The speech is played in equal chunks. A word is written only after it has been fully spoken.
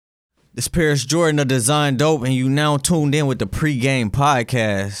This Paris Jordan of Dezine Dope, and you now tuned in with the PreGame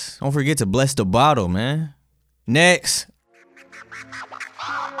podcast. Don't forget to bless the bottle, man. Next.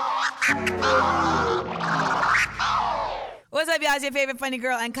 What's up, y'all? It's your favorite funny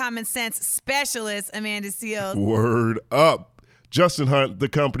girl and common sense specialist, Amanda Seals. Word up. Justin Hunt, the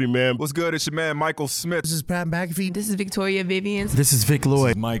company man. What's good? It's your man, Michael Smith. This is Pat McAfee. This is Victoria Vivians. This is Vic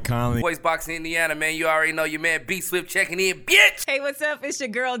Lloyd. Mike Conley. Voice Box Indiana, man. You already know your man B Swift checking in, bitch. Hey, what's up? It's your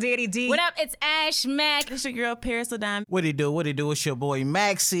girl, Daddy D. What up? It's Ash Mack. It's your girl, Paris Ladime. What it do? It's your boy,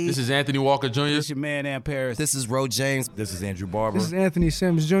 Maxie. This is Anthony Walker Jr. This is your man, Ann Paris. This is Ro James. This is Andrew Barber. This is Anthony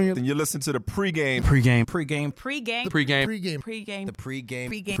Sims Jr. And you listen to the PreGame. PreGame. PreGame. PreGame. PreGame. The PreGame.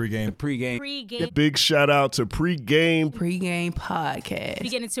 PreGame. PreGame. PreGame. Big shout out to PreGame. PreGame podcast. We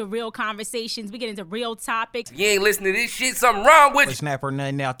get into real conversations. We get into real topics. If you ain't listening to this shit, something wrong with you. Snapper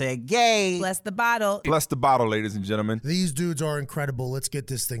nothing out there gay. Bless the bottle. Bless the bottle, ladies and gentlemen. These dudes are incredible. Let's get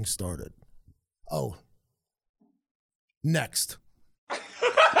this thing started. Oh. Next.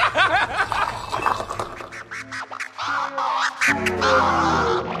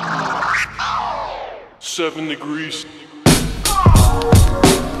 7 degrees.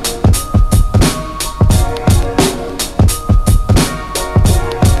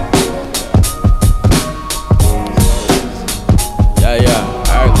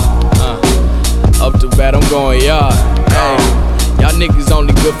 Up to bat, I'm going yard. Hey, y'all niggas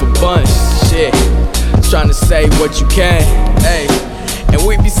only good for bunch. Shit, tryna say what you can. Hey, and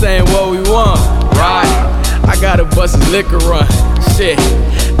we be saying what we want. Right? I gotta bust his liquor run. Shit,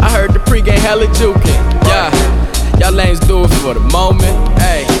 I heard the PreGame hella jukin'. Yeah, y'all lanes do it for the moment.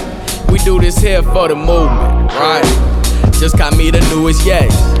 Hey, we do this here for the movement. Right? Just got me the newest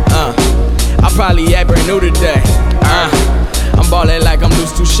yes. I probably act brand new today. I'm ballin' like I'm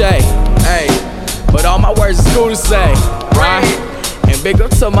loose touche. Hey, but all my words is cool to say, right? And big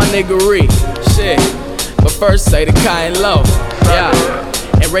up to my niggery, shit. But first say the kind low, yeah.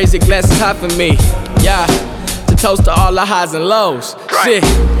 And raise your glasses high for me, yeah. To toast to all the highs and lows, shit.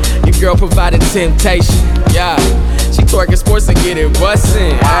 Your girl provided temptation, yeah. She twerking sports and get it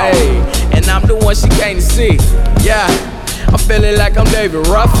bustin', hey. And I'm the one she came to see, yeah. I'm feeling like I'm David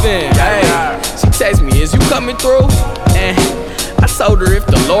Ruffin, hey. She text me, is you coming through? And I told her if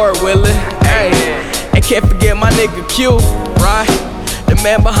the Lord willing, hey. And can't forget my nigga Q, right? The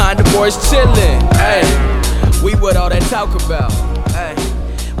man behind the boys chillin', hey. We what all that talk about, hey.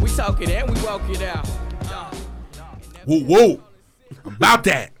 We talk it and we walk it out. Whoa, whoa. About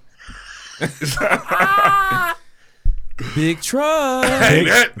that. Big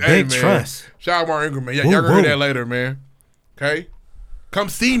trust. Big trust. Shout out Mark Ingram, man. Y'all gonna hear that later, man. Okay? Come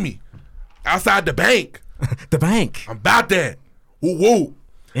see me. Outside the bank. The bank. I'm about that. Woo woo.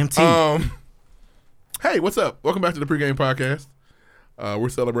 MT. Hey, what's up? Welcome back to the PreGame podcast. We're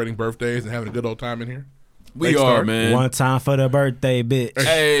celebrating birthdays and having a good old time in here. We are, man. One time for the birthday, bitch.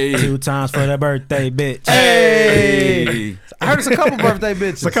 Hey. 2 times for the birthday, bitch. Hey. I heard it's a couple birthday bitches.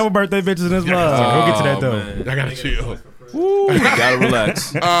 It's a couple birthday bitches in this vlog. We'll get to that, though. Man. I gotta chill. Woo. Gotta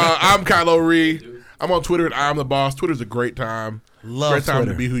relax. I'm Kylo Reed. I'm on Twitter at I'm the Boss. Twitter's a great time. Love great time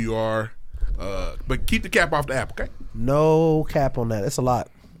Twitter. to be who you are. But keep the cap off the app, okay? No cap on that. It's a lot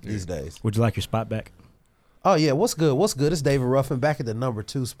these days. Would you like your spot back? Oh, yeah. What's good? What's good? It's David Ruffin back at the number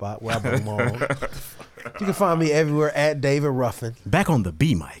 2 spot where I belong. You can find me everywhere at David Ruffin. Back on the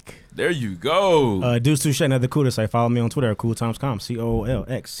B mic. There you go. Dudes Touche, another coolest. Follow me on Twitter at cooltimescom.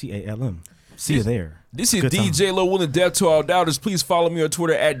 COOLXCALM. See you there. This is Good time. DJ Lil Willin, Death to All Doubters. Please follow me on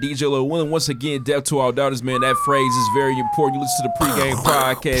Twitter at DJ Lil Willin. Once again, Death to All Doubters, man. That phrase is very important. You listen to the PreGame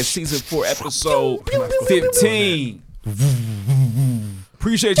podcast, season 4, episode 15.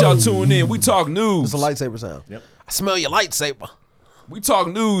 Appreciate y'all tuning in. We talk news. It's a lightsaber sound. Yep. I smell your lightsaber. We talk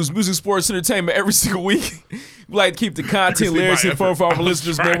news, music, sports, entertainment every single week. We like to keep the content, lyrics, and fun for our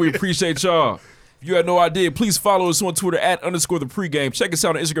listeners, man. We appreciate y'all. If you had no idea, please follow us on Twitter at _ the PreGame. Check us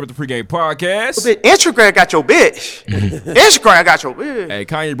out on Instagram at the PreGame Podcast. Instagram got your bitch. Instagram got your bitch. Hey,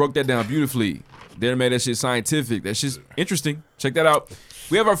 Kanye broke that down beautifully. They made that shit scientific. That shit's interesting. Check that out.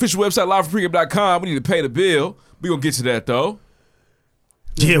 We have our official website, livefrepregame.com. We need to pay the bill. We gonna get to that, though.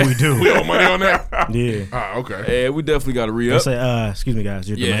 Yeah, we do. We owe money on that? Yeah. Ah, okay. Yeah, we definitely got to re-up. Say, excuse me, guys.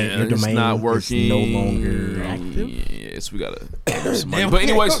 Your domain, it's not working. is no longer active. Yes, we got to some money. But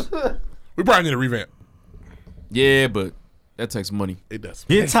anyways, We probably need a revamp. yeah, but that takes money. It does.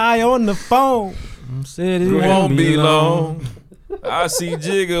 It's high on the phone. Said It won't be long. I see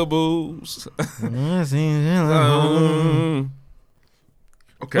jigaboos.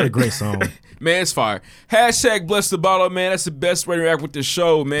 Okay. What a great song. Man, it's fire. Hashtag bless the bottle, man. That's the best way to interact with the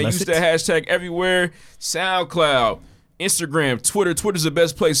show, man. Bless Use it. that hashtag everywhere. SoundCloud, Instagram, Twitter. Twitter's the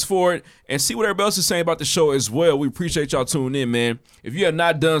best place for it. And see what everybody else is saying about the show as well. We appreciate y'all tuning in, man. If you have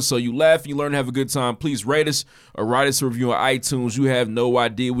not done so, you laugh, you learn to have a good time, please rate us or write us a review on iTunes. You have no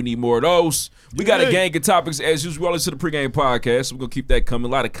idea. We need more of those. We got a gang of topics as usual. Listen to the pregame podcast. So we're going to keep that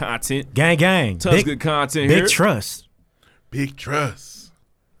coming. A lot of content. Gang. Tons of good content big here. Trust. Big trust.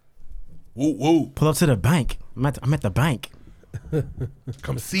 Woo woo. Pull up to the bank. I'm at the bank.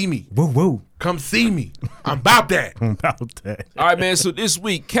 Come see me. Woo woo. Come see me. I'm about that. All right, man. So this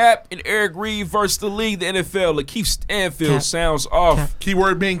week, Cap and Eric Reed versus the league, the NFL. Lakeith Stanfield Cap. sounds off. Cap.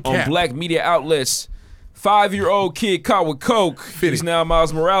 Keyword being on cap. black media outlets. 5-year-old kid caught with coke. He's now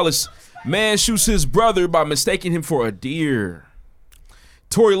Miles Morales. Man shoots his brother by mistaking him for a deer.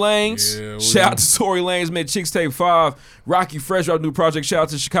 Tory Lanez. Shout out to Tory Lanez, man. Chicks Tape 5. Rocky Fresh dropped a new project. Shout out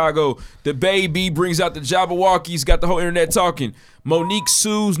to Chicago. The Baby brings out the Jabberwockies. Got the whole internet talking. Monique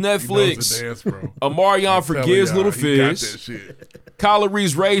sues Netflix. He knows the dance, bro. Amarion forgives Little He got Fizz. that shit. Kyler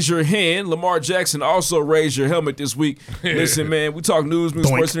Reese, raise your hand. Lamar Jackson also raised your helmet this week. Listen, man, we talk news,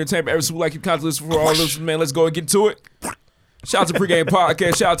 sports, entertainment. Every single like you content listen for all listeners, man. Let's go and get to it. Shout out to pregame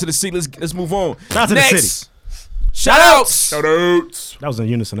podcast. Shout out to the city. Let's move on. Shout out to the city. Shout outs. Shout outs. That was in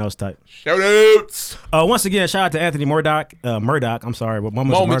unison. That was tight. Shout outs. Once again, shout out to Anthony Murdoch. I'm sorry, but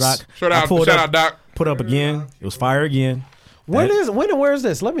Moments Murdoch. Shout out, Doc. Put up again. It was fire again. When and where is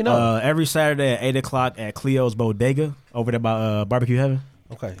this? Let me know. Every Saturday at 8 o'clock at Cleo's Bodega over there by Barbecue Heaven.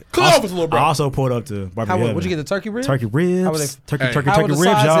 Okay. Cleo's little bro. I also pulled up to Barbecue Heaven. What'd you get, the turkey ribs? Turkey ribs. How were they? Turkey How were the ribs,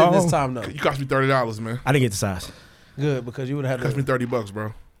 size y'all. in this time, though? You cost me $30, man. I didn't get the size. Good, because you would have Cost had me to. $30,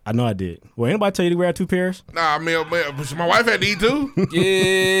 bro. I know I did. Well, anybody tell you to wear 2 pairs? Nah, man, my wife had to eat too.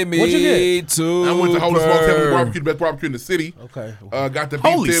 Yeah, me What'd you get? too. I went to Holy Smokes Family Barbecue, the best barbecue in the city. Okay. Got the beef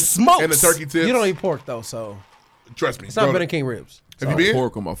Holy tips smokes. and the turkey tips. You don't eat pork, though, so. Trust me. It's not better than King Ribs. Have you been?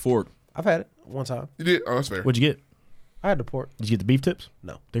 Pork on my fork. I've had it one time. You did? Oh, that's fair. What'd you get? I had the pork. Did you get the beef tips?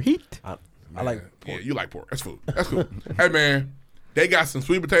 No. They're heat. I like Yeah, pork. you like pork. That's food. That's cool. Hey, man, they got some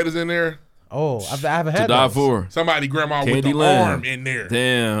sweet potatoes in there. Oh, I haven't To had die those. for. Somebody grandma with Candy the lamb. arm in there.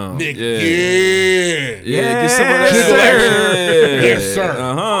 Damn. Nigga, Yeah, yeah. get some of that. Yes, sir. Yeah. Yes, sir.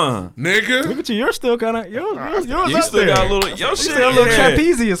 Uh-huh. Nigga. Look at you. You're still kind of. Yours You up still there. got a little. Yo, You shit. still a little Yeah.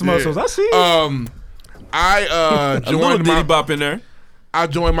 trapezius muscles. I see. I A little joined diddy my bop in there. I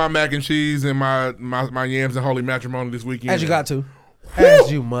joined my mac and cheese and my yams and holy matrimony this weekend. As you got to.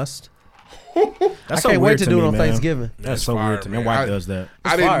 As you must. That's I can't wait weird to do me, it on man. Thanksgiving. That's so fire, weird to me. man. My wife I- does that.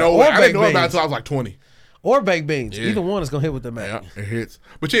 I didn't fire. know. Or I didn't baked know about it beans. until I was like 20. Or baked beans. Yeah. Either one is going to hit with the mac. Yeah, it hits.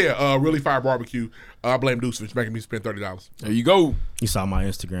 But yeah, really fire barbecue. I blame Deuce for making me spend $30. There you go. You saw my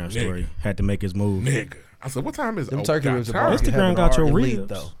Instagram story. Had to make his move. Nigga. I said, what time is it? Them turkey ribs at barbecue Instagram heaven got are your elite, ribs.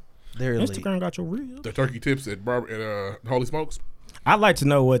 though. They're elite. Instagram got your ribs. The turkey tips at Holy Smokes. I'd like to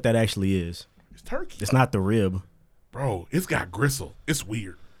know what that actually is. It's turkey. It's not the rib. Bro, it's got gristle. It's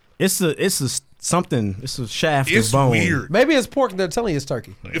weird. It's a something. It's a shaft It's of bone. weird. Maybe it's pork and they're telling you it's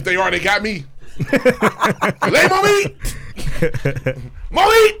turkey. If they are, they got me. Lay my meat. My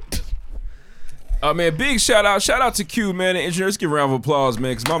meat. Man, big shout out to Q, man, the engineer. Let's give a round of applause,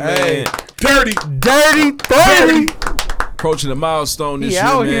 man, because my Hey. man Dirty. 30. approaching a milestone this He year,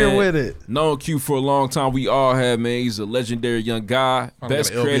 out man. here with it. Known Q for a long time. We all have, man. He's a legendary young guy. I'm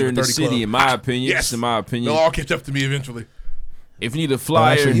Best gonna LB creator in the 30 city, club. in my opinion. Yes. Just in my opinion. They'll all catch up to me eventually. If you need a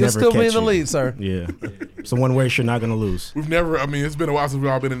flyer, actually, You'll never still be catch in the you. lead, sir. Yeah. So one way you're not gonna lose. We've never, it's been a while since we've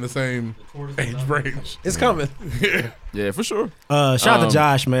all been in the same age range. It's coming. yeah, for sure. Shout out to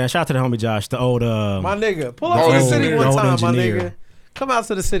Josh, man. Shout out to the homie Josh, the old My nigga. Pull up Oh, to the old- city one old time, my engineer. nigga. Come out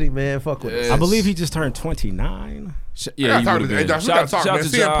to the city, man. Fuck with us. I believe he just turned 29. Yeah, you talk would've to been. Josh. We gotta talk, shout man. to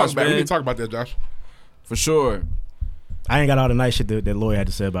CM Punk Josh, back. We man. need to talk about that, Josh. For sure. I ain't got all the nice shit that Lloyd had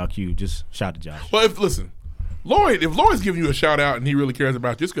to say about Q. Just shout out to Josh. Well, if Lloyd's giving you a shout out and he really cares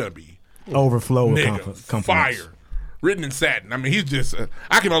about you, it's gonna be Overflow with nigga, compliments. fire, written in satin. I mean, he's just.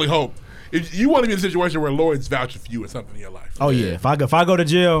 I can only hope. If you want to be in a situation where Lloyd's vouching for you or something in your life. Oh yeah, if I go to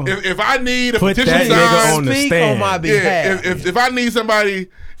jail, If I need a put petition that nigga signed, on the Speak stand. on my behalf. if I need somebody,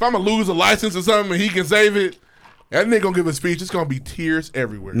 if I'm gonna lose a license or something and he can save it, that nigga gonna give a speech. It's gonna be tears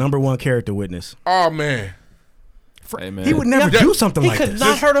everywhere. Number one character witness. Oh man, Hey, man. He would never do something He like could this.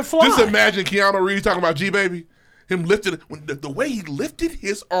 not hurt a fly. just imagine Keanu Reeves talking about G Baby, him lifted the way he lifted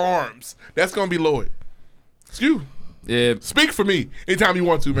his arms. That's gonna be Lloyd. Excuse. Yeah. Speak for me anytime you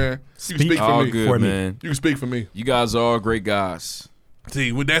want to, man. You can speak for All me. good, For me. man. You can speak for me. You guys are all great guys.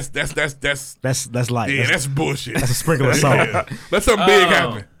 See, well, that's That's light. yeah, that's bullshit. That's a sprinkle of salt. Let something big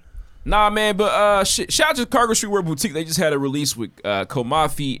happen. Nah, man, but shout out to Cargo Streetwear Boutique. They just had a release with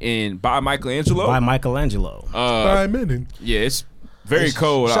Komafi and by Michelangelo. By Michelangelo. Five minutes. Yeah, it's very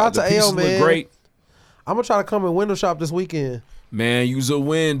cold. Shout out The to pieces AO, look man. great. I'm gonna try to come and window shop this weekend. Man, use a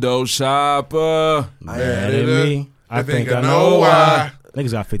window shopper. Mad at me. I think I know know why. why.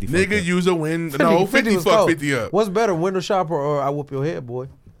 Niggas got 50. Nigga, use a window. No, 50 was fuck cold. 50 up. What's better, window shopper or I whoop your head, boy?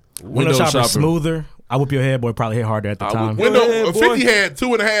 Window shopper smoother. I whoop your head, boy. Probably hit harder at the time. Window 50 had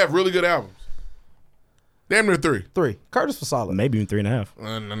 2.5 really good albums. Damn near 3. 3. Curtis was solid. Maybe even 3.5.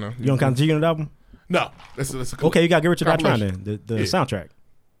 No. You don't count the G-Unit album? No. That's a cool Okay, you got Get Rich or Die Trying compilation. then. The soundtrack.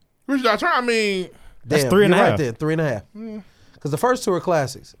 Rich Die Trying, I mean. That's Damn, 3.5. you're right there, 3.5. Because the first 2 are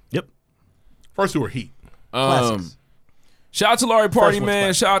classics. Yep. First 2 are heat. Classics. Shout out to Laurie Party, First one's man.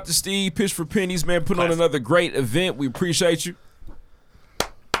 classic. Shout out to Steve. Pitch for Pennies, man. Putting on Classic. another great event. We appreciate you.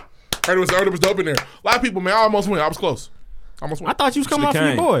 Heard it was dope in there. A lot of people, man, I almost went. I was close. Almost went. I thought you was coming off of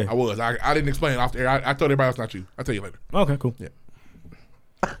your boy. I was. I didn't explain it off the air. I told everybody else, not you. I'll tell you later. Okay, cool. Yeah.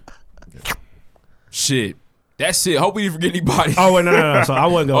 Shit. That's it. Hope we didn't forget anybody. Oh, wait, no. So I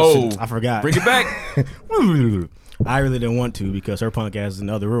wasn't going to. I forgot. Bring it back. I really didn't want to because her punk ass is in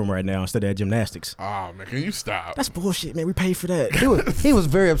the other room right now instead of at gymnastics. Oh, man, can you stop? That's bullshit, man. We paid for that. He was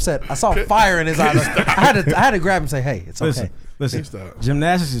very upset. I saw fire in his eyes. I had to grab him and say, hey, it's okay. Listen. Stop.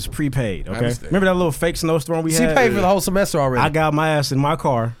 Gymnastics is prepaid, okay? understand. Remember that little fake snowstorm we She had? paid for the whole semester already. I got my ass in my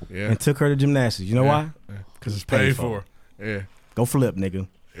car Yeah. and took her to gymnastics. You know why? Because it's paid for. Yeah. Go flip, nigga.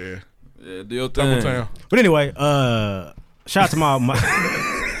 Yeah. Yeah, deal Double thing. town. But anyway, shout out to my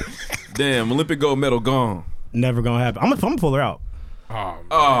Damn, Olympic gold medal gone. never gonna happen. I'm gonna pull her out.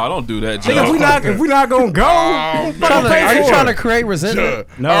 Oh, don't do that, Joe. Nigga, if we not gonna go, Oh, what the fuck man. pay Are you for trying it? to create resentment?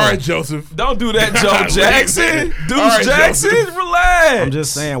 No. All right, Joseph. Don't do that, Joe Jackson. Deuce All right, Jackson, Joseph. relax. I'm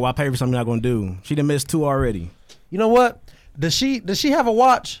just saying, why pay for something you're not gonna do? She done missed 2 already. You know what? Does she have a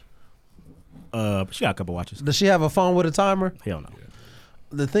watch? She got a couple watches. Does she have a phone with a timer? Hell no.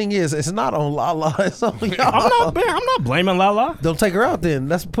 The thing is, it's not on Lala. It's on y'all. I'm not blaming Lala. Don't take her out then.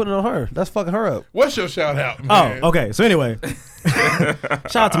 That's putting it on her. That's fucking her up. What's your shout out, man? Oh, okay. So anyway,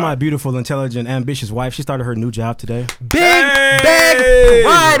 shout out to my beautiful, intelligent, ambitious wife. She started her new job today. Big Bag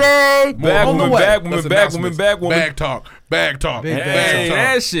Friday. Bag On the woman, way. bag woman, That's bag woman, announcements. bag woman. Bag talk. Bag talk. Big Bag Hey, talk.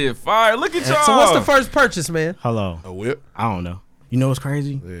 that shit fire. Look at y'all. So what's the first purchase, man? Hello. A whip. I don't know. You know what's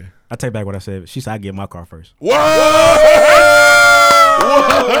crazy? Yeah. I take back what I said. She said I get my car first. What?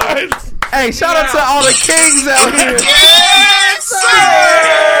 What? Hey, shout out to all the kings out here.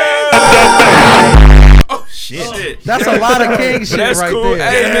 Oh shit. That's a lot of king shit That's right cool.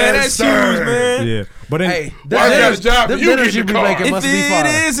 there. Hey man, that's sir. huge, man. Yeah. But then, Hey, Why you got a job the and you dinners get you the be car? making If must be it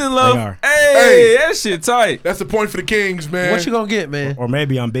fire. is in They love, are. hey, that shit tight. That's the point for the kings, man. What you gonna get, man? or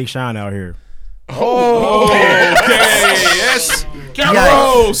maybe I'm Big Sean out here. Oh, Okay, yes.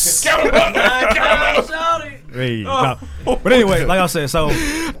 Gross. Hey, no. But anyway, like I said, so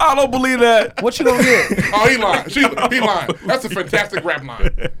I don't believe that. What you gonna get? Oh, he lying. He lying. That's a fantastic rap line.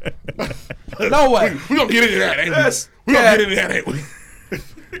 No way. We gonna get into that, ain't Yes. we? We gonna get into that, ain't we?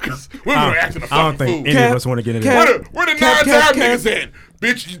 'Cause we're gonna act in a I don't fucking think fool. any of us want to get into Where that. the 9-time niggas at?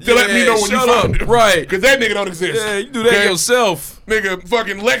 Bitch, you let me know when you shut find up. it. Right. Because that nigga don't exist. Yeah, you do that Okay? yourself. Nigga,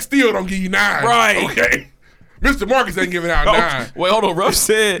 fucking Lex Steele don't give you 9. Right. Okay? Mr. Marcus ain't giving out 9. Wait, hold on. Ruff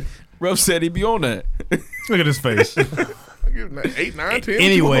said he'd be on that. Look at his face. I give him 8, 9, 10.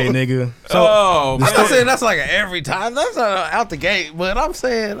 Anyway, nigga. So Oh, I'm not man. saying that's like an every time. That's out the gate. But I'm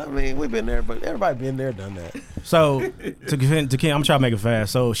saying, I mean, we've been there, but everybody been there, done that. So to Kim, I'm trying to make it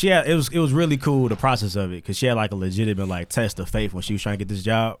fast. So she had it was really cool the process of it because she had like a legitimate like test of faith when she was trying to get this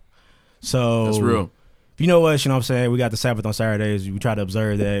job. So That's real. You know what? You know what I'm saying? We got the Sabbath on Saturdays. We try to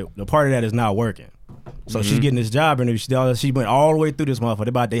observe that the part of that is not working. So she's getting this job interview. She went all the way through this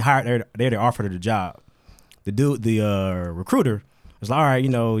motherfucker. They hired her. They offered her the job. The recruiter was like, all right, you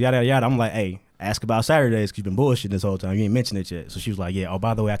know, yada yada yada. I'm like, hey, ask about Saturdays because you've been bullshitting this whole time. You ain't mentioned it yet. So she was like, yeah. Oh,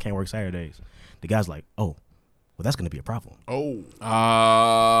 by the way, I can't work Saturdays. The guy's like, oh, well, that's gonna be a problem. Oh.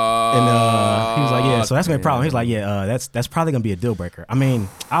 And he was like, yeah. So that's gonna be a problem. He's like, yeah. That's probably gonna be a deal breaker. I mean,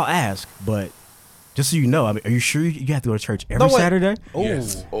 I'll ask, but just so you know, I mean, are you sure you have to go to church every Saturday?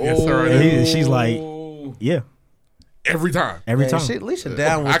 Yes. Yes, sir. I do. And she's like, yeah, Every time. every Man, time. shit, Alicia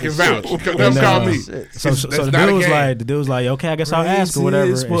down with I can this vouch. shit. Don't call And, me. So That's the not a dude was game. like, okay, I guess I'll ask or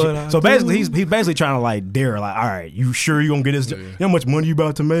whatever. is what I So basically, do. he's basically trying to like dare her, like, all right, you sure you gonna get this? You know how much money you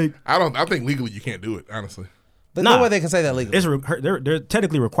about to make? I think legally you can't do it, honestly. There's Nah. no way they can say that legally. It's they're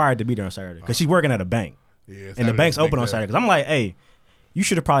technically required to be there on Saturday because she's working at a bank, Yeah, and the bank's open on Saturday. Because I'm like, hey, you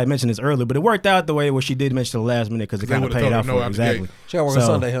should have probably mentioned this earlier, but it worked out the way where she did mention it the last minute because it They kind of would've paid told her off no for it. out the Exactly. gate. She got work on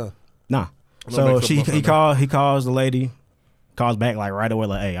Sunday, huh? Nah. I'm gonna So make something up he calls the lady, calls back like right away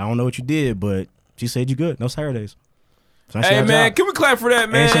like, hey, I don't know what you did, but she said you good. No Saturdays. So she Hey got a man, job. can we clap for that,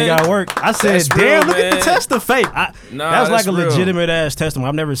 man? And she got to work. I said, That's damn, real, look at the man. test of fate. That was like that's a real. legitimate ass testimony.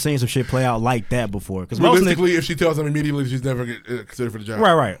 I've never seen some shit play out like that before. Because most niggas, Realistically, if she tells him immediately, she's never get considered for the job.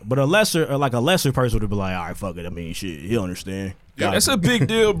 right. But a lesser person would be like, all right, fuck it. I mean, shit, he'll understand. Yeah. That's a big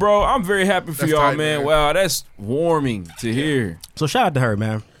deal, bro. I'm very happy for That's y'all, tight, man. man. Wow, that's warming to hear. So shout out to her,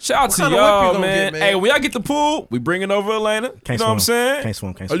 man. Shout out to kind of whip y'all, you gonna man. get, man? Hey, when y'all get the pool, we bring it over Atlanta. Can't you know swim. what I'm saying? Can't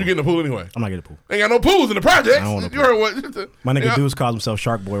swim. Oh, you getting the pool anyway? I'm not getting the pool. Ain't got no pools in the projects. I don't want no You heard what? My nigga Yeah. Deuce calls himself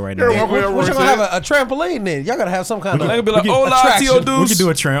Shark Boy right now. You're welcome. What you gonna have a trampoline then? Y'all gotta have some kind of. They gonna be like, hola, attraction. Tio We Deuce. can do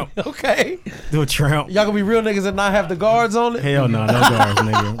a tramp. Okay. Do a tramp. Y'all gonna be real niggas and not have the guards on it? Hell no, no guards,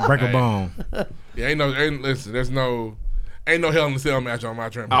 nigga. Break a bone. Yeah, listen, ain't no Hell in the Cell match on my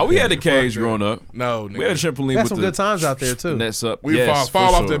trampoline. Oh, we had a cage Fuck growing up. No, nigga. We had a trampoline Had with some the good times out there too. nets up. We Yes, fall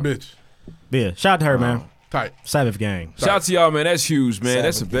for off sure. that bitch. Yeah, shout out to her, man. Tight. Sabbath gang. Shout out to y'all, man. That's huge, man.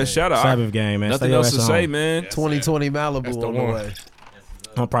 That's the Sabbath best gang. shout out. Sabbath gang, man. Nothing Stay your else ass to at say, home. man. 2020 Malibu That's the on the one. way.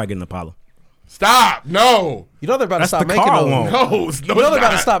 I'm probably getting Apollo. Stop. No. You know they're about to That's stop the making car those. won't. No, no, You know it's they're about to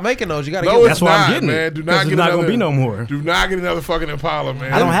not. stop making those. You gotta No, get it's That's why I'm not, getting man. it. Do 'Cause not there's get not another. gonna be no more. Do not get another fucking Impala,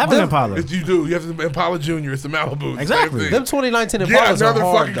 man. I don't have an Impala. You do. You have to Impala Junior. It's the Malibu. It's Exactly. The same them thing. 2019 Get Impalas are another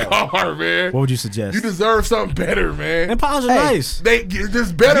hard fucking though. car, man. What would you suggest? You deserve something better, man. Impalas are nice. They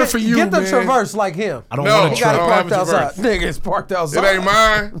just better for you, Get the man. Traverse like him. I don't No. want a He got it I don't truck. have parked a outside. Traverse. Nigga, it's parked It outside. ain't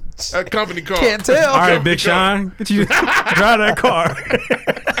mine. That company car. Can't tell. All right, Okay, Big Sean. Get you drive that car.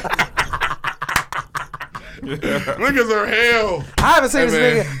 Niggas are hell. I haven't seen Hey, this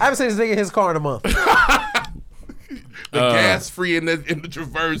man. nigga. I haven't seen this nigga in his car in a month. The gas free in the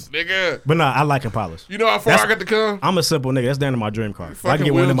Traverse, nigga. But nah, I like Impalas. You know how far That's- I got to come? I'm a simple nigga. That's down to my dream car. If I Fucking can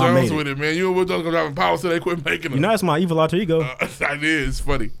get one Will of them, I Jones made with it. it, man. You and Will Jones gonna drive Impala so they quit making them. You know, that's my evil alter ego. That is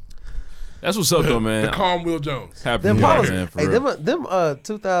funny. That's what's up, though, man. The calm Will Jones. Happy Them New Year, Impalas, man. For hey, real. them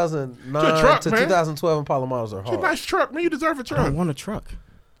 2009 It's a truck, to man. 2012 Impala models are It's a hard. nice truck, man. You deserve a I truck. don't want a truck.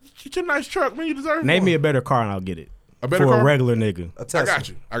 It's a nice truck, man. You deserve Name one. me a better car and I'll get it. A better For car? a regular nigga. A I Tesla. got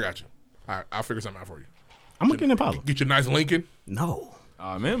you. All right, I'll figure something out for you. I'm gonna get an Impala. Get your nice Lincoln. No.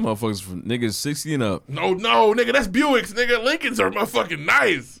 Oh, man, motherfuckers from niggas 60 and up. No, nigga, that's Buicks, nigga. Lincolns are motherfucking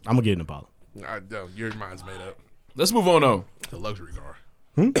nice. I'm gonna get an Impala. Your mind's made up. Let's move on, though. It's a luxury car.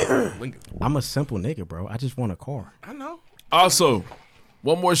 Lincoln. I'm a simple nigga, bro. I just want a car. I know. Also,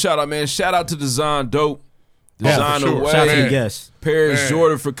 one more shout out, man. Shout out to Dezine Dope. Yeah, Dezine for sure. Away. Shout out to Man. the guests. Paris Man.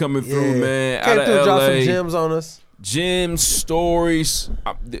 Jordan for coming through, man. Came Out through, of dropped some LA. gems on us. Gems, stories.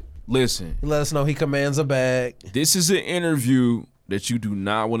 Listen, He let us know he commands a bag. this is an interview that you do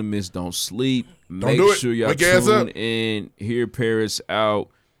not want to miss. Don't sleep. Make do it. sure y'all Wake your ass tune up. in. Hear Paris out.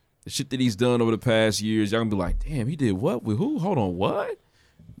 The shit that he's done over the past years, y'all gonna be like, damn, he did what? With who? Hold on, what?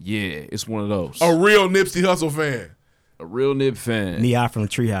 Yeah, it's one of those. A real Nipsey Hussle fan. A real Nip fan. Ni from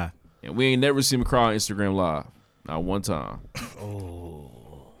Tree High. And we ain't never seen him cry on Instagram Live. Not one time.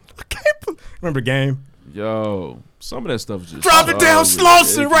 Remember game? Yo, some of that stuff is just Drop it down, so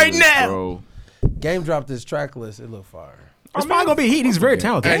Slauson, right ridiculous, now. bro. Game dropped this track list. It looked fire. It's probably gonna be heat. He's very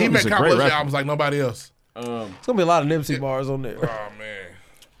talented. And he He's made a great compilation rapper. albums like nobody else. It's gonna be a lot of Nipsey bars on there. Oh, man.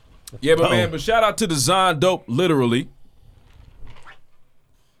 Yeah, but man, but shout out to Dezine Dope, literally.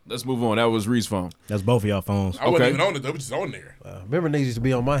 Let's move on. That was Reed's phone. That's both of y'all phones. I wasn't Okay. even on it, though. It was just on there. Remember niggas used to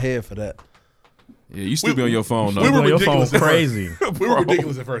be on my head for that. Yeah, you still be on your phone though. we were Boy, your phone ridiculous at first. crazy. We were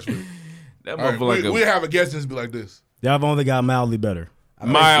ridiculous at first. That All right, motherfucker we have a guest and just be like this. Y'all have only got mildly better.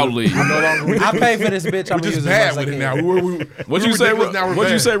 mildly. No longer I pay for this bitch. I'm We're gonna use just as bad much as with I it can. now. What'd we you say? ridiculous, now we're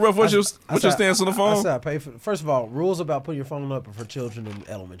What'd you bad. say, Ruff? What's your I said- stance on the I phone? said I pay for. First of all, rules about putting your phone up are for children in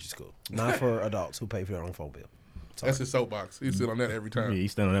elementary school, not for adults who pay for their own phone bill. That's his soapbox. He sit on that every time. Yeah,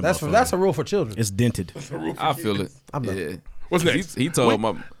 he's standing on that. That's a rule for children. It's dented. I feel it. I'm done. Yeah. What's next? He told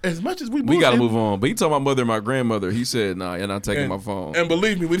my. As much as we We gotta bullshit- move on. But he told my mother and my grandmother. He said, "Nah, you're not taking my phone." And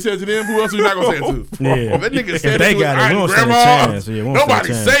believe me, when he said it to them, who else are you not gonna say it to? Yeah. If that nigga If said they it to got it, we our won't stand a grandma, chance. Yeah, we won't stand a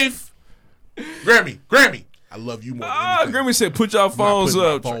nobody's chance. safe. Grammy, I love you more than anything. Grammy said, "Put y'all phones putting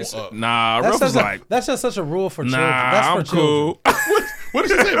my up." phone up. Nah, That's Ruff was just, like, that's just such a rule for children. "Nah, That's for I'm children. cool." What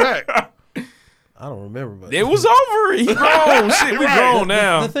did you say back? I don't remember, but It was over. He grown. Shit, we Right. grown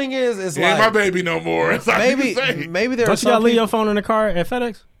now. the thing is, it's He ain't my like baby no more. That's all you maybe can say. maybe there are Don't you gotta some leave people. your phone in the car at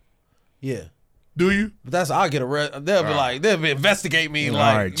FedEx? Yeah, Do you? but that's I'll get arrested. They'll be like they'll be investigate me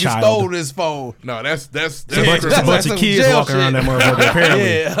like right, you child. stole this phone. No, that's It's a That's bunch some of kids jail walking around shit. that motherfucker.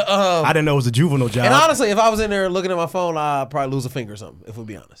 Apparently, Yeah. I didn't know it was a juvenile job. And honestly, if I was in there looking at my phone, I'd probably lose a finger or something. If we'll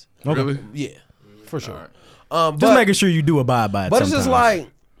be honest. Okay. Really? Yeah, for sure. Just But, making sure you do abide by it. but it's just sometimes.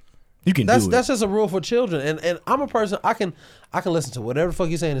 like you can that's do it. that's just a rule for children. And I'm a person I can listen to whatever the fuck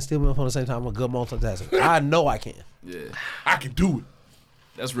you're saying and still be on the phone at the same time. I'm a good multitasker. I know I can. Yeah, I can do it.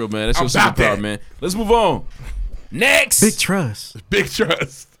 that's real, man. That's I'm your about superpower, that. man. Let's move on. Next. Big trust. Big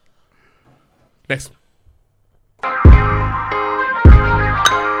trust. Next one.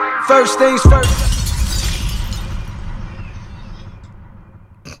 First things first.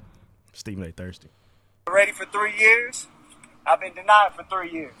 Stephen A. Thirsty. Ready for 3 years? I've been denied for 3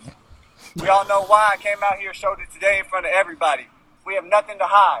 years. We all know why. I came out here, showed it today in front of everybody. We have nothing to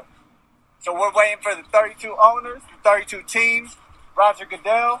hide. So we're waiting for the 32 owners, the 32 teams, Roger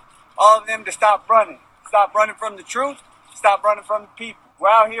Goodell, all of them to stop running. Stop running from the truth. Stop running from the people. We're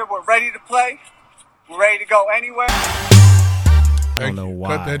out here. We're ready to play. We're ready to go anywhere. I don't know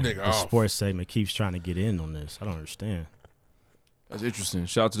why Cut that nigga the off. sports segment keeps trying to get in on this. I don't understand. That's interesting.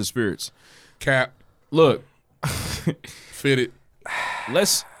 Shout out to the spirits. Cap. Look. Fitted.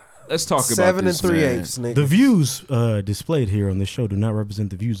 Let's talk 7 about this, and 3/8, man. nigga. The views displayed here on this show do not represent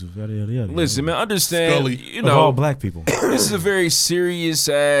the views of yada yada yada. Listen, man, understand. Scully. You Of know, all black people. this is a very serious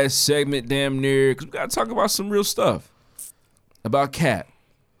ass segment, damn near, because we got to talk about some real stuff about Cat.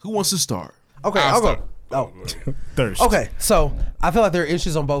 Who wants to start? Okay, I'll I'll go. start. Oh. Thirst. Okay, so I feel like there are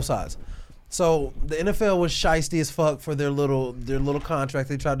issues on both sides. So the NFL was shiesty as fuck for their little contract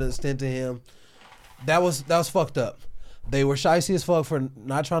they tried to extend to him. That was fucked up. They were shiesty as fuck for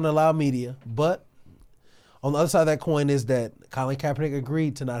not trying to allow media. But on the other side of that coin is that Colin Kaepernick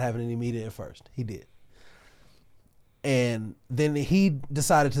agreed to not having any media at first. He did. And then he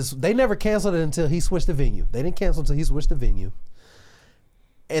decided to. They never canceled it until he switched the venue. They didn't cancel until he switched the venue.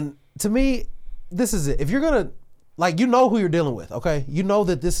 And to me, this is it. If you're gonna, like, you know who you're dealing with, okay? You know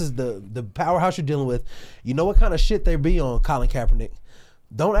that this is the powerhouse you're dealing with. You know what kind of shit they be on Colin Kaepernick.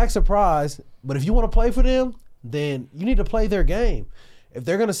 Don't act surprised. But if you want to play for them, then you need to play their game. If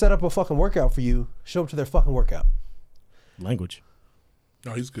they're gonna set up a fucking workout for you, show up to their fucking workout. Language.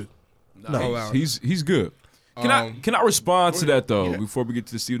 No, he's good. No, he's good. Can I respond to that though before we get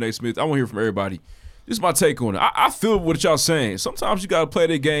to Stephen A. Smith? I want to hear from everybody. This is my take on it. I feel what y'all saying. Sometimes you gotta play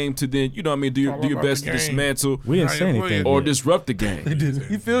the game to then, you know what I mean, do your best to dismantle We didn't say anything. or yet. disrupt the game.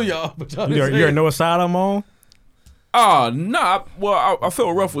 You feel y'all, but y'all You didn't say already it. know what side I'm on? Nah. Well, I feel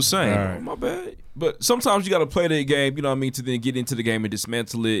what Ruff was saying. All right. My bad. But sometimes you got to play the game, you know what I mean, to then get into the game and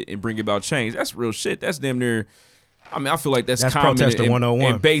dismantle it and bring about change. That's real shit. That's damn near. I mean, I feel like that's common protester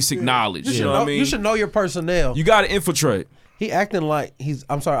 101. and basic knowledge. You know what I mean? You should know your personnel. You got to infiltrate. He acting like he's.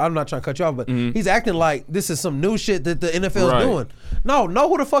 I'm sorry, I'm not trying to cut you off, but he's acting like this is some new shit that the NFL Right. is doing. No, know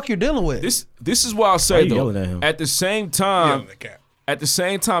who the fuck you're dealing with. This is why I Why say you though. yelling at him? At the same time, Yelling at Cap. at the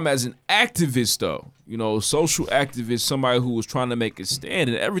same time as an activist though, you know, social activist, somebody who was trying to make a stand,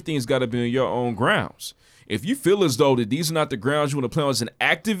 and everything's got to be on your own grounds. If you feel as though that these are not the grounds you want to play on as an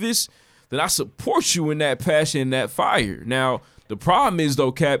activist, then I support you in that passion and that fire. Now, the problem is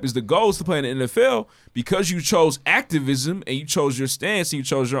though, Cap, is the goal is to play in the NFL because you chose activism and you chose your stance and you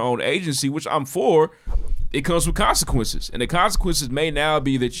chose your own agency, which I'm for. It comes with consequences, and the consequences may now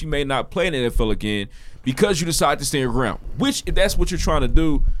be that you may not play in the NFL again because you decide to stand your ground. Which, if that's what you're trying to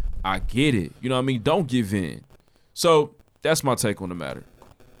do, I get it. You know what I mean? Don't give in. So that's my take on the matter.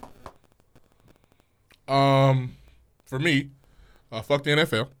 For me, fuck the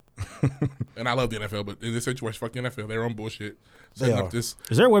NFL. And I love the NFL, but in this situation, fuck the NFL. They're on bullshit. Setting up this.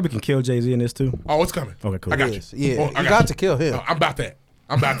 Is there a way we can kill Jay-Z in this too? Oh, it's coming. Okay, cool. I got you. Yeah, I you got to kill him. I'm about that.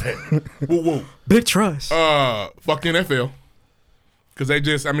 Woo woo. Big trust. Fuck the NFL. Because they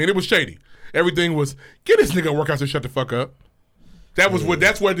just, I mean, it was shady. Everything was, get this nigga a workout to shut the fuck up. That was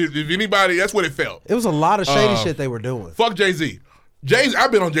that's what, if anybody, that's what it felt. It was a lot of shady shit they were doing. Fuck Jay-Z.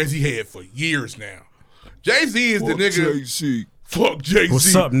 I've been on Jay-Z head for years now. Jay-Z is the nigga. Jay-Z. Fuck Jay-Z.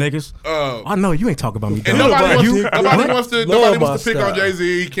 What's up, niggas? I know you ain't talking about me. And dog. nobody wants to Love pick my on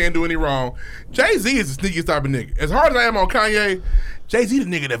Jay-Z. He can't do any wrong. Jay-Z is the sneakiest type of nigga. As hard as I am on Kanye, Jay-Z the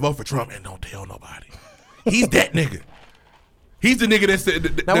nigga that vote for Trump and don't tell nobody. He's that nigga. He's the nigga that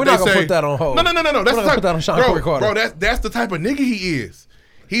said. Now we're not gonna put that on hold. No. That's We're not the gonna type, put that on Sean Corey Carter. bro. That's the type of nigga he is.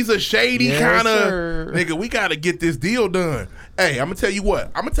 He's a shady Yes, kind of sir. nigga. We gotta get this deal done. Hey, I'm gonna tell you what.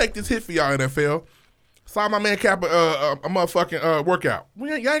 I'm gonna take this hit for y'all NFL. Sign my man Cap a motherfucking workout. Y'all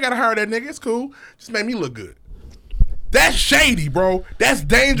ain't gotta hire that nigga. It's cool. Just make me look good. That's shady, bro. That's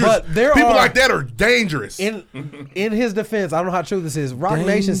dangerous. But there People are- like that are dangerous. In his defense, I don't know how true this is. Rock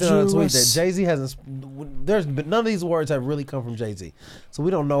Nation said on a tweet that Jay-Z hasn't. There's but none of these words have really come from Jay-Z, so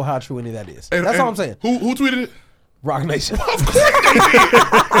we don't know how true any of that is. That's all I'm saying. Who tweeted it? Rock Nation. Of course they did.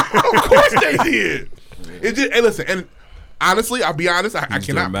 Of course they did. It just, hey, listen, and honestly, I'll be honest, I He's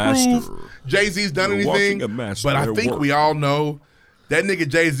cannot their master. prove Jay-Z's done You're watching anything, a master but I at think work. we all know that nigga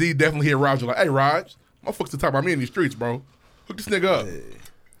Jay-Z definitely hit Roger like, hey, Raj, motherfuckers to talk about me in these streets, bro. Hook this nigga up.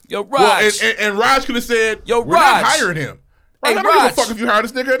 Yo, Raj. Well, and Raj could have said, Yo, we're not Raj. hiring him. Right? Hey, I don't give Raj. a fuck if you hire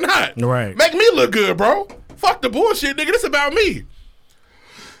this nigga or not. Right. Make me look good, bro. Fuck the bullshit, nigga. This about me.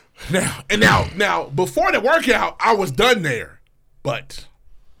 Now, before the workout, I was done there. But,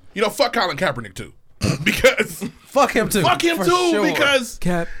 fuck Colin Kaepernick too. Because fuck him too. Fuck him For too. sure. Because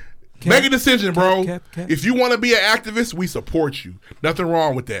make a decision, bro. If you want to be an activist, we support you. Nothing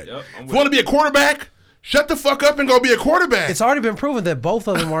wrong with that. Yep, if you want to be a quarterback, shut the fuck up and go be a quarterback. It's already been proven that both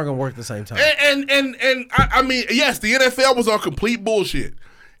of them aren't going to work at the same time. And I mean, yes, the NFL was on complete bullshit.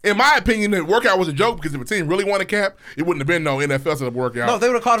 In my opinion, the workout was a joke because if a team really wanted Cap, it wouldn't have been no NFL setup workout. No, they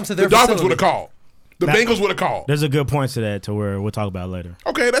would have called him to their The Dolphins facility. would have called. The Bengals would have called. There's a good point to that to where we'll talk about it later.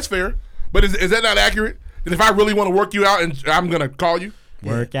 Okay, that's fair. But is that not accurate? And if I really want to work you out, and I'm gonna call you.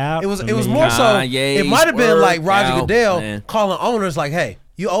 Work out. It was more so. It might have been like Roger Goodell calling owners like, "Hey,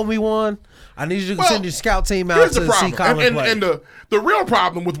 you owe me one. I need you to send your scout team out Here's to the see problem. Colin play." And the real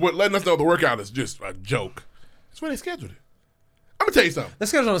problem with what letting us know the workout is just a joke. It's when they scheduled it. I'm gonna tell you something.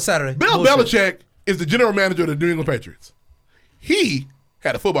 Let's schedule on a Saturday. Bill Belichick is the general manager of the New England Patriots. He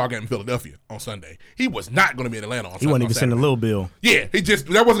had a football game in Philadelphia on Sunday. He was not going to be in Atlanta on Sunday. He wasn't even sending a little bill. Yeah, that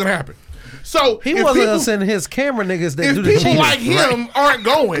wasn't going to happen. So he wasn't going to send his camera niggas that do the people cheating. like him aren't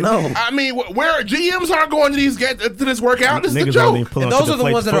going. No. I mean, where GMs aren't going to this workout, this is a Niggas joke. And those are the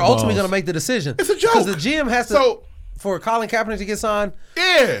ones that are ultimately going to make the decision. It's a joke. Because the GM has to, for Colin Kaepernick to get signed.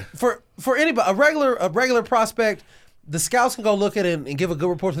 Yeah. For anybody, a regular prospect, the scouts can go look at it and give a good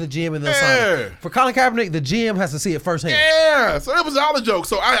report to the GM and they'll sign it. For Colin Kaepernick, the GM has to see it firsthand. Yeah, so it was all a joke.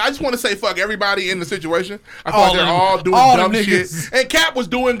 So I just want to say fuck everybody in the situation. I feel All like they're them. all doing All dumb them shit. niggas. And Cap was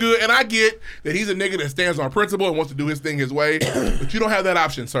doing good, and I get that he's a nigga that stands on principle and wants to do his thing his way. But you don't have that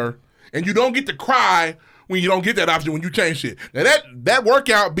option, sir. And you don't get to cry when you don't get that option when you change shit. Now that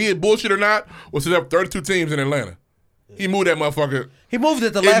workout, be it bullshit or not, was set up 32 teams in Atlanta. He moved that motherfucker. He moved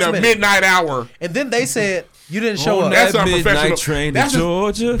it the last in the minute. midnight hour. And then they said, you didn't show up. That's that unprofessional. midnight train to That's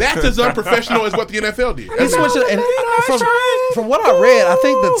Georgia. That's as unprofessional as what the NFL did. He switched it, and from what I read, I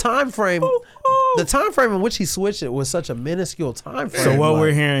think the time frame in which he switched it was such a minuscule time frame. So what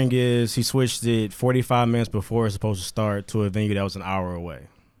we're hearing is he switched it 45 minutes before it's supposed to start to a venue that was an hour away.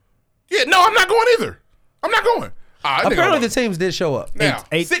 Yeah, no, I'm not going either. I'm not going. Apparently the teams did show up. Now,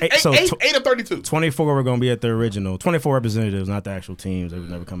 Eight of 32. 24 were going to be at the original. 24 representatives, not the actual teams. They were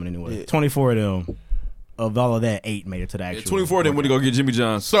never coming anyway. Yeah. 24 of them. Of all of that, 8 made it to the actual. 24 of them went to go get Jimmy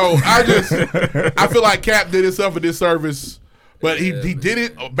John's. So I feel like Cap did himself a disservice, but he did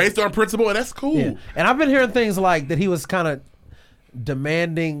it based on principle, and that's cool. Yeah. And I've been hearing things like that he was kind of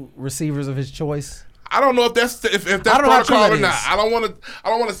demanding receivers of his choice. I don't know if that's protocol or not. I don't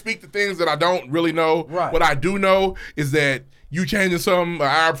want to speak to things that I don't really know. Right. What I do know is that you changing something an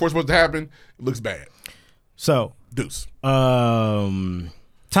hour before it's supposed to happen, it looks bad. So Deuce. Timeline.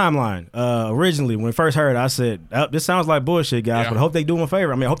 Originally, when we first heard it, I said, this sounds like bullshit, guys, but I hope they do him a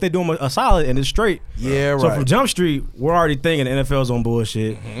favor. I mean, I hope they do him a solid and it's straight. Yeah, So right. from Jump Street, we're already thinking the NFL's on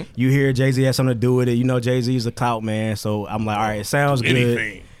bullshit. Mm-hmm. You hear Jay-Z has something to do with it. You know Jay-Z's a clout man. So I'm like, all right, it sounds good.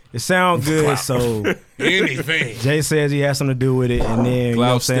 Anything. It sounds good. Clout. So Anything. Jay says he has something to do with it. And then, you know what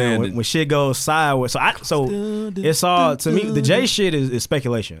I'm saying, Outstanding. when shit goes sideways. So it's all, to me, the Jay shit is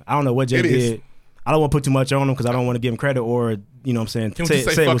speculation. I don't know what Jay It is. did. I don't want to put too much on him because I don't want to give him credit or, you know what I'm saying, Can we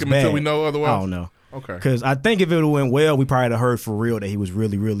just say it fuck was him bad. until we know otherwise? I don't know. Okay. Because I think if it went well, we probably would have heard for real that he was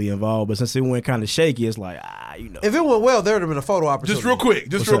really, really involved. But since it went kind of shaky, it's like, you know. If it went well, there would have been a photo opportunity.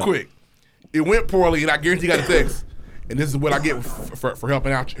 Just real quick. It went poorly, and I guarantee you got a text. And this is what I get for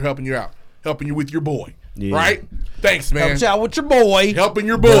helping you out, helping you with your boy. Yeah. Right? Thanks, man. Help you out with your boy. Helping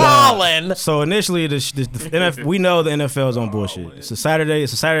your boy. Colin. So initially, the NFL, we know the NFL's on bullshit. It's a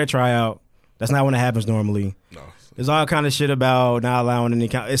Saturday tryout. That's not when it happens normally. No. There's all kind of shit about not allowing any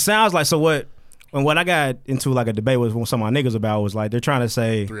count. It sounds like, so what I got into like a debate with some of my niggas about was like, they're trying to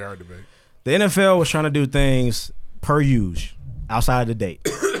say 3-hour debate. the NFL was trying to do things per usual outside of the date.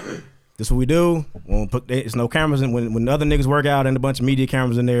 This is what we do. It's no cameras in when other niggas work out and a bunch of media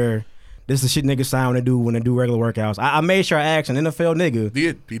cameras in there. This is the shit niggas sign when they do regular workouts. I made sure I asked an NFL nigga.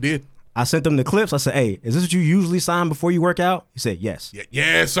 He did. I sent them the clips. I said, hey, is this what you usually sign before you work out? He said, yes.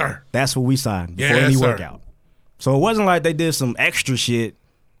 Yes, sir. That's what we sign before Yes, any sir. workout. So it wasn't like they did some extra shit.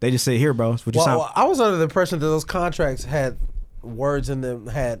 They just said, here, bro, it's what you sign. Well, I was under the impression that those contracts had words in them,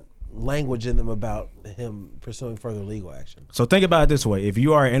 had language in them about him pursuing further legal action. So think about it this way: if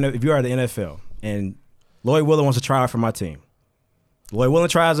you are the NFL and Lloyd Willen wants to try out for my team, Lloyd Willen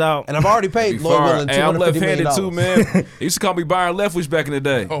tries out, and I've already paid Lloyd Willen $250 Hey, I'm million. left-handed too, man. They used to call me Byron Leftwich back in the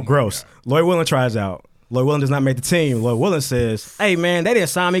day. Oh, gross. Lloyd Willen tries out. Lloyd Willen does not make the team. Lloyd Willen says, "Hey, man, they didn't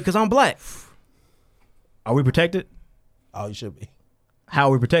sign me because I'm black." Are we protected? Oh, you should be. How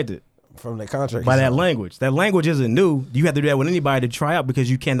are we protected? From that contract. By that language. That language isn't new. You have to do that with anybody to try out because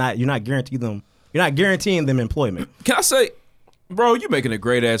you're not guaranteed them You're not guaranteeing them employment. Can I say, bro, you making a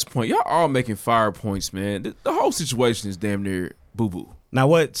great ass point. Y'all all making fire points, man. The whole situation is damn near boo boo. Now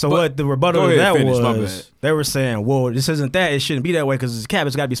what the rebuttal to that finish, my was, bad. they were saying, well, this isn't that. It shouldn't be that way because it's cap.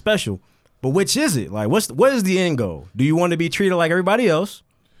 It's got to be special. But which is it? Like, what is the end goal? Do you want to be treated like everybody else?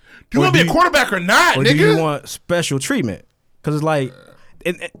 Do you want to be a quarterback or not, or nigga? do you want special treatment? Because it's like,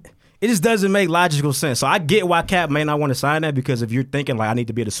 it just doesn't make logical sense. So I get why Cap may not want to sign that, because if you're thinking like, I need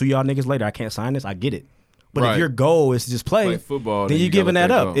to be able to sue y'all niggas later, I can't sign this, I get it. But Right. if your goal is to just play football, then then you're you giving gotta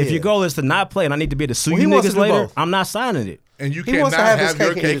that let up. that If go. your goal is to not play and I need to be able to sue Well, you he wants niggas to do later, both. I'm not signing it. And you He wants cannot to have his have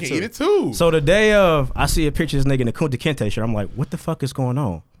your cake and cake eat and it eat it too. So the day of, I see a picture of this nigga in the Kunta Kinte shirt. I'm like, what the fuck is going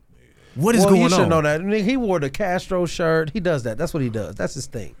on? What is Well, going you should on? know that. I mean, he wore the Castro shirt. He does that. That's what he does. That's his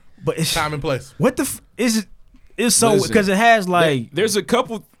thing. But it's Time and place. what the is it? It's so Listen, because it has like. There's a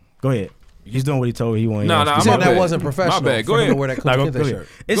couple. Go ahead. He's doing what he told you he wanted. Nah, He I'm said my that bad. wasn't professional. My bad. Go for him ahead. to wear that Nah, Kunta go Kinte ahead. shirt.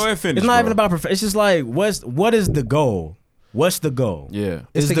 It's, Go ahead and finish, It's not bro. even about professional. It's just like what is the goal? What's the goal? Yeah.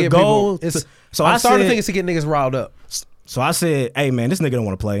 It's Is to the get goal? people. It's, so I'm I starting to said- think it's to get niggas riled up. So I said, hey man, this nigga don't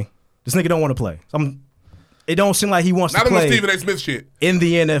want to play. This nigga don't want to play. It don't seem like he wants Not to on the play Stephen A. Smith shit. in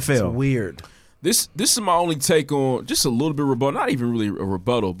the NFL. It's weird. This is my only take on just a little bit of rebuttal. Not even really a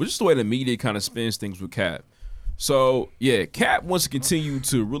rebuttal, but just the way the media kind of spins things with Cap. So yeah, Cap wants to continue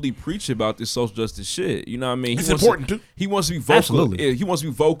to really preach about this social justice shit. You know what I mean? It's important too. He wants to be vocal. Absolutely. Yeah, he wants to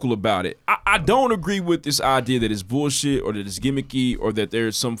be vocal about it. I don't agree with this idea that it's bullshit or that it's gimmicky or that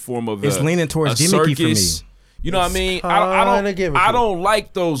there's some form of It's leaning towards a gimmicky for me. circus. You know what I mean? kinda gimmicky. I don't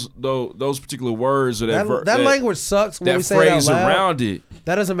like those particular words or That language sucks when that we say it out phrase loud. around it.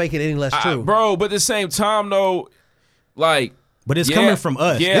 That doesn't make it any less true. Bro, but at the same time though, like, But it's yeah, coming from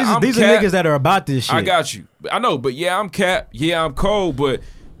us. yeah, these are Cap. niggas that are about this shit. I got you. I know, but yeah, I'm Cap. Yeah, I'm Cole. But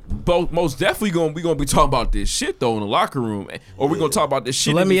most definitely we gonna be talking about this shit though in the locker room, or we gonna talk about this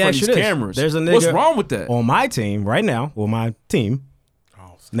shit So let me in front ask of you these this. cameras. There's a nigga What's wrong with that? on my team right now,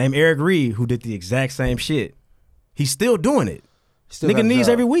 named Eric Reed, who did the exact same shit. He's still doing it. Still got Nigga a knees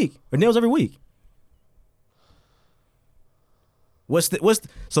job. every week or nails every week.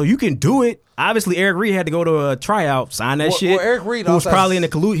 So you can do it. Obviously, Eric Reed had to go to a tryout, sign that Well, shit. well, Eric Reed who was also probably in has-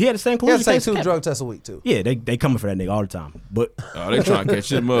 the collusion. He had the same He collusion. has to take case 2 Cap. drug tests a week too. Yeah, they coming for that nigga all the time. But Oh, they trying to catch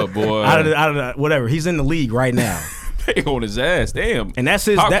him up, boy. out of the, whatever, he's in the league right now. They on his ass. Damn. And that's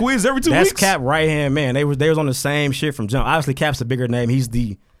his Pop that, quiz every 2 that's weeks. Cap right hand man. They was on the same shit from jump. Obviously, Cap's a bigger name. He's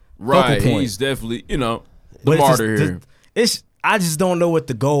the Right. focal point. He's definitely the But it's martyr just- here. I just don't know what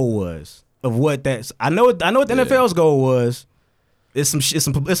the goal was of what that's. I know what the NFL's goal was. It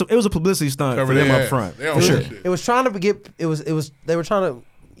was a publicity stunt Cover for them their up ass. front. They don't For know sure. shit. It was trying to get. It was. They were trying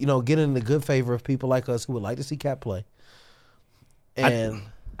to, get in the good favor of people like us who would like to see Cap play. And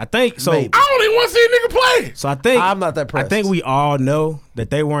I think so. Maybe. I don't even want to see a nigga play. So I think I'm not that I pressed. think we all know that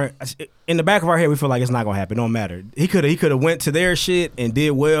they weren't. In the back of our head, we feel like it's not gonna happen. It don't matter. He could have went to their shit and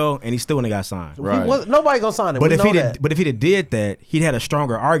did well, and he still wouldn't got signed. Right. Nobody gonna sign him. But We if know he that. did, did that, he'd had a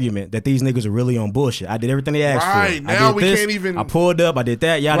stronger argument that these niggas are really on bullshit. I did everything they asked Right, for. now I did we this, can't even- I pulled up. I did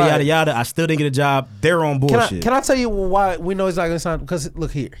that. Yada Right. yada yada. I still didn't get a job. They're on bullshit. Can I tell you why we know he's not gonna sign? Because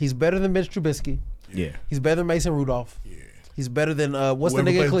look here, he's better than Mitch Trubisky. Yeah. He's better than Mason Rudolph. Yeah. He's better than what's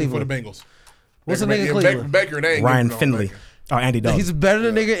Whoever the nigga in plays for Cleveland? the Bengals. What's the Baker, nigga in yeah, Cleveland? Baker, they ain't Ryan giving no Finley. Baker. Or Andy Dalton. He's better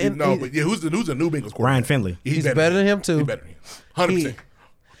than nigga. In, No, but yeah, who's the new Bengals quarterback? Ryan Finley. He's better than him too. He's better than him. 100%.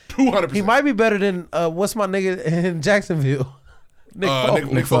 200%. He might be better than what's my nigga in Jacksonville? Nick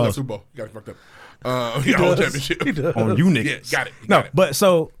Foles. Nick Foles, Super Bowl. You got it fucked up. He whole championship. on you niggas. Yeah, got it. No, but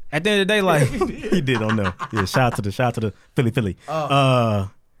so at the end of the day, like he did on them. Yeah, shout out to the Philly.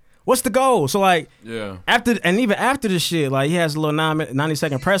 What's the goal? So like Yeah. even after the shit, like he has a little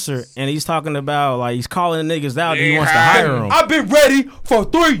 90-second presser and he's talking about like he's calling the niggas out and he wants to hire them. I've been ready for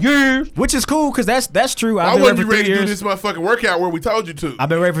 3 years. Which is cool because that's true. Why I've been wasn't ready you for 3 ready to do years. this motherfucking workout where we told you to? I've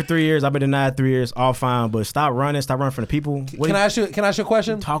been ready for 3 years. I've been denied 3 years. All fine, but stop running from the people. What Can are I ask you a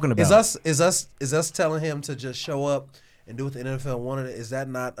question? talking Is about? is us telling him to just show up and do what the NFL wanted? Is that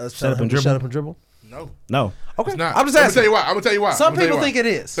not us Shut up telling him and to dribble? shut up and dribble? No. Okay, It's not. I'm just I'm asking. gonna tell you why. Some I'm gonna tell you people why. think it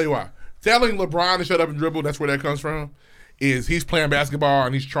is. Tell you why. Telling LeBron to shut up and dribble, that's where that comes from, is he's playing basketball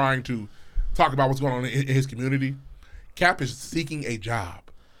and he's trying to talk about what's going on in his community. Cap is seeking a job.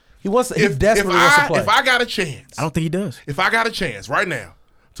 He desperately wants to play. If I got a chance, I don't think he does. if I got a chance right now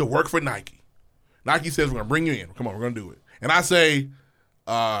to work for Nike, Nike says we're gonna bring you in. Come on, we're gonna do it. And I say,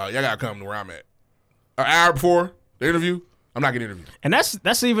 y'all gotta come to where I'm at. An hour before the interview, I'm not getting interviewed. And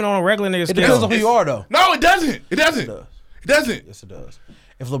that's even on a regular nigga It scale. depends on who you are, though. No, it doesn't. It doesn't. does. It doesn't. Yes, it does.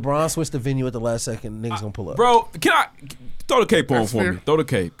 If LeBron switched the venue at the last second, niggas gonna pull up. Bro, can I throw the cape on That's for fair. me? Throw the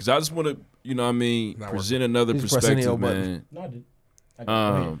cape. Because I just want to, present another He's pressing the perspective, old button. man. No, I did.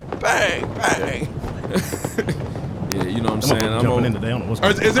 Bang, bang. Yeah, you know what I'm saying? I'm jumping in today. I don't know what's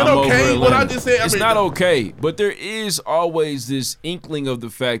going on. Is it I'm okay over what I Atlanta. just said? It's not okay, but there is always this inkling of the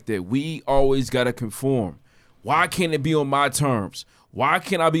fact that we always got to conform. Why can't it be on my terms? Why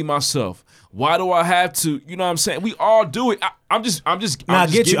can't I be myself? Why do I have to? You know what I'm saying? We all do it. I'm just Now, I just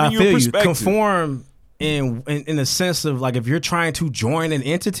get you. giving I you a feel you. perspective. Conform in the sense of like if you're trying to join an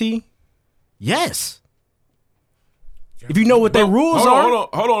entity, yes. If you know what their rules are.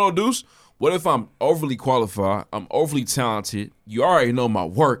 Hold on, Deuce. What if I'm overly qualified? I'm overly talented. You already know my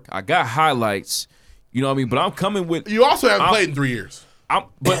work. I got highlights. You know what I mean? But I'm coming with. You also haven't played in 3 years.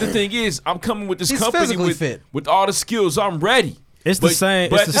 But the thing is, I'm coming with this He's company physically fit. with all the skills. I'm ready. It's the same.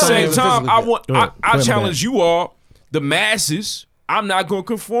 But it's at the the same. same time, I want. Go ahead. I Go ahead, my challenge bad. you all, the masses. I'm not going to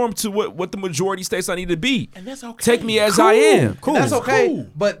conform to what the majority states I need to be. And that's okay. Take me as I am. Cool. That's okay. Cool.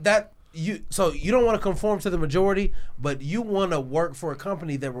 But you don't want to conform to the majority, but you want to work for a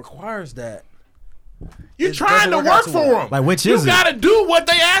company that requires that. You're trying to work for them. Like, which you is it? You got to do what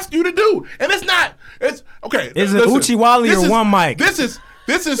they ask you to do, and it's not. It's okay. Is it Uchiwali this or is- one mic? This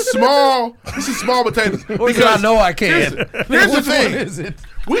is small. This is small potatoes. Because I know I can. Here's the Which thing. one is it?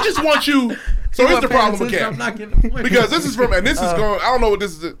 We just want you. So here's the problem with I'm Cap. not getting the point. Because this is from, and this is going. I don't know what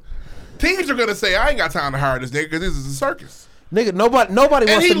this is. Teams are gonna say, I ain't got time to hire this nigga because this is a circus. Nigga, nobody And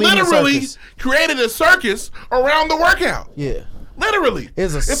wants he to meet in a literally circus. created a circus around the workout. Yeah. Literally.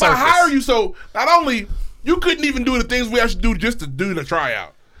 It's a if circus. I hire you, so not only you couldn't even do the things we actually do just to do the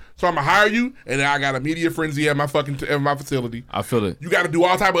tryout. So I'm gonna hire you, and then I got a media frenzy at my facility. I feel it. You got to do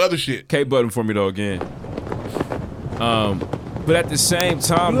all type of other shit. K button for me though again. But at the same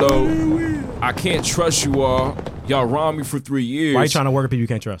time though, I can't trust you all. Y'all wronged me for 3 years. Why are you trying to work with people you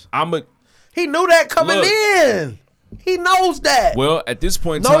can't trust? He knew that coming Look. in. He knows that. Well, at this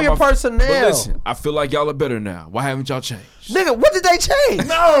point in Know time, your But personnel. listen, I feel like y'all are better now. Why haven't y'all changed? Nigga, what did they change?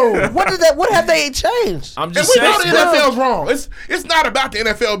 No. What have they changed? I'm And just we know saying. the NFL's wrong. It's not about the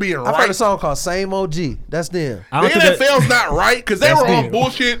NFL being I've heard right. a song called Same OG. That's them. I The don't think that- NFL's not right because they That's were on them.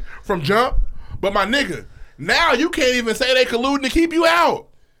 bullshit from jump. But my nigga, now you can't even say they colluding to keep you out.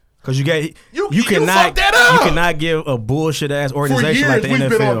 Because you You cannot fucked that up. you cannot give a bullshit ass For organization years, like the we've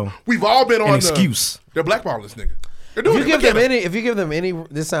NFL we've all been on an the excuse. They're blackballing this nigga. They're doing If you it. Look at him. if you give them any,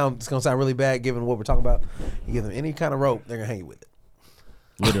 it's gonna sound really bad given what we're talking about. You give them any kind of rope, they're gonna hang you with it.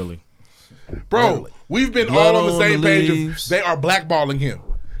 Literally. Bro, Literally. we've been Blood all on the on same the page. leaves. They are blackballing him.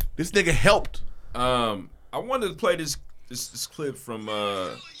 This nigga helped. I wanted to play this clip from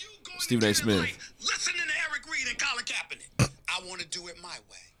Stephen A. Smith. Listening to Eric Reed and Colin Kaepernick. I want to do it my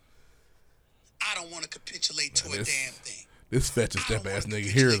way. I don't want to capitulate to a damn thing. This fetch a step ass nigga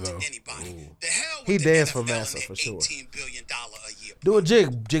here though. He danced for Massa for sure. Do a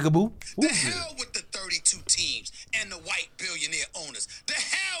jigaboo. The hell with the 32 teams and the white billionaire owners. The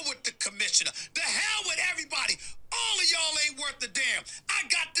hell with the commissioner. The hell with everybody. All of y'all ain't worth a damn. I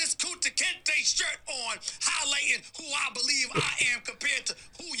got this Kunta Kinte shirt on, highlighting who I believe I am compared to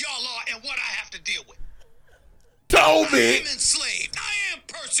who y'all are and what I have to deal with. Told I me. am enslaved. I am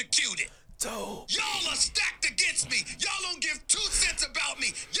persecuted. Y'all are stacked against me. Y'all don't give 2 cents about me.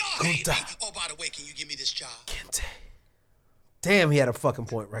 Y'all hate me. Oh, by the way, can you give me this job? Damn, he had a fucking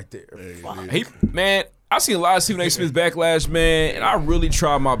point right there. Man, I seen a lot of Stephen A. Smith backlash, man, and I really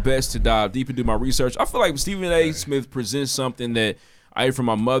try my best to dive deep and do my research. I feel like Stephen A. Smith presents something that I heard from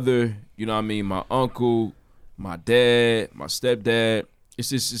my mother, you know what I mean, my uncle, my dad, my stepdad.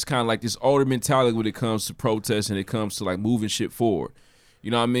 It's kind of like this older mentality when it comes to protest and it comes to like moving shit forward. You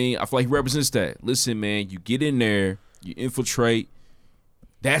know what I mean? I feel like he represents that. Listen, man, you get in there, you infiltrate.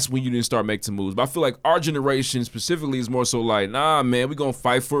 That's when you didn't start making some moves. But I feel like our generation specifically is more so like, nah, man, we're going to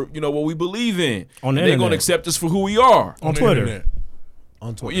fight for, what we believe in. On the and they're going internet. to accept us for who we are. On Twitter.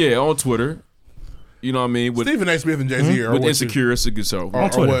 On Twitter. Yeah, on Twitter. You know what I mean? With Stephen A. Smith and Jay-Z are with what Insecure, it's a good show. Or On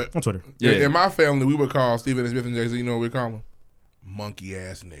Twitter. what? On Twitter. Yeah. In my family, we would call Stephen A. Smith and Jay-Z, you know what we call them? Monkey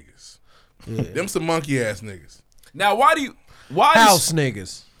ass niggas. Them some monkey ass niggas. Now, why House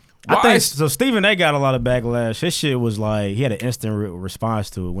niggas. I Why think is- so. Stephen A. got a lot of backlash. His shit was like he had an instant response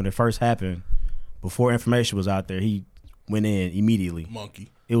to it when it first happened. Before information was out there, he went in immediately.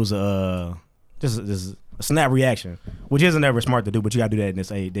 Monkey. It was just a snap reaction, which isn't ever smart to do, but you got to do that in this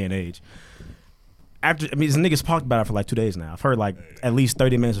day and age. These niggas talked about it for like 2 days now. I've heard like at least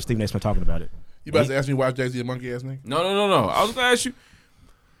 30 minutes of Stephen A. Smith talking about it. You about to ask me why Jay-Z a monkey ass nigga? No. I was going to ask you.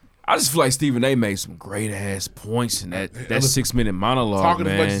 I just feel like Stephen A. made some great ass points in that 6-minute monologue, Talking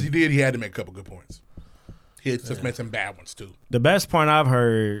man. as much as he did, he had to make a couple good points. He had just made some bad ones too. The best point I've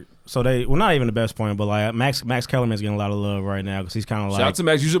heard, not even the best point, but like Max Kellerman's getting a lot of love right now because he's kind of like Shout out to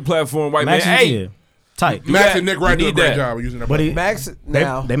Max. Use your platform, white Max man. is- Hey, yeah. tight. Max and Nick Wright do a great job of using that. But Max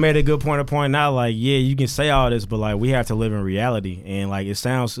now they made a good point to point out, like, yeah, you can say all this, but like we have to live in reality. And like it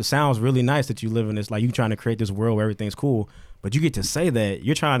sounds really nice that you live in this, like you trying to create this world where everything's cool, but you get to say that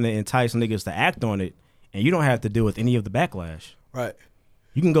you're trying to entice niggas to act on it, and you don't have to deal with any of the backlash. Right.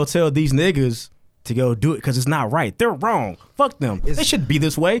 You can go tell these niggas to go do it because it's not right. They're wrong. Fuck them. They should be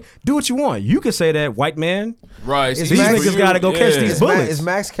this way. Do what you want. You can say that, white man. Right. These niggas got to go catch these bullets. Is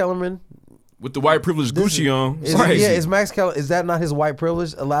Max Kellerman with the white privilege Gucci on? Is Max Kellerman? Is that not his white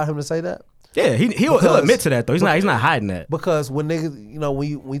privilege? Allow him to say that? Yeah, he'll admit to that though. He's not hiding that. Because when niggas,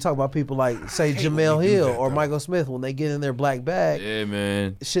 when you talk about people like say Jamel Hill or Michael Smith, when they get in their black bag, yeah,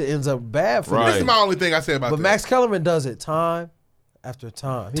 man, shit ends up bad for them. them. This is my only thing I say about that. But Max Kellerman does it time after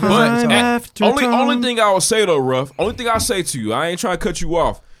time. Only thing I will say though, Ruff. Only thing I say to you, I ain't trying to cut you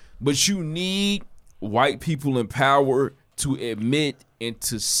off, but you need white people in power to admit and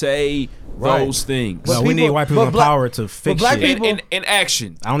to say those things. Well, we need white people in power to fix black shit. people in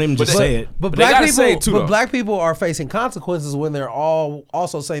action. I don't even just say it. But they gotta say people, it too, but though. black people are facing consequences when they're all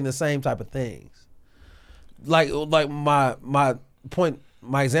also saying the same type of things. Like my point,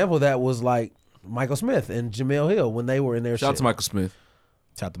 my example of that was like Michael Smith and Jamel Hill when they were in their Shout out to Michael Smith.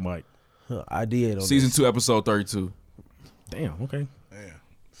 Shout out to Mike. I did on Season 2, episode 32. Damn. Okay. Damn.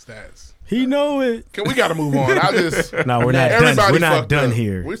 Stats. He know it. We got to move on. I just no, we're not done. We're not done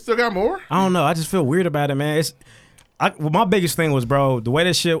here. We still got more. I don't know. I just feel weird about it, man. My biggest thing was, bro, the way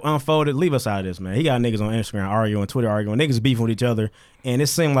this shit unfolded. Leave us out of this, man. He got niggas on Instagram arguing, Twitter arguing, niggas beefing with each other, and it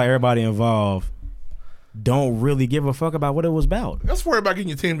seemed like everybody involved don't really give a fuck about what it was about. Let's worry about getting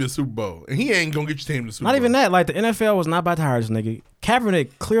your team to the Super Bowl, and he ain't gonna get your team to the Super Bowl. Not even that. Like the NFL was not about to hire this nigga.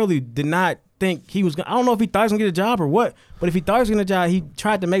 Kaepernick clearly did not think he was gonna. I don't know if he thought he was gonna get a job or what, but if he thought he was gonna get a job, he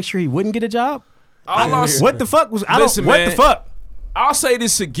tried to make sure he wouldn't get a job. What the fuck was? Listen, what man, the fuck? I'll say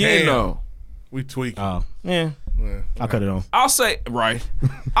this again though. We tweak. Oh yeah. I'll cut it on. I'll say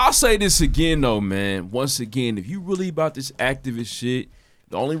this again though, man. Once again, if you really about this activist shit,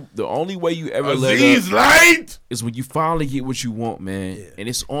 the only way you ever let up is when you finally get what you want, man. Yeah. And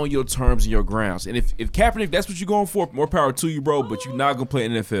it's on your terms and your grounds. And if Kaepernick, that's what you're going for, more power to you, bro. But you're not gonna play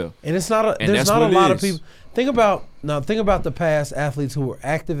NFL. And it's not. There's not a lot of people. Think about the past athletes who were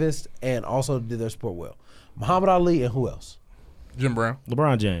activists and also did their sport well. Muhammad Ali and who else? Jim Brown,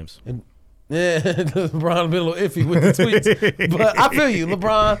 LeBron James. And LeBron been a little iffy with the tweets, but I feel you,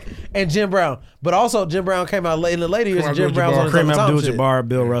 LeBron and Jim Brown. But also Jim Brown came out in the later years. And Jim Brown's on Kareem Abdul-Jabbar,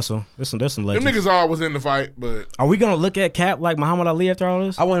 Bill Russell. There's some legends. Them niggas all was in the fight, but are we gonna look at Cap like Muhammad Ali after all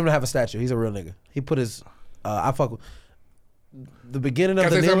this? I want him to have a statue. He's a real nigga. He put his. I fuck with the beginning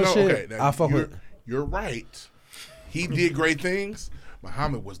of the kneeling shit. I fuck with. You're right. He did great things.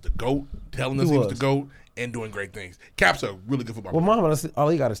 Muhammad was the GOAT, telling us he was the GOAT. And doing great things. Cap's a really good football player. Well, Muhammad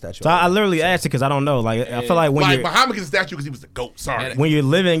Ali got a statue. So I literally asked it because I don't know. Like I feel like when Muhammad gets a statue because he was the GOAT. Sorry. When you're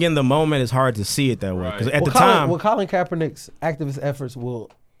living in the moment, it's hard to see it that way. Because at the time, Colin Kaepernick's activist efforts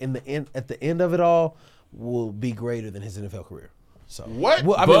will, at the end of it all, will be greater than his NFL career. So what?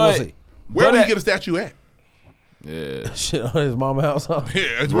 We'll see. Where will he get a statue at? Yeah, shit on his mama house. Huh?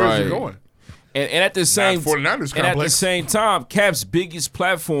 Yeah, that's where he's going. And at the same 49ers and at the same time, Cap's biggest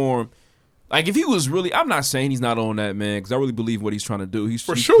platform. Like, if he was really, I'm not saying he's not on that, man, because I really believe what he's trying to do. He's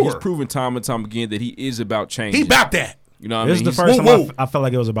proven time and time again that he is about change. He about that. You know what I mean? This is the first time I felt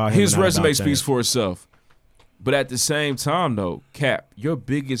like it was about him. His resume speaks for itself. But at the same time, though, Cap, your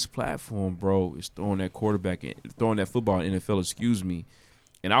biggest platform, bro, is throwing that throwing that football in NFL, excuse me.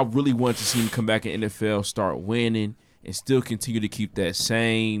 And I really want to see him come back in NFL, start winning, and still continue to keep that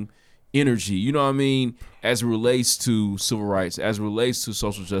same energy, you know what I mean, as it relates to civil rights, as it relates to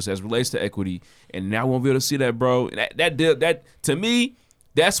social justice, as it relates to equity. And now I won't be able to see that, bro. And that to me,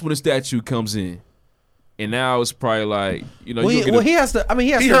 that's when the statue comes in. And now it's probably like, you know, he has to. I mean,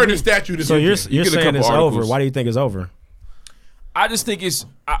 he heard the statue. So you're saying it's over? Why do you think it's over? I just think it's.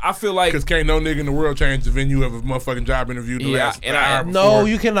 I feel like because can't no nigga in the world change the venue of a motherfucking job interview. No,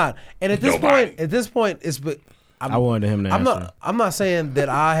 you cannot. And at this point, it's. I wanted him to answer. I'm not saying that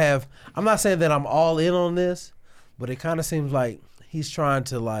I'm not saying that I'm all in on this, but it kind of seems like he's trying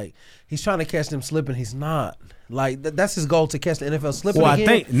to catch them slipping. He's not. Like that's his goal, to catch the NFL slipping again. I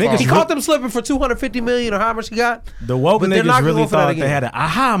think niggas he caught them slipping for $250 million or how much he got. The woke niggas really thought they had an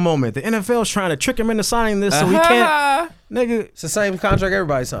aha moment. The NFL's trying to trick him into signing this, so he can't. Nigga, it's the same contract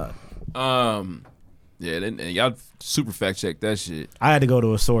everybody signed. Yeah, and y'all super fact check that shit. I had to go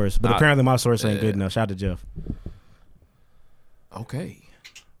to a source, but apparently my source ain't good enough. Shout out to Jeff. Okay.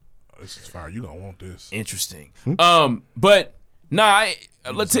 This is fire. You gonna want this. Interesting. But nah,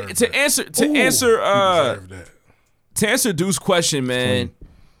 to answer Deuce's question, man.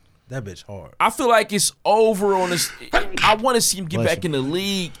 That bitch hard. I feel like it's over on this. I want to see him get back in the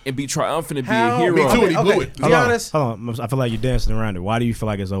league and be triumphant and be a hero. Me too, and he blew it. Be honest. Hold on. I feel like you're dancing around it. Why do you feel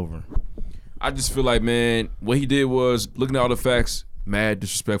like it's over? I just feel like, man, what he did was, looking at all the facts, mad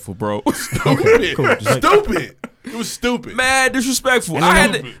disrespectful, bro. Stupid. Stupid. It was stupid. Mad disrespectful.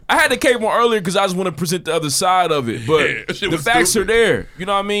 I had to came on earlier because I just want to present the other side of it. But the facts are there. You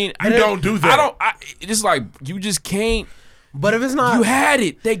know what I mean? You don't do that. It's like, you just can't. But if it's not, you had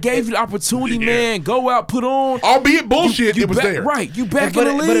it. They gave you the opportunity, man. Go out, put on. Albeit bullshit, it was there. Right. You back but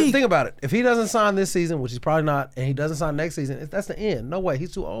in the But league. think about it. If he doesn't sign this season, which he's probably not, and he doesn't sign next season, that's the end. No way.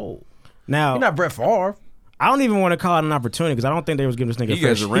 He's too old. Now, He's not Brett Favre. I don't even want to call it an opportunity because I don't think they was giving this nigga He a fair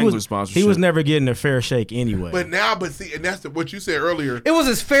has a Wrangler sponsorship. He was never getting a fair shake anyway. But see, and that's what you said earlier. It was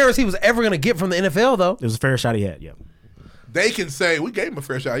as fair as he was ever going to get from the NFL, though. It was a fair shot he had, yeah. They can say, we gave him a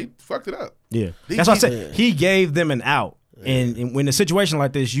fair shot. He fucked it up. Yeah. That's what I said. He gave them an out. And when a situation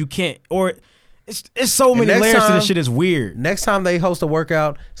like this, you can't, or it's so many layers to this shit. Is weird. Next time they host a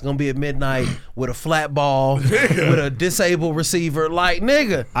workout, it's gonna be at midnight with a flat ball, with a disabled receiver. Like,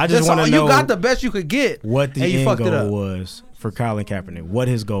 nigga, I just want to know you got the best you could get. What the and you end fucked it goal up. was for Colin Kaepernick. What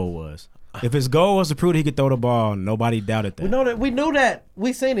his goal was. If his goal was to prove that he could throw the ball, nobody doubted that. We know that. We knew that.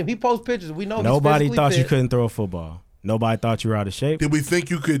 We seen him. He posts pictures. We know. Nobody he's thought fit. you couldn't throw a football. Nobody thought you were out of shape. Did we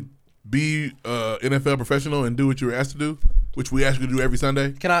think you could be NFL professional and do what you were asked to do, which we ask you to do every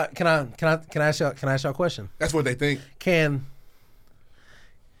Sunday? Can I ask y'all a question? That's what they think. Can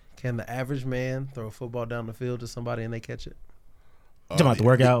the average man throw a football down the field to somebody and they catch it? Talking about the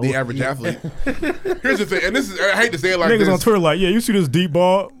workout. The average athlete. Here's the thing, and this is, I hate to say it like Niggas this. on Twitter like, yeah, you see this deep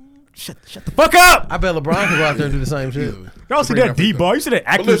ball? Shut the fuck up! I bet LeBron can go out there and do the same shit. Y'all see that deep ball? You see that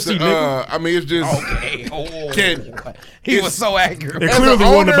accuracy, nigga? I mean, it's just He was so accurate. It clearly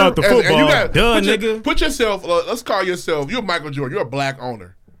wasn't about the football. Nigga. Put yourself. Let's call yourself. You're Michael Jordan. You're a black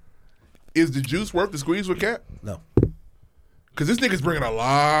owner. Is the juice worth the squeeze with Cap? No. Because this nigga's bringing a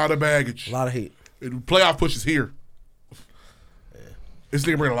lot of baggage. A lot of heat. Playoff pushes here. This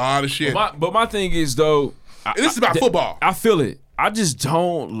nigga bringing a lot of shit. But my thing is, though, this is about football. I feel it. I just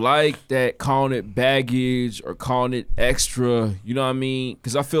don't like that calling it baggage or calling it extra. You know what I mean?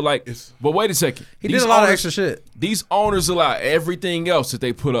 Because I feel like. But wait a second. He did a lot of extra shit. These owners allow everything else that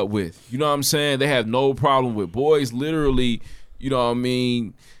they put up with. You know what I'm saying? They have no problem with boys. Literally, you know what I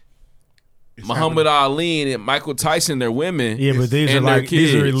mean? Muhammad Ali and Michael Tyson, they're women. Yeah, but these are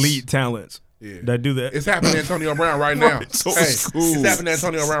these are elite talents. Yeah. That do that. It's happening to Antonio Brown right now. So it's happening to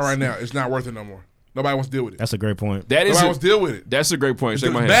Antonio Brown right now. It's not worth it no more. Nobody wants to deal with it. That's a great point. Nobody wants to deal with it. That's a great point.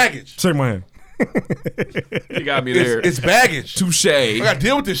 Shake my hand. Baggage. Shake my hand. You got me there. It's baggage. Touche. I got to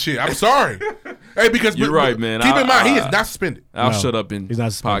deal with this shit. I'm sorry. Hey, because you're right, man. Keep in mind, he is not suspended. I'll shut up in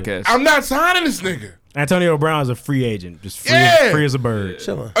podcast. I'm not signing this nigga. Antonio Brown is a free agent, just free as a bird.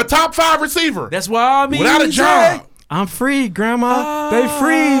 A top 5 receiver. That's why I mean without a job. I'm free, Grandma. They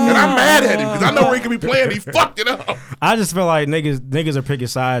free me. And I'm mad at him because I know where he could be playing. He fucked it up. I just feel like niggas are picking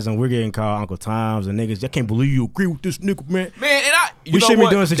sides and we're getting called Uncle Toms and niggas. I can't believe you agree with this nigga, man. Man, and we shouldn't be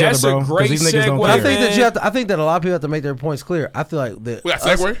doing this to each other, bro. That's a great these niggas don't segue, care. I think that I think that a lot of people have to make their points clear. I feel like that We got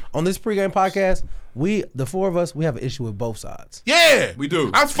segue? on this pregame podcast, the four of us, we have an issue with both sides. Yeah. We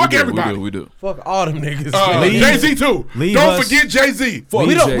do. Fuck everybody. We do. Fuck all them niggas. Jay-Z too. Don't forget Jay-Z.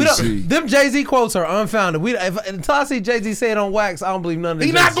 We don't. Them Jay-Z quotes are unfounded. Until I see Jay-Z say it on wax, I don't believe none of this.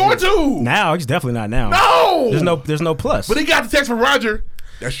 He's not going to. Now he's definitely not now. No. There's no plus. But he got the text from Roger.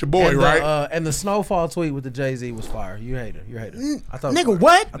 That's your boy, right? And the snowfall tweet with the Jay-Z was fire. You hater. I thought. Nigga,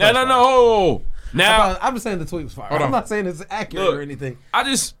 what? No. Now I'm just saying the tweet was fire. Hold on. I'm not saying it's accurate or anything. I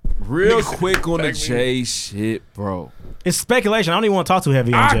just real quick on the Jay shit, bro. It's speculation. I don't even want to talk too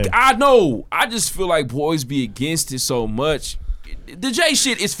heavy on Jay. I know. I just feel like boys be against it so much. The Jay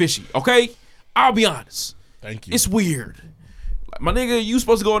shit is fishy, okay? I'll be honest. Thank you. It's weird. Like, my nigga, you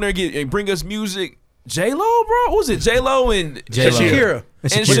supposed to go in there and bring us music. J-Lo, bro? What was it? J-Lo and Shakira.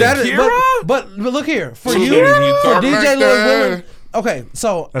 And Shakira? But look here. For you, for DJ Lloyd Willing. Okay,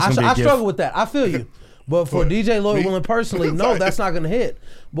 so I struggle with that. I feel you. But for DJ Lloyd Willing personally, no, that's not going to hit.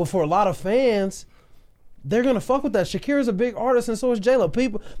 But for a lot of fans, they're going to fuck with that. Shakira's a big artist, and so is J-Lo.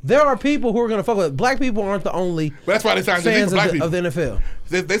 There are people who are going to fuck with it. Black people aren't the only that's why they signed Jay-Z fans for black people. of the NFL.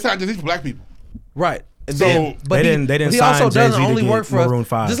 They signed Jay-Z for black people. Right. And So they didn't he sign also Jay-Z doesn't only to work get for Maroon us.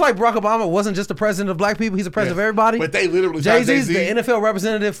 5. Just like Barack Obama wasn't just the president of black people, he's the president of everybody. But they literally signed Jay-Z's Jay-Z. the NFL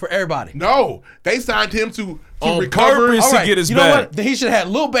representative for everybody. No, they signed him to on recover. purpose All to right, get his you know back. what? Then he should have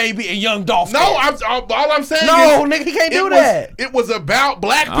had Lil Baby and Young Dolph. No, all I'm saying No, is nigga, he can't do it that. It was about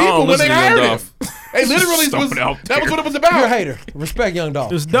black I don't people when listen they to Young hired him. Dolph. They literally Just was. throw it out That was there. what it was about. You're a hater. Respect Young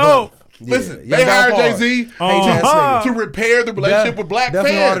Dolph. It's dope. Listen, Yeah, they y'all hired go hard. Jay-Z Hating ass to repair the relationship with black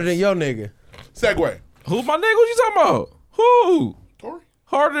Definitely fans. harder than your nigga. Segway. Who my nigga? What you talking about? Who? Tory.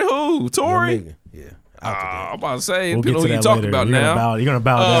 Harder than who? Tory? Your nigga. Yeah. I'm about to say, We'll get depending to on who you that talking later. about You're now. gonna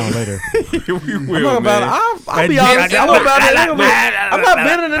bow down later. We I'm will, not about man. it. I'll be honest. I'm about it. I'm not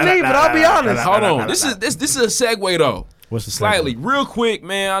bending the knee, but I'll be honest. Hold on. This is a segue though. What's the Slightly, real quick,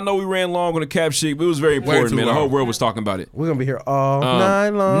 man. I know we ran long on the cap sheet, but it was very important, too man. The long. whole world was talking about it. We're gonna be here all night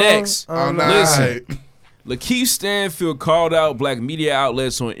long. Next, All night. listen. Lakeith Stanfield called out black media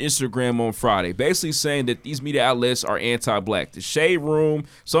outlets on Instagram on Friday, basically saying that these media outlets are anti-black. The Shade Room,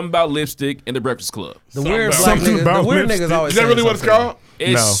 something about lipstick, and the Breakfast Club. The weird black niggas. The weird niggas always. Is that really what it's called?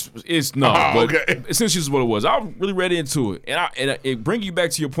 It's no, Oh, but okay. essentially is what it was. I really read into it, and it bring you back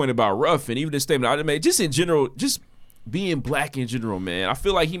to your point about Ruff, and even the statement I made, just in general, just being black in general, man. I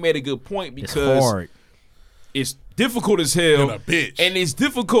feel like he made a good point because it's difficult as hell, And a bitch. and it's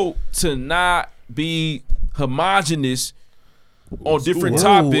difficult to not be homogenous on different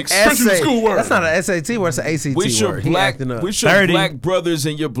topics. Essay. That's not an SAT word. It's an ACT With your word. He black, acting up. with your black brothers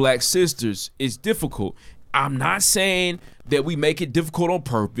and your black sisters, it's difficult. I'm not saying that we make it difficult on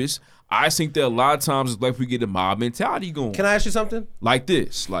purpose. I think that a lot of times it's like we get a mob mentality going. Can I ask you something? Like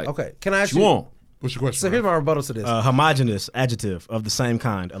this, like Okay. Can I ask you you? want? What's your question? So here's my rebuttal to this. Homogenous adjective of the same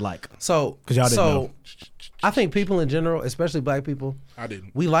kind, alike. So, because y'all didn't know. I think people in general, especially black people, I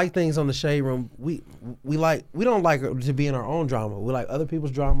didn't. we like things on the Shade Room. We don't like to be in our own drama. We like other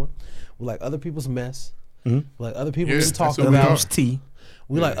people's drama. We like other people's mess. We like other people getting talked about.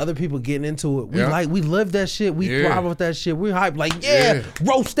 We like other people getting into it. We love that shit. We thrive with that shit. We're hype. Like,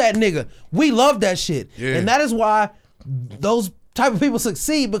 roast that nigga. We love that shit. And that is why those type of people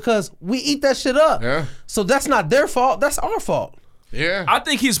succeed, because we eat that shit up. So that's not their fault. That's our fault. I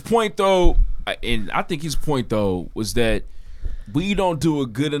think his point though, was that we don't do a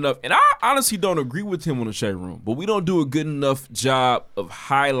good enough, and I honestly don't agree with him on the Shade Room, but we don't do a good enough job of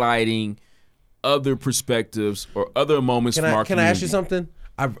highlighting other perspectives or other moments from our Can community. I ask you something?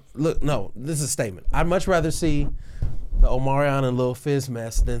 This is a statement. I'd much rather see the Omarion and Lil Fizz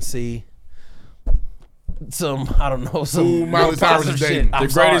mess than see some Miley Cyrus is dating. The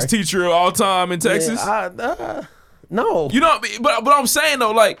greatest teacher of all time in Texas. No, you know what I mean? But I'm saying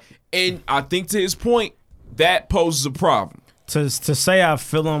though, like, and I think to his point, that poses a problem. To say I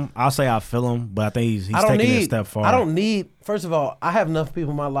feel him, I'll say I feel him, but I think he's taking it a step far. I don't need. First of all, I have enough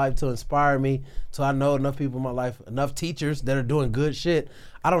people in my life to inspire me. So I know enough people in my life, enough teachers that are doing good shit.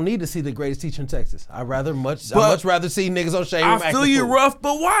 I don't need to see the greatest teacher in Texas. I'd much rather see niggas on Shade Room. I feel you rough,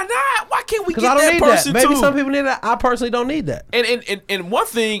 but why not? Why can't we get I don't that need person that. Maybe too? some people need that. I personally don't need that. And one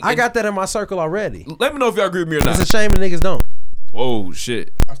thing, I got that in my circle already. Let me know if y'all agree with me or not. It's a shame that niggas don't. Oh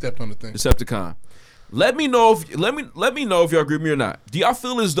shit! I stepped on the thing. Decepticon. Let me know if y'all agree with me or not. Do y'all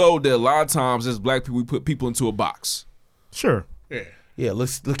feel as though that a lot of times as black people we put people into a box? Sure. Yeah.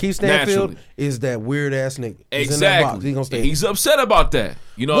 Lakeith Stanfield is that weird ass nigga. He's in that box. Exactly. He gonna stay. He's upset about that.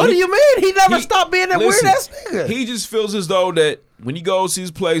 You know. What do you mean? He never stopped being that weird ass nigga. He just feels as though that when he goes to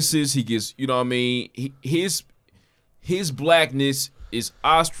these places, he gets, you know what I mean, his blackness is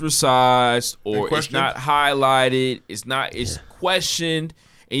ostracized or it's not highlighted, it's questioned,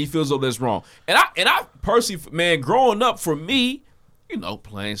 and he feels as though that's wrong. And I personally, man, growing up for me, you know,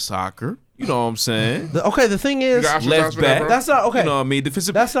 playing soccer, you know what I'm saying? The thing is, left back. That's not okay. You know what I mean?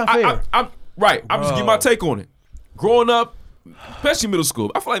 Defensive. That's not fair. I'm just giving my take on it. Growing up, especially middle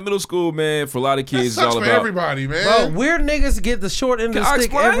school, I feel like middle school, man, for a lot of kids, is all for about everybody, man. Bro, weird niggas get the short end of the stick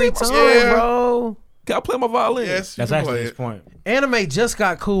explain? every time, bro. Can I play my violin? Yes, That's actually his point. Anime just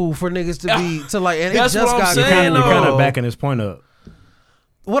got cool for niggas to be to like, and it That's just what I'm got saying, cool. though. You're kind of backing his point up.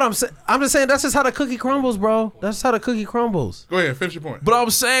 What I'm saying, I'm just saying that's just how the cookie crumbles, bro. That's how the cookie crumbles. Go ahead, finish your point. But I'm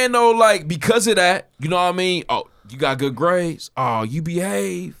saying though, like, because of that, you know what I mean? Oh, you got good grades. Oh, you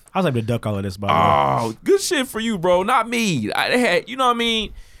behave. I was able to duck all of this, by the way. Oh, good shit for you, bro. Not me. I had, you know what I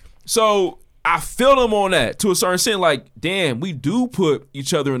mean? So I feel them on that to a certain extent. Like, damn, we do put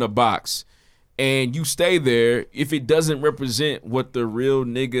each other in a box, and you stay there if it doesn't represent what the real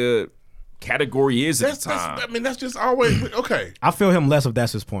nigga category is at the time. That's just always okay. I feel him less if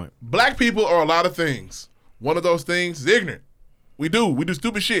that's his point. Black people are a lot of things. One of those things is ignorant. We do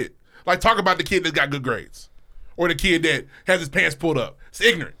stupid shit. Like talk about the kid that got good grades, or the kid that has his pants pulled up. It's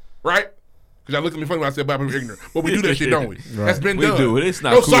ignorant, right? Because y'all look at me funny when I said black people are ignorant, but we do that shit, don't we? Right. That's been We done. do it. It's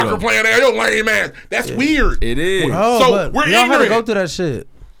not no cool, soccer though. playing there. Yo lame ass. That's weird. It is. Oh, So but we're y'all had to ignorant. go through that shit.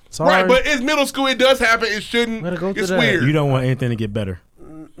 Sorry. Right, but it's middle school. It does happen. It shouldn't. Gotta go through It's that. weird. You don't want anything to get better.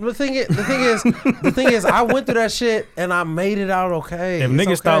 The thing is, I went through that shit and I made it out okay. If It's niggas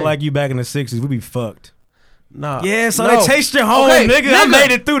okay. thought like you back in the 60s, we'd be fucked. Nah. Yeah, so they chased you home, nigga. I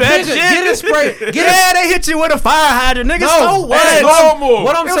made it through that shit. Get it sprayed. They hit you with a fire hydrant, nigga. No, So what? that's normal.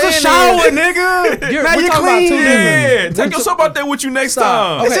 What I'm it was saying a shower, is, nigga. We're talking about two different. Take us about that with you next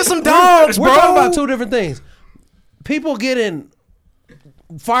time. Okay, It's just some dogs, we're bro. talking about two different things. People getting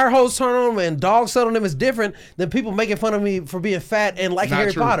fire hose turned on them and dogs set on them is different than people making fun of me for being fat and liking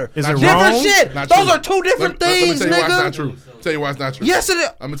Harry Potter. Is it different wrong? shit. Not Those true. are two different things, let me tell you why it's nigga. not true. Tell you why it's not true. Yes, it is.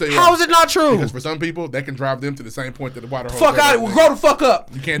 I'm gonna tell you How why. is it not true? Because for some people, that can drive them to the same point that the water hose. Fuck out. Grow the fuck up.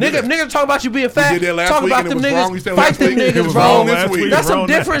 You can't do nigga. that. Niggas talk about you being fat. We did that last Talk week about and them it was wrong. You niggas. said Fight last them week. It niggas, was bro. wrong this week. That's some Wrong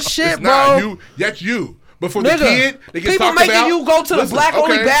different now. shit, It's not bro. you. That's you. But for the Nigga, kid, they get people talked making about. you go to the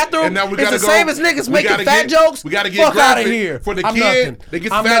black-only bathroom and now we is gotta the go, same as niggas we making gotta fat get, jokes. We got to get Fuck graphic. outta here. For the I'm kid, nothing. they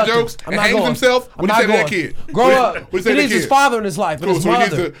get I'm fat nothing. jokes I'm and not hangs going. himself. What I'm do you say not to that going. kid? Grow up. What do you say He to needs the his kid? father in his life and Cool. his So, he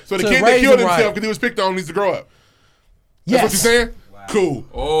needs mother. to, so the to kid that raise killed him himself right. because he was picked on needs to grow up. Yes. That's what you're saying? Cool.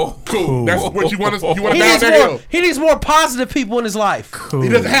 Oh, cool. That's what you want to. You want to He down needs that more. hill. He needs more positive people in his life. He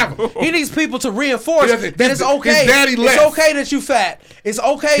doesn't have them. He needs people to reinforce He doesn't. that it's okay. His daddy left. It's okay that you fat. It's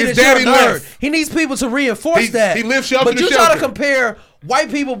okay His that you're a daddy nerd. left. He needs people to reinforce that. He lives shelter But to you try to shelter. compare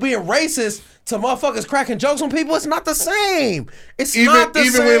white people being racist to motherfuckers cracking jokes on people. It's not the same. It's not the same.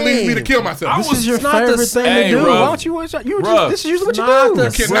 Even when it leads me to kill myself. This is your It's not the favorite thing Hey, to do. bro. Why don't you? This is usually what you Not do. the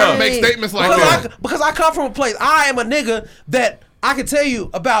You cannot same. make statements like because that. because I come from a place. I am a nigga that I can tell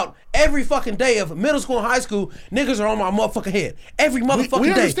you about every fucking day of middle school and high school. Niggas are on my motherfucking head every motherfucking We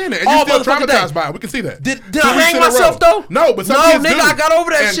day. understand that. And All you're still motherfucking traumatized day. by it. We can see that. Did 2 I weeks hang in a myself row. though? No, but some no, kids nigga, do. I got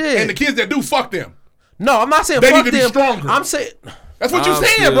over that And- shit. And the kids that do, fuck them. No, I'm not saying They fuck need to be them. stronger. I'm saying. That's what you're I'm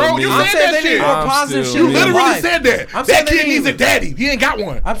saying, still bro. You me. I'm said saying that they need shit. more I'm positive still shit. You in their literally life. said that. I'm That saying they kid needs a need- daddy. He ain't got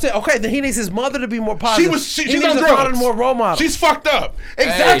one. I'm saying okay. Then he needs his mother to be more positive. She's he on needs to drugs. find a more role model. She's fucked up.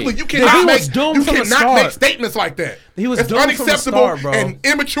 Exactly. Hey. You He cannot was make. doomed You from the cannot start. make statements like that. He was it's doomed from the unacceptable start, bro. and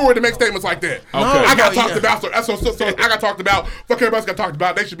immature to make statements like that. Okay. I got No, talked yeah. about. So I got talked about. Fuck everybody else got talked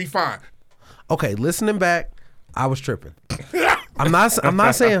about. They should be fine. Okay, listening back, I was tripping. I'm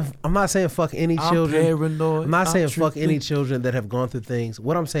not saying fuck any children. paranoid. I'm not saying I'm fuck tripping. any children that have gone through things.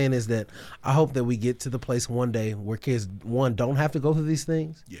 What I'm saying is that I hope that we get to the place one day where kids don't have to go through these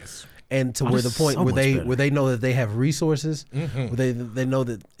things. Yes. And to where the this is point so where much they better. where they know that they have resources, where they know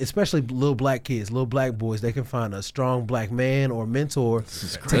that especially little black kids, little black boys, they can find a strong black man or mentor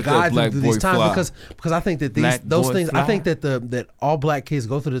to Let guide that them black through these boy times fly. because I think that Black those boy things I fly. think that that all black kids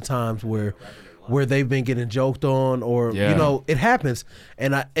go through the times where they've been getting joked on or Yeah. it happens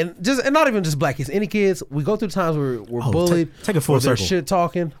and not even just black kids, any kids, we go through times where we're bullied, take a full or they're circle. shit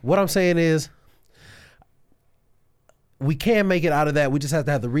talking. What I'm saying is we can make it out of that. We just have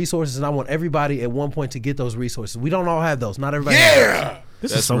to have the resources, and I want everybody at one point to get those resources. We don't all have those. Not everybody has those. Yeah. This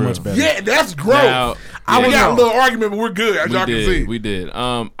That's is so real. much better. Yeah, that's growth. Now, We yeah, got a little argument, but we're good, as y'all can see. We did.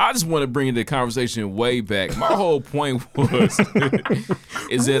 I just want to bring the conversation way back. My whole point was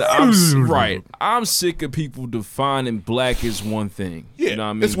is that I'm sick of people defining black as one thing. Yeah, you know what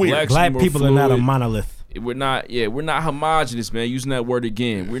I mean? it's weird. Blacks Black more people are not a fluid. monolith. We're not homogenous, man. Using that word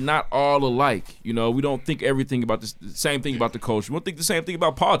again. We're not all alike. You know, we don't think everything about the same thing about the culture. We don't think the same thing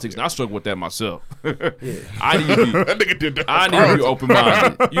about politics. And I struggle with that myself. I need to That nigga did that. be open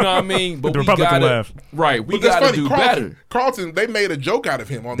minded. You know what I mean? But The we Republican gotta laugh. right. We But that's gotta funny. do Carlton, better. Carlton, they made a joke out of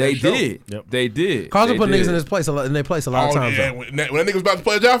him on They that show. did. Yep. They did. Carlton They put niggas did. in his place a lot of times. Yeah, though. when that nigga was about to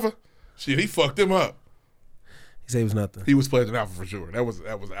pledge alpha, shit, he fucked him up. He said he was nothing. He was pledging alpha for sure. That was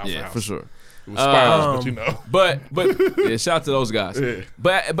alpha Yeah, house. for sure. It was spirals, but you know. But yeah, shout out to those guys. Yeah.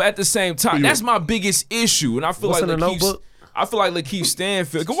 But at the same time, that's my biggest issue, and I feel What's like in the Lakeith, notebook? I feel like Lakeith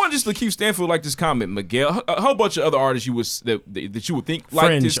Stanfield. Go on, just Lakeith Stanfield like this comment. Miguel, a whole bunch of other artists that you would think like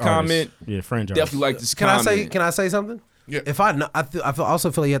Fringe this artists. comment. Yeah, fringe Definitely artists. like this Can comment. I say something? Yeah. If I know,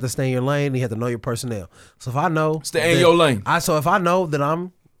 also feel like you have to stay in your lane. And you have to know your personnel. So if I know, Stay in that- your lane. So if I know that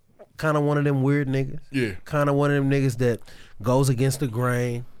I'm kind of one of them weird niggas, Yeah. kind of one of them niggas that goes against the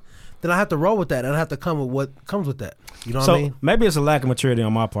grain, then I have to roll with that, and I have to come with what comes with that. You know what So I mean? maybe it's a lack of maturity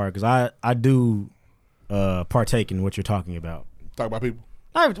on my part because I do partake in what you're talking about. Talk about people.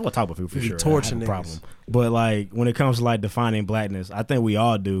 We'll talk about people for You sure. torture I have a niggas. problem. But like when it comes to like defining blackness, I think we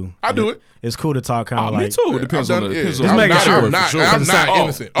all do. I do it. It's cool to talk kind Oh, of me like. too. It depends on the. Yeah. Depends Just on making the sure. for I'm not, sure. I'm not Oh,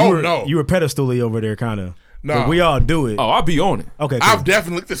 innocent. Oh, no. You were pedestally over there, kind of. No. But we all do it. Oh, I'll be on it. Okay, cool. I've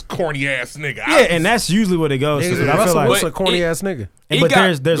definitely this corny ass nigga. Yeah, and that's usually what it goes Niggas to. with I feel Russell like, Wilson, But corny it- ass nigga. but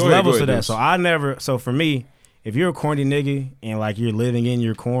there's Go ahead, levels to Deuce. that. So I never. So for me, if you're a corny nigga and like you're living in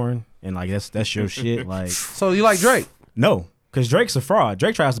your corn and like that's your shit, like So you like Drake? no. Because Drake's a fraud.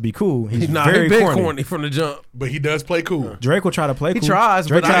 Drake tries to be cool. He's He very been corny. corny from the jump. But he does play cool. Drake will try to play He cool. tries,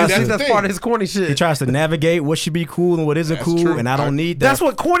 Drake but I tries think to- that's part of his corny shit. He tries to navigate what should be cool and what isn't That's cool, true. and I don't need that. That's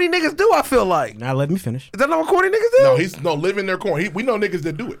what corny niggas do, I feel like. Now let me finish. Is that not what corny niggas do? No, he's living their corny. We know niggas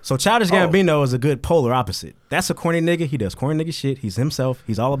that do it. So Childish Gambino is a good polar opposite. That's a corny nigga. He does corny nigga shit. He's himself.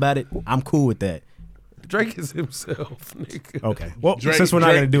 He's all about it. I'm cool with that. Drake is himself, nigga. Okay. Well, Drake- since we're not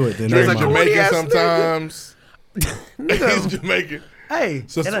Drake- going to do it, then Drake's never mind. Jamaican Corny-ass sometimes. Nigga. He's Jamaican. Hey,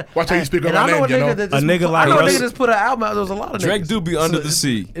 So and I- watch how you speak on and my I know name, a you know? nigga that just A nigga like I know a Russell- nigga that's put an album out. There's a lot of Drake niggas. do be under the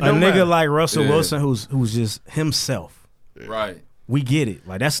sea. It A don't nigga matter. like Russell Yeah. Wilson who's just himself. Right. We get it.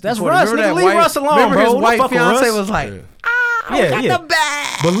 Like that's Boy, Russ. remember Nigga, that leave white- Russ alone, remember bro. his Don't white fuck with fiance Russ. was like, Yeah.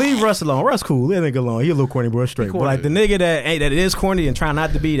 But leave Russ alone. Russ cool. Leave that nigga alone. He a little corny, bro. Straight. But like the nigga that is corny and trying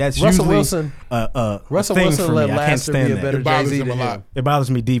not to be, that's Russell usually Wilson. Russell Thing Wilson for let me. I can't Last stand be a that. better It bothers Jay-Z him a to lot. him. It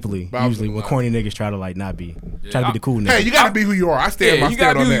bothers me deeply. Bothers Usually me a when lot. corny niggas try to like not be, try to be the cool nigga. Hey, you gotta be who you are. I stand Yeah, my you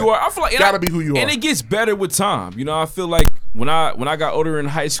gotta stand be on who that. you are. I feel like Gotta be who you are. And it gets better with time. You know, I feel like when I got older in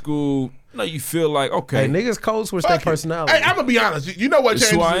high school, you feel like okay, Hey, niggas code switch their personality. Hey, I'm gonna be honest. You know what This is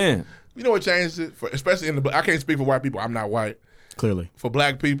changed who I it? am. You know what changed it? Especially in the I can't speak for white people. I'm not white. Clearly. For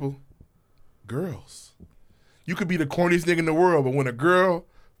black people, girls. You could be the corniest nigga in the world, but when a girl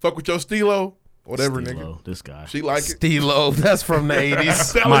fuck with your stilo, whatever nigga, Stilo, this guy. she like it. Stilo, that's from the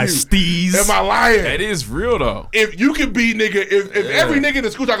 80s. I'm telling My you. steez. Am I lying? That is real though. If you could be nigga, if every nigga in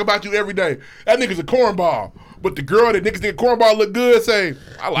the school talk about you every day, that nigga's a cornball. But the girl that niggas think cornball look good say,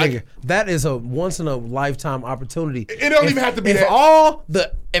 I like Nigga, it. that is a once in a lifetime opportunity. It don't even have to be if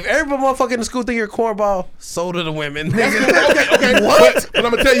that. If every motherfucker in the school think you're a cornball, so do the women. That's Nigga. okay. What? But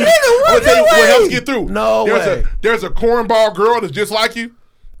I'm gonna tell you, Nigga, I'm gonna tell you what what helps way? get through. No way. There's a cornball girl that's just like you,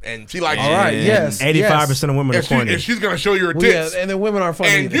 and she likes you. All right, yes. 85% of women are If, corny. if she's gonna show you her Well, yeah, tits, and then women aren't funny.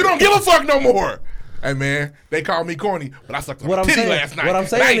 and either. you don't give a fuck no more. Hey man, they call me corny, but I sucked on What a I'm titty saying- last night. what I'm And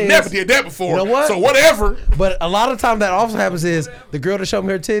saying I ain't is- never did that before. You know what? So whatever. But a lot of time that also happens is the girl that showed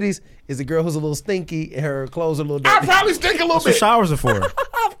me her titties is the girl who's a little stinky and her clothes are a little I dirty. probably stink a little That's what bit. showers are for.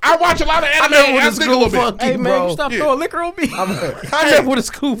 I watch a lot of anime. never went I to stink a school little bit. funky, Hey man, bro. you stop Yeah. throwing liquor on me. I never went to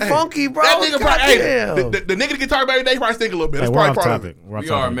school funky, bro. That nigga probably, hey, Goddamn. the nigga that get talked about every day probably stink a little bit. Hey, That's we're probably off part of topic. it. We're off We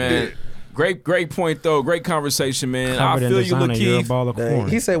are, topic. man. Great point though. Great conversation, man. Covered I in feel you, designer, you're a Lakeith. ball of corn.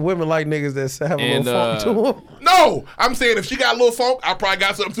 He said women like niggas that have a And, little funk to them. No, I'm saying if she got a little funk, I probably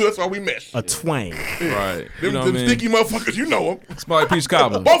got something too. That's why we mesh. A twang. Right. You Them, know what I them mean? stinky motherfuckers, you know them. Smell like peach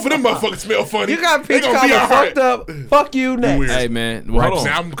cobbler. Both of them motherfuckers smell funny. You got They peach gonna be cobbler all right. fucked up. Fuck you next. Weird. Hey man, well, hold on.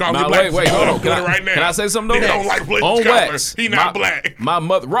 Now I'm calling Nah, you black. wait, hold on. I'm doing Can it right now. Can I say something though? Nigga don't like peach On cobbler. wax. He not black. My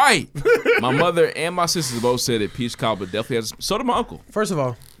mother, right? My mother and my sisters both said that peach cobbler definitely has. So did my uncle. First of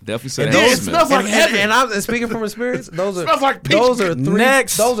all, Definitely said and it has those a smell. smells like heaven. and I'm speaking from experience. Those are Smells like peach. those are three.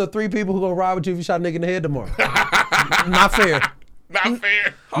 Next. Those are three people who gonna ride with you if you shot a nigga in the head tomorrow. Not fair. Not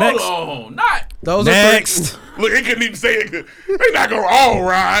fair. Next. Hold on, not. Those Next. are Look, he couldn't even say it. They not gonna all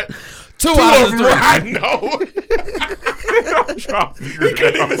ride. Two Two out of of them three. ride. No. He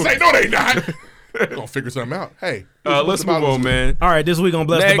couldn't even say no. They not. We're gonna figure something out. Hey, Let's move on, man. All right, this week on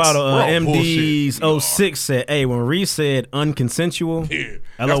Bless Next. the Bottle, We're on MD's bullshit. 06 said, hey, when Reese said unconsensual,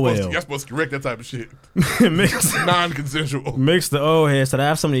 Yeah. LOL. Y'all supposed to correct that type of shit. mix, Non-consensual. mix the old head said, I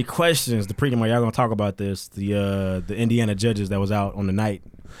have so many questions. The pregame, y'all gonna talk about this. The Indiana judges that was out on the night,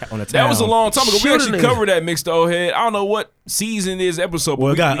 on the town. That was a long time ago. We Shoot a actually nigga. covered that mixed old head. I don't know what season is episode, but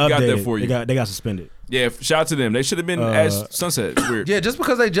Well, it got we got updated. that for you. They got suspended. Yeah, shout out to them. They should have been as Sunset. It's weird. Yeah, just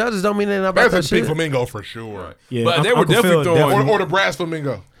because they judges don't mean they're not about That's that a pink shit. flamingo for sure. Yeah, But they were Uncle definitely Phil throwing- Or the brass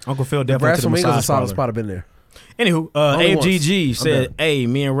flamingo. Uncle Phil definitely Brass to the Flamingo's a massage solid parlor. spot. I've been there. Anywho, Only once. AGG I'm said, hey,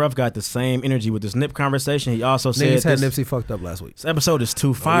 me and Ruff got the same energy with this Nip conversation. He also said Niggas had this Nipsey fucked up last week. This episode is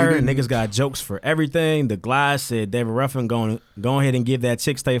too fire. Niggas got jokes for everything. The Glide said David Ruffin go ahead and give that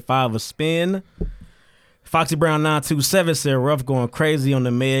Chick Stay 5 a spin. Foxy Brown 927 said Ruff going crazy on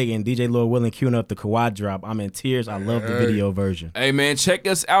the Meg and DJ Lil Willing queuing up the Kawhi drop. I'm in tears. I love the video version. Hey man, check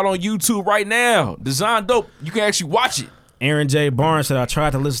us out on YouTube right now. Design dope. You can actually watch it. Aaron J. Barnes said I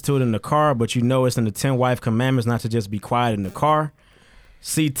tried to listen to it in the car, but you know it's in the 10 wife commandments not to just be quiet in the car.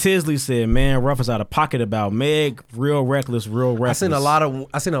 C. Tisley said, man, Ruff is out of pocket about Meg. Real reckless, real reckless. I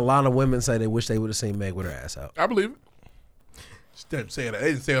seen a lot of women say they wish they would have seen Meg with her ass out. I believe it. They didn't say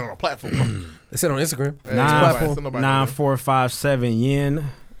it on a platform. They said it on Instagram. Nobody- 94557 Yen.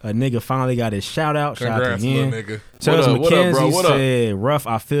 A nigga finally got his shout out. Shout out Congrats, to Yen. little nigga. Charles What up, what up, McKenzie bro? What up? said, Ruff,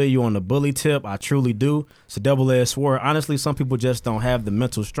 I feel you on the bully tip. I truly do. It's a double-edged sword. Honestly, some people just don't have the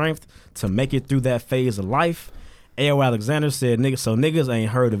mental strength to make it through that phase of life. A.O. Alexander said, niggas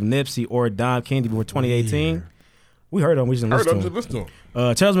ain't heard of Nipsey or Don Kennedy before 2018. We heard them. We just didn't Heard listen them, to just them. listen to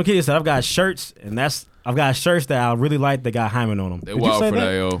them. Charles McKenzie said, I've got shirts, and that's I've got shirts that I really like that got hymen on them. They Did you wild say for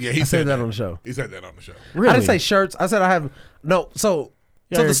that, yo. Yeah, he I said said that on the show. He said that on the show. Really? I didn't say shirts. I said I have no. So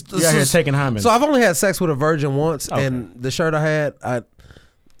You're out here taking hymen. So I've only had sex with a virgin once, Okay. and the shirt I had,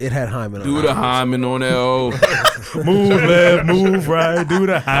 it had hymen on it. Do the hymen on that, oh. Move left, move right, do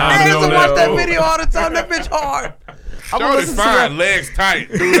the I hymen used on to watch that oh. video all the time. That bitch hard. I'm gonna Shorty listen to fine, legs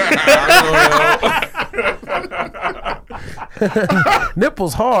tight. Do that.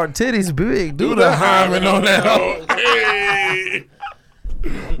 Nipples hard, titties big. Do the hymen on that. Hey.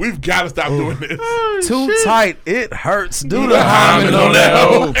 We've got to stop doing this. Too tight, it hurts. Do the hymen on that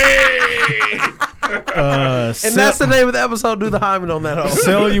hoe. And that's the name of the episode. Do the hymen on that hoe.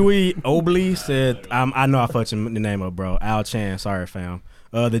 Celui Obli said, I know I fucked your name up, bro. Al Chan, sorry, fam.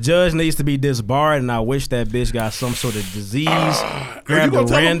 The judge needs to be disbarred, and I wish that bitch got some sort of disease, grabbed a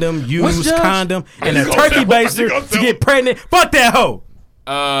random used condom, and a turkey baster to get pregnant. Fuck that hoe.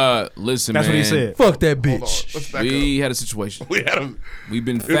 Listen, That's man. what he said. Fuck that bitch. We had a situation. We've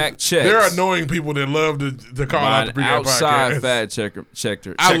been fact checked. There are annoying people that love to call out the pregame outside podcast. fact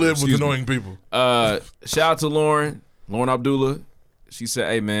checker. I live with annoying people. Shout out to Lauren Abdullah. She said,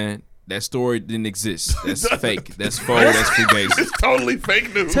 "Hey man, that story didn't exist. That's fake. That's faux. That's fugazi. It's totally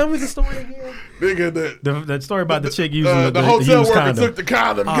fake news. Tell me the story again. Nigga, that story about the chick using the hotel used worker condom. took the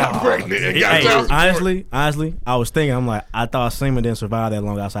condom, got pregnant, and got child support. Honestly, I was thinking, I'm like, I thought semen didn't survive that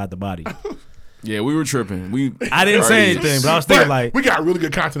long outside the body. Yeah, we were tripping. I didn't say anything, but I was thinking like, we got really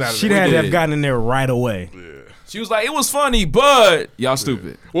good content out of it. She'd had to have gotten in there right away. She was like, it was funny, but y'all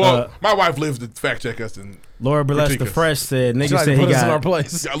stupid. Well, my wife lives to fact check us and Laura Burlesque critique the us. Fresh said, nigga like said put he us in our got,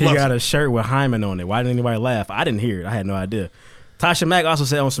 place. he got a shirt with hymen on it. Why didn't anybody laugh? I didn't hear it. I had no idea. Tasha Mack also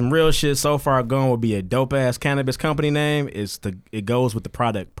said on some real shit, So Far Gone would be a dope ass cannabis company name. It goes with the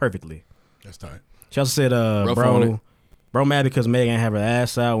product perfectly. That's tight. She also said, Rough on it. bro mad because Megan have her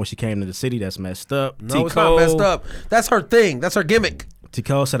ass out when she came to the city. That's messed up. No, it's not messed up. That's her thing. That's her gimmick. T.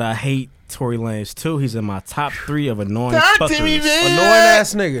 Cole said, I hate Tory Lanez too. He's in my top 3 of annoying Talk to fuckers. me, man. Annoying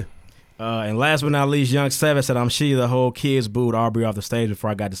ass nigga. And last but not least, Young Seven said, I'm she. The whole kids booed Aubrey off the stage before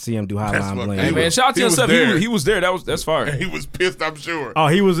I got to see him do Hotline fucking Bling. Hey man, shout out to He was yourself. there. He was there. That's fire. And he was pissed, I'm sure. Oh,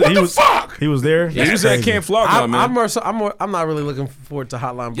 he was. What he the was. fuck? He was there. Yeah, he was at Camp Flog now, man. I'm not really looking forward to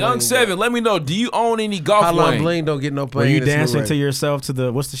Hotline Bling. Young Seven, let me know. Do you own any golf Hotline wing? Bling don't get no play. Were you in this dancing new to record. yourself to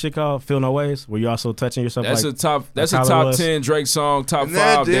the what's the shit called? Feel No Ways. Were you also touching yourself? That's like a top. That's a Tyler top was? 10 Drake song. Top And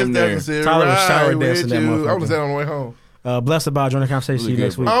that 5. just Damn near. doesn't sit Tyler was shower right dancing with that you. motherfucker. I was that on the way home. Blessed about joining the conversation. See you Really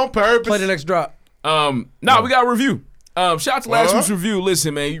next good, week. On purpose. Play the next drop. No, we got a review. Shout out to last week's review.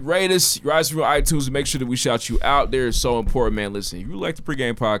 Listen, man, you rate us, you write us through iTunes, and make sure that we shout you out there. It's so important, man. Listen, if you like the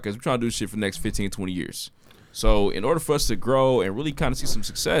pregame podcast, we're trying to do this shit for the next 15, 20 years. So in order for us to grow and really kind of see some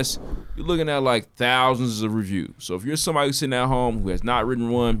success, you're looking at like thousands of reviews. So if you're somebody who's sitting at home who has not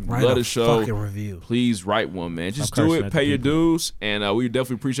written one, you love the show, fucking review. please write one, man. Just Stop do cursing it, at pay the your people. dues, and we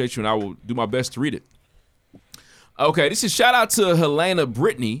definitely appreciate you, and I will do my best to read it. Okay, this is shout out to Helena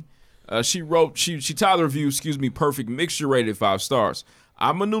Brittany. She wrote, she titled the review, perfect mixture, rated 5 stars.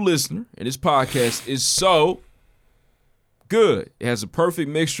 I'm a new listener, and this podcast is so good. It has a perfect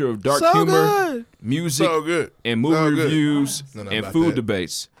mixture of dark humor, music, and movie reviews and food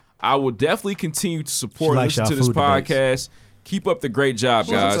debates. I will definitely continue to support and listen to this podcast. Keep up the great job,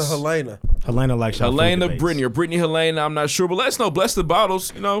 guys. What's Helena? Helena likes y'all food Helena debates. Brittany or Brittany Helena, I'm not sure, but let us know. Bless the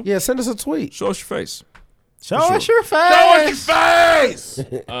bottles, you know. Yeah, send us a tweet. Show us your face. Show us your face. Show us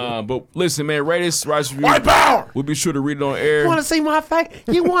your face. But listen, man, rate us, write us review. White power. We'll be sure to read it on air. You want to see my face?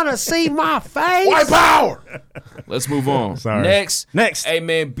 You want to see my face? White power. Let's move on. Sorry. Next. Next. Hey,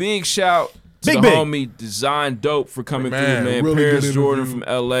 man, big shout to Big, the big. homie Dezine Dope for coming Man, through, man. really Paris good Jordan interview. from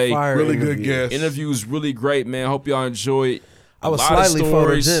L.A. Fire Really good interview. guest. Interview was really great, man. Hope y'all enjoy it. I was A lot of slightly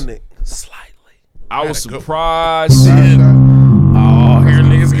stories. photogenic. Slightly. I was Had a good- surprised. Oh, here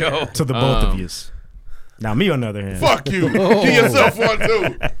niggas go. To the both of you. Now me on the other hand. Fuck you. Give yourself one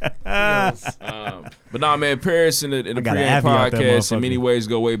too. But nah, man, Paris and the got an Pre-Game Abby out there, podcast in motherfucker. many ways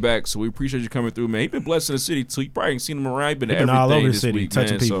go way back. So we appreciate you coming through, man. He been blessed in the city too. You probably ain't seen him around. He been to He been everything all over the this city, week,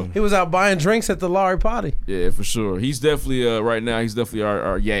 touching man. people. So, He was out buying drinks at the Lowry Potty. yeah, for sure. He's definitely right now. He's definitely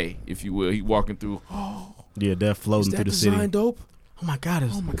our yay, if you will. He walking through. Yeah, death floating through the city. Dope? Oh my God!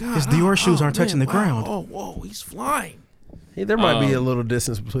 His Dior shoes aren't touching the ground. Oh, whoa, he's flying. Hey, there might be a little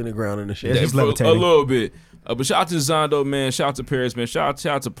distance between the ground and the shit. Yeah, he's For levitating. a little bit. But shout out to Zondo, man. Shout out to Paris, man. Shout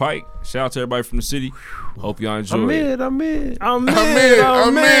out to Pike. Shout out to everybody from the city. Hope y'all enjoy it. I'm in. I'm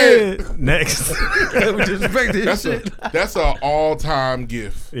in. Next. We just respected his shit. That's an all-time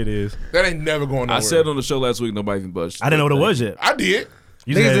gift. It is. That ain't never going nowhere. I said on the show last week, nobody even budged. I didn't know what it was yet. I did.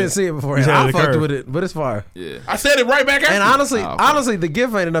 You Niggas said- didn't see it you beforehand. said I it fucked occurred. with it, but it's fire. Yeah. I said it right back after. And honestly, the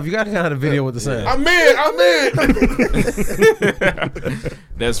GIF ain't enough. You got to kind of video with the sound. I'm in.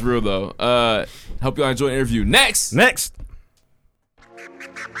 That's real though. Hope y'all enjoy the interview. Next.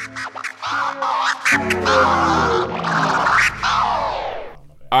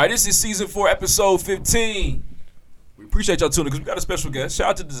 All right, this is season 4, episode 15. We appreciate y'all tuning because we got a special guest. Shout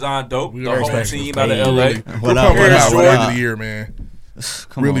out to Design Dope, the whole team out of LA. We're pumping out for the end of the year, man.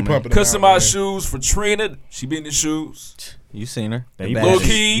 Really pumping it out, Customized man. shoes for Trina. She be in the shoes. You seen her? Hey, you Lil put-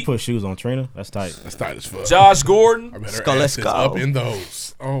 Key. You put shoes on Trina? That's tight. That's tight as fuck. Josh Gordon. I bet her Let's go, ass let's is go. up in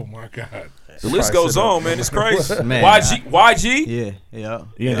those. Oh my god. The list goes on, man. It's crazy. Man, YG? Yeah.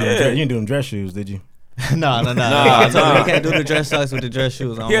 You didn't do them dress shoes, did you? No. I told him they can't do the dress socks with the dress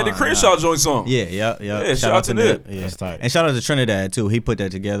shoes on. He had the Crenshaw joints on. Yeah. Shout out to Nip. Yeah. That's tight. And shout out to Trinidad too. He put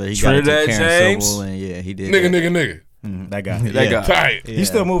that together. He Trinidad got it to Karen James. Civil, and yeah, he did. Nigga. That guy. That guy. Tight. He's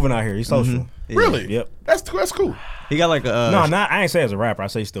still moving out here. He's social. Really? Yep. That's cool. He got like a No, I ain't say as a rapper. I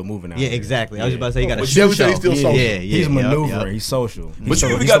say he's still moving out yeah, here. exactly. I was just about to say he got a But shoe Jelly said show. he's still social. Yeah, He's maneuvering. yep. He's social. But you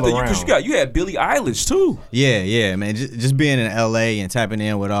even got because you had Billie Eilish too. Yeah, man. Just being in LA and tapping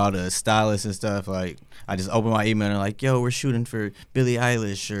in with all the stylists and stuff. Like, I just opened my email and like, yo, we're shooting for Billie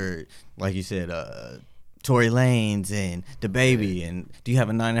Eilish or like you said, Tory Lanez and the baby. And do you have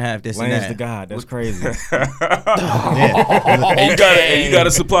a 9.5? This and Lane's that. the god. That's crazy. And you got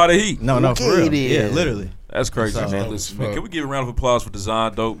to supply the heat. No, for real. Yeah, literally. That's crazy, So, man. Listen, man, can we give a round of applause for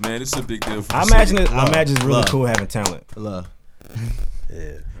Design Dope, man? It's a big deal for I the imagine city. it's really Love. cool having talent. Love.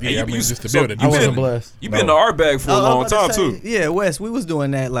 Yeah, I mean, just to so build it. you I wasn't been- blessed. You been in the art bag for a long time too. Yeah, Wes, we was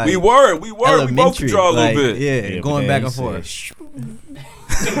doing that like We were. We both could elementary, draw a little like, bit. Yeah, but going then back he and said, forth.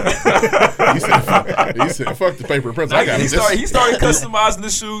 He said, "Fuck the paper and pencil." I got he this. started customizing the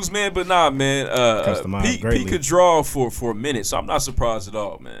shoes, man. But nah, man. Customized Pete greatly. could draw for a minute, so I'm not surprised at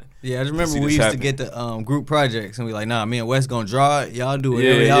all, man. Yeah, I just See remember this we used happen. to get the group projects and we like, nah, me and Wes gonna draw it. Y'all do Yeah,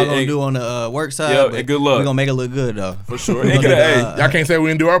 whatever y'all yeah, gonna and- do on the work side. Yeah, but and good luck. We gonna make it look good though. For sure. We And gonna get do, a- Y'all can't say we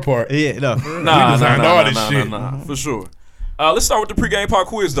didn't do our part. Yeah, no. Nah, designed all this shit. for sure. Let's start with the pregame pop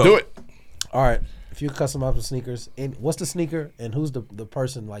quiz, though. Do it. All right. If you customize some sneakers, and what's the sneaker, and who's the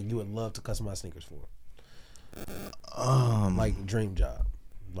person like you would love to customize sneakers for? Like dream job,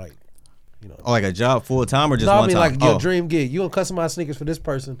 like Oh, like a job full time or just no, one I mean time? like your dream gig. You gonna customize sneakers for this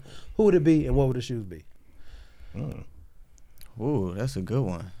person? Who would it be, and what would the shoes be? Ooh, that's a good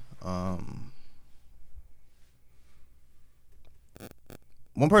one.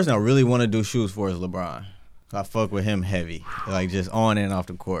 One person I really want to do shoes for is LeBron. I fuck with him heavy, like just on and off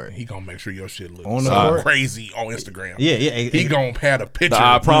the court. He gonna make sure your shit looks On the court? crazy on Instagram. Yeah. He gonna have a picture. The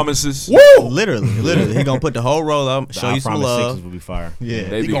I promises. Woo! Literally, he gonna put the whole roll up, show I you some promise love. sixes would be fire. Yeah,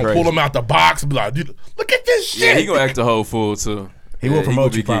 They He be gonna crazy. pull them out the box and be like, dude, look at this shit. Yeah, he gonna act the whole fool, too. He will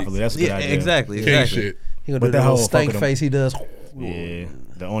promote be you properly. geeked. That's a good yeah, idea. exactly. King shit. He gonna But do that the whole whole stank fucking- face he does. Yeah,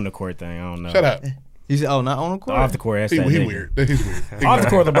 the on the court thing. I don't know. Shut up. You said, oh, not on the court. Off the court, that's He that nigga. weird. He's weird. Off the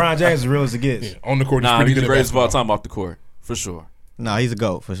court, LeBron James is real as it gets. Yeah, on the court, he's Nah, pretty he's good the at greatest of all basketball. time off the court, for sure. Nah, he's a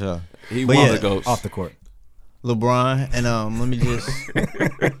GOAT for sure. He But one yeah, of the goats. Off the court. LeBron, and let me just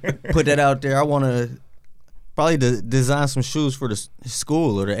put that out there. I want to probably design some shoes for the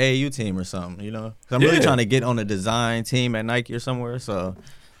school or the AAU team or something. You know, 'cause I'm really Yeah. trying to get on the design team at Nike or somewhere. So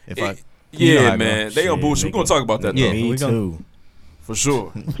if I, you know how Yeah, I go. man. They on Shit, bullshit. We're gonna talk about that, though. Yeah. Me we gonna- too. For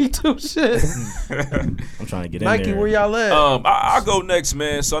sure. Me too. Shit. I'm trying to get in Nike, there. where y'all at? I'll go next,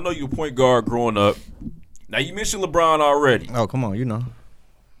 man. So I know you're a point guard growing up. Now, you mentioned LeBron already. Oh, come on, you know.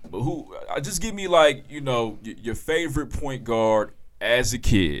 But who? Just give me, like, your favorite point guard as a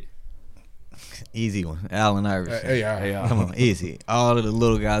kid. Easy one, Allen Iverson. Hey, Come on, easy. All of the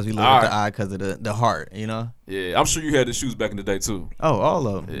little guys we look All at the right. eye because of the heart, you know. Yeah, I'm sure you had the shoes back in the day, too. Oh, all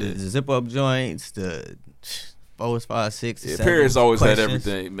of them. Yeah. The zip up joints, the 4s, 5s, 6s. Yeah, 7s, Paris always had questions.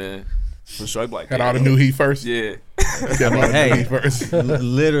 everything, man. For sure. I'd be like, Had all the damn. new heat first. Yeah. Got all the new Hey, heat first.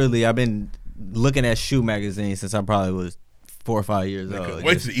 literally, I've been looking at shoe magazines since I probably was 4 or 5 years old. Couldn't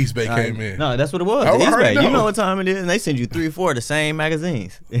wait till the East Bay came in. No, that's what it was. I The East already Bay. You know. know what time it is, and they send you 3 or 4 of the same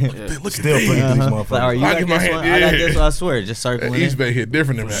magazines. Look Still at putting these. these Like, motherfuckers. all right, you I got get my this hand- one. I got yeah. this one. I swear, just circling East it. Bay hit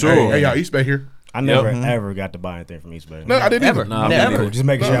different than that. Sure. Hey, y'all, East Bay here. I never Yep. ever got to buy anything from East Bay. No, I didn't Never. either. Nah, Never. never. Just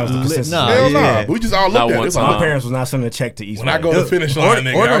making sure I was the No. consistency. Nah, Hell yeah. no. We just all Not looked at one it. It's time. like, My parents was not sending a check to East when Bay. I go to the finish line,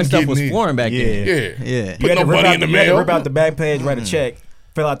 nigga, Ordering I'm stuff getting was in. foreign back then. Yeah. Yeah. Put no rip money out in the you had to mail. rip out the back page, write a check,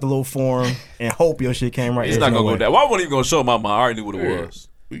 fill out the little form, and hope your shit came right. He's There's not no going to way. go that. Why wasn't even going to show my mom? I already knew what it was.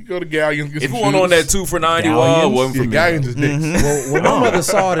 We go to Galleons. Get If some you went shoes. on that 2 for $90, Galleons? wasn't for me. Galleons is dicks. Well, when my mother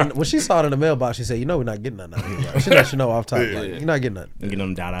saw it, when she saw it in the mailbox, she said, "You know, we're not getting nothing out here. Right? She let you know off top. Like, you're not getting nothing." You get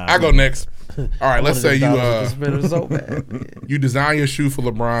them dot I go next. All right, let's say so bad. you design your shoe for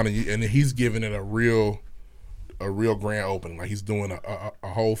LeBron, and he's giving it a real grand opening. Like he's doing a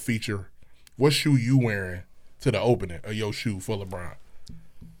whole feature. What shoe you wearing to the opening of your shoe for LeBron?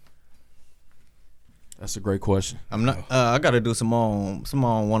 That's a great question. I'm not. I got to do some on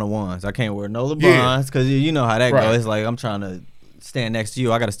 101s. I can't wear no LeBrons because you know how that goes. It's like I'm trying to stand next to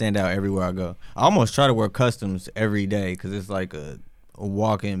you. I got to stand out everywhere I go. I almost try to wear customs every day because it's like a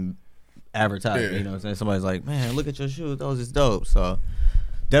walking advertisement. Yeah. You know what I'm saying? Somebody's like, man, look at your shoes. Those is dope. So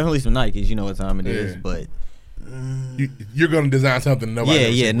definitely some Nikes. You know what time it is, but. You're gonna design something nobody.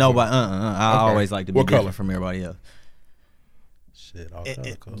 Yeah, nobody. I always like to be What different color? from everybody else. Shit,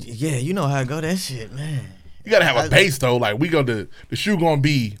 Yeah, you know how I go. That shit, man. You gotta have a base though. Like we go to the shoe gonna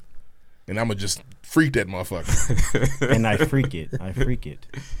be, and I'm gonna just freak that motherfucker. And I freak it. I'm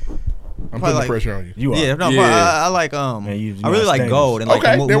putting the pressure on you. You are. Yeah, no, but I like Man, you I really got like stains. gold and like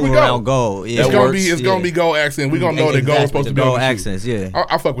Okay, move there we go. around gold. Yeah, It's gonna be gold accent. We gonna know that gold is supposed to be gold on the shoe. accents. Yeah,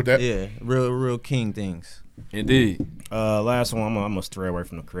 I fuck with that. Yeah, real king things. Indeed. Last one, I'm gonna stray away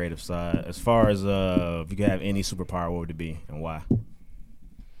from the creative side. As far as if you could have any superpower, what would it be and why?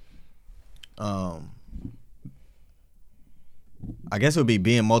 I guess it would be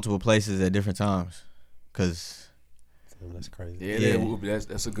being multiple places at different times, cause that's crazy. Yeah.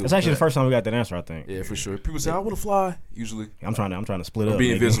 That's a good. It's actually the first time we got that answer, I think. Yeah, for sure. People say I want to fly. Usually, I'm trying to split up. be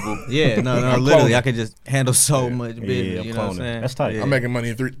nigga. invisible. yeah, no, literally, I could just handle so much business. You know what I'm cloning. saying? That's tight. Yeah. I'm making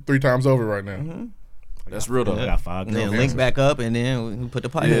money three times over right now. Mm-hmm. That's real though. I got 5 And then girls. link back up, and then we put the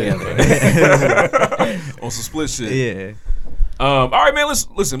pie together. On some split shit. Yeah. All right, man.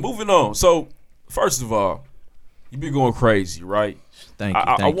 Listen. Moving on. So, first of all, you been going crazy, right? Thank you.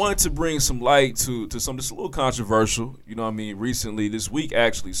 I wanted to bring some light to something that's a little controversial. You know what I mean? Recently, this week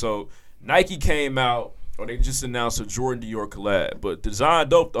actually. So Nike came out, or they just announced a Jordan Dior collab. But Dezine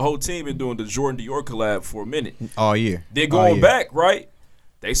Dope, the whole team been doing the Jordan Dior collab for a minute. All year. They're going back, right?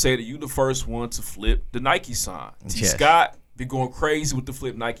 They say that you the first one to flip the Nike sign. T. Yes. Scott been going crazy with the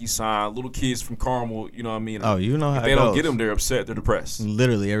flip Nike sign. Little kids from Carmel, you know what I mean? Oh, you know how if it they don't goes. get them, they're upset. They're depressed.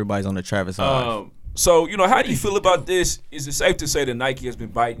 Literally, everybody's on the Travis side. So, you know, how do you feel about this? Is it safe to say that Nike has been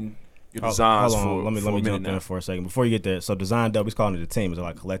biting your designs Hold on, for let me a minute jump now? in for a second. Before you get there, so Design Dope, he's calling it a team. Is it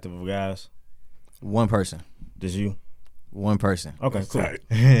like a collective of guys? One person. Just you? One person. Okay, cool.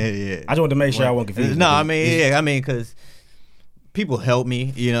 yeah. I just wanted to make sure I wasn't confused. No, I mean, because people help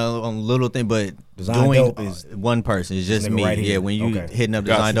me, you know, on little things, but Design doing Dope is one person is just nigga me. right here. Yeah, when you Okay. hitting up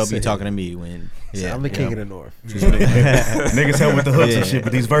Gotcha. Design Dope, you talking to me. When I'm the king of the north. Niggas help with the hooks and shit,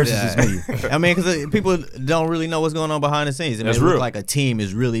 but these verses is me. I mean, because people don't really know what's going on behind the scenes. I mean, That's it looks real. like a team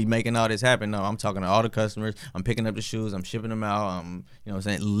is really making all this happen. No, I'm talking to all the customers. I'm picking up the shoes. I'm shipping them out. I'm, you know what I'm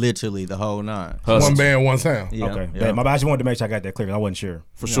saying, literally the whole nine. One band, one sound. Yeah, Okay, yeah. my bad. I just wanted to make sure I got that clear. 'Cause I wasn't sure.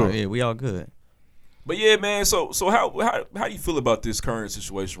 For sure. Yeah, we all good. But yeah, man. So how do you feel about this current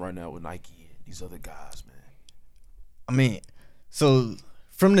situation right now with Nike and these other guys, man? I mean, so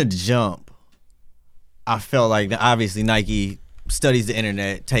from the jump, I felt like that obviously Nike studies the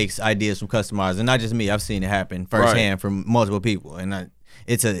internet, takes ideas from customers, and not just me. I've seen it happen firsthand from multiple people, and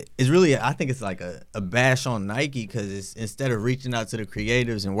it's really, I think it's like a bash on Nike because it's, instead of reaching out to the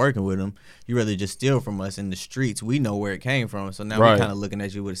creatives and working with them, you rather just steal from us in the streets. We know where it came from, so now we're kind of looking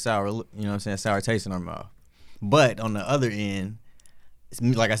at you with a sour, you know what I'm saying, sour taste in our mouth. But on the other end, it's,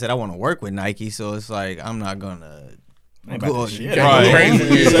 like I said, I want to work with Nike, so it's like I'm not gonna. Go, Crazy. you know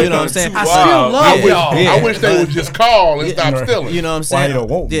what I'm saying? I still love y'all. I wish they would just call and stop stealing. You know what I'm saying? Why you don't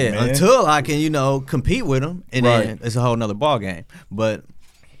want me, man? Until I can, you know, compete with them, and then it's a whole nother ball game. But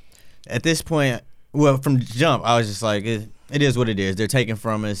at this point, well, from jump, I was just like, it is what it is. They're taking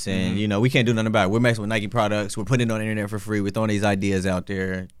from us, and you know, we can't do nothing about it. We're messing with Nike products. We're putting it on the internet for free. We're throwing these ideas out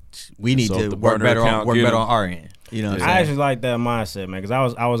there. We need to work better on our end. You know what I'm saying? I actually like that mindset, man,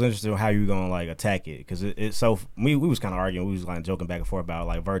 because I was interested in how you were gonna like attack it, because it's so we was kind of arguing, we was like joking back and forth about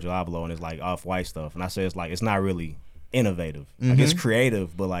like Virgil Abloh and his like Off-White stuff, and I said it's like it's not really innovative, like it's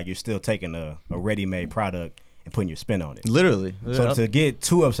creative, but like you're still taking a ready-made product and putting your spin on it. Literally. So to get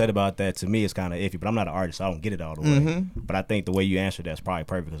too upset about that, to me, it's kind of iffy. But I'm not an artist, so I don't get it all the way. But I think the way you answered that's probably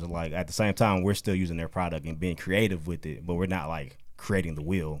perfect, because like at the same time, we're still using their product and being creative with it, but we're not like creating the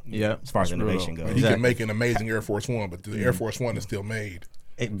wheel. Yeah, as far as innovation goes. You can make an amazing Air Force One, but the Air Force One is still made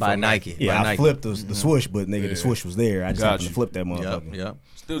by Nike. Yeah, by I Nike. flipped the swoosh, but nigga, the swoosh was there. I just happened to flip that motherfucker. Yep.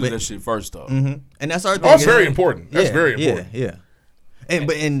 Still do that shit first though. And that's our thing. Oh, it's very important. That's very important. Yeah.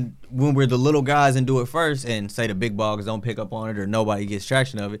 And when we're the little guys and do it first, and say the big dogs don't pick up on it or nobody gets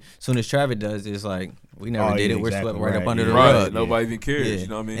traction of it, soon as Travis does, it's like we never did it. We're swept right up under the rug. Nobody even cares. Yeah. You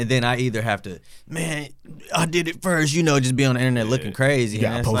know what I mean? And then I either have to, man, I did it first. Just be on the internet looking crazy. You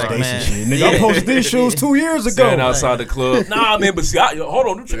gotta and post like, dates man, and shit. Nigga, I posted these shoes 2 years ago. Standing outside the club. Nah, man, but see, hold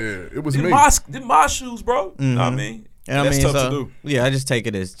on. It was them me. My shoes, bro. You know what I mean? And that's tough to so, do. Yeah, I just take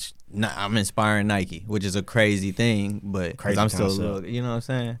it as I'm inspiring Nike, which is a crazy thing, but crazy I'm still, you know what I'm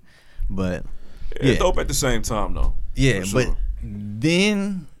saying? But yeah, dope at the same time though. Yeah, sure. but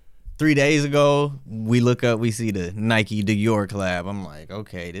then 3 days ago, we look up, we see the Nike Dior collab. I'm like,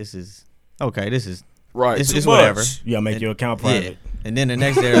 okay, this is right. It's whatever. You gotta make your account private. Yeah. And then the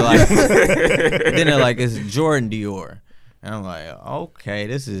next day they're like, it's Jordan Dior. And I'm like, okay,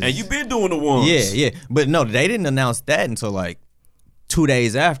 this is. And you've been doing the ones. Yeah. But no, they didn't announce that until like 2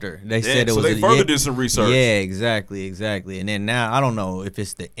 days after. They said it was. So they further did some research. Yeah, exactly. And then now I don't know if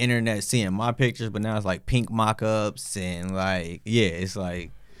it's the internet seeing my pictures, but now it's like pink mock-ups and like it's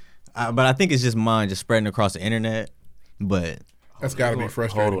like. But I think it's just mine just spreading across the internet. But that's got to be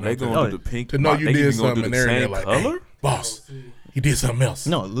frustrating. Hold on, they going to the pink. To know you did something in there and they're like, color? Hey, boss, he did something else.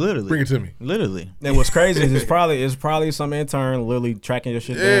 No, literally. Bring it to me. Literally. And what's crazy is it's probably some intern literally tracking your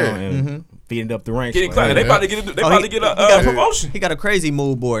shit down and feeding it up the ranks. Getting they about to get a promotion. He got a crazy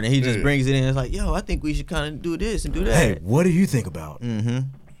mood board and he just brings it in. It's like, yo, I think we should kind of do this and do that. Hey, what do you think about a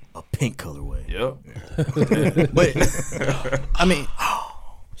pink colorway? Yep. But I mean,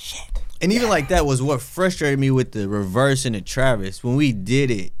 shit. And even like that was what frustrated me with the reverse and the Travis. When we did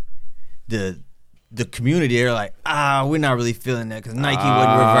it, the community, they're like, we're not really feeling that because Nike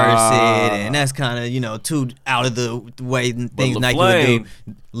wouldn't reverse it, and that's kind of too out of the way things Nike would do.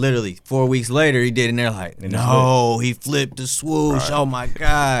 Literally 4 weeks later, he did, and they're like, no, he flipped the swoosh. Right. Oh my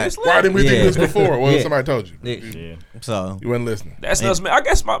god! Why didn't we think this before? Well, somebody told you. Yeah. So you weren't listening. That's nuts, man. I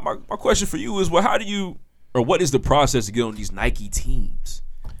guess my question for you is, well, how do you, or what is the process to get on these Nike teams?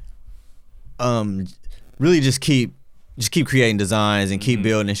 Really just keep creating designs and keep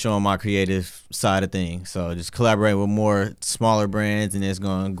building and showing my creative side of things. So just collaborate with more smaller brands, and it's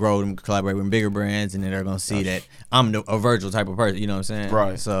going to grow them, collaborate with bigger brands, and then they're going to see that I'm a Virgil type of person. You know what I'm saying?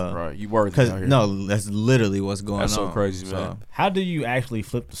 Right. So right. You worth it. Because no, that's literally what's going on. That's so crazy, man. So. How do you actually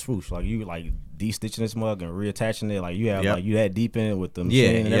flip the swoosh? Like you de-stitching this mug and reattaching it? Like you have like you that deep in it with the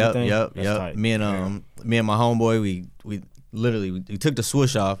machine and everything? Yep. Tight. Me and my homeboy, we literally we took the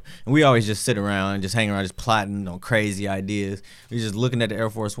swoosh off, and we always just sit around and just hang around just plotting on crazy ideas. We just looking at the Air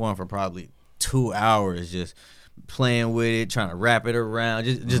Force One for probably 2 hours, just playing with it, trying to wrap it around,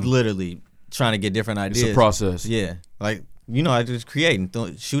 just literally trying to get different ideas. It's a process. Yeah, like I just creating,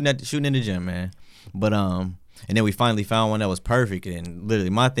 shooting in the gym, man. But and then we finally found one that was perfect, and literally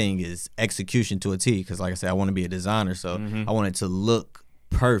my thing is execution to a T, because like I said, I want to be a designer, so I want it to look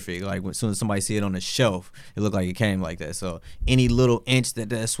perfect. Like as soon as somebody see it on the shelf, it looked like it came like that. So any little inch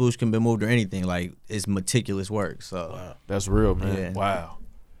that swoosh can be moved or anything, like it's meticulous work. So wow. That's real, man. Yeah. Wow.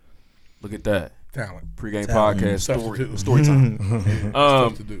 Look at that. Talent. Pre-game podcast story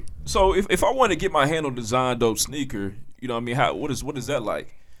time. So if I want to get my hand on Dezine dope sneaker, you know what I mean? What is that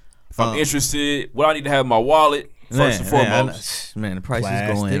like? If I'm interested, what I need to have in my wallet first and foremost. Man, the price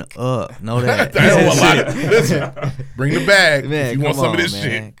is going up. Know that. Listen, bring the bag if you want some of this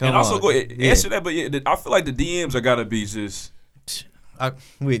shit. And also go answer that, but I feel like the DMs are gotta be just.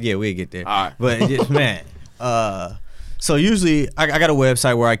 We'll get there. All right. But man, so usually I got a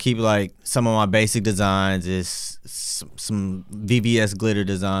website where I keep like some of my basic designs, is some VVS glitter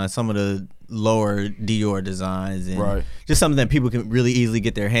designs, some of the lower Dior designs, and just something that people can really easily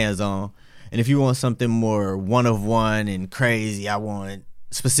get their hands on. And if you want something more one of one and crazy, I want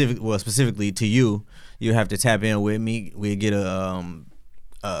specifically to you, you have to tap in with me. We get a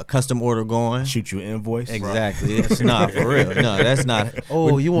custom order going. Shoot you an invoice. Exactly. It's not for real. No, that's not.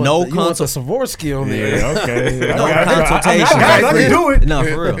 Oh, you want a Swarovski on there? Yeah, okay. No consultation. I can do it. No,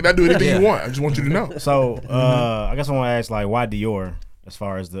 for real. And I do anything you want. I just want you to know. So I guess I want to ask, like, why Dior as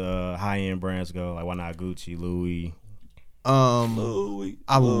far as the high end brands go? Like, why not Gucci, Louis? Louis.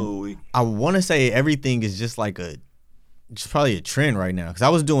 I want to say everything is just like just probably a trend right now, because I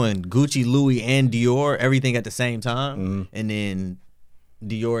was doing Gucci, Louis, and Dior everything at the same time, and then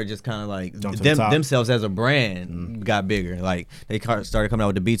Dior just kind of like themselves as a brand got bigger. Like they started coming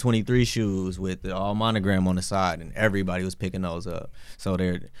out with the B23 shoes with the all monogram on the side, and everybody was picking those up. So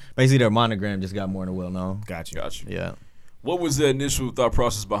their monogram just got more well known. Got you. Yeah. What was the initial thought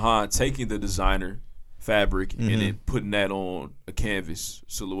process behind taking the designer fabric and then putting that on a canvas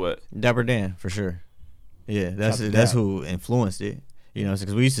silhouette? Dapper Dan, for sure. Yeah, that's who influenced it. You know,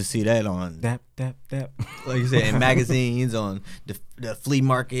 because we used to see that on Dap. like you said, in magazines, on the flea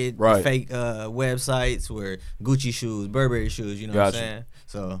market, Right. fake websites where Gucci shoes, Burberry shoes. You know what I'm Gotcha. saying?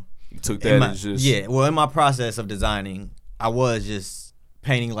 So You took in that my, as just in my process of designing, I was just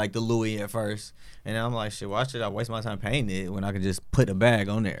painting like the Louis at first, and I'm like, shit, why should I waste my time painting it when I could just put a bag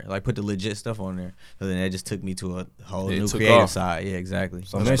on there, like put the legit stuff on there? So then that just took me to a whole It new took creative off. side. Yeah, exactly.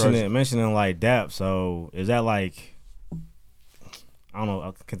 So mentioning like DAP. So is that like, I don't know, I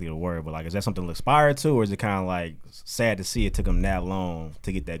can't think of the word, but like, is that something to aspire to, or is it kind of like sad to see it took him that long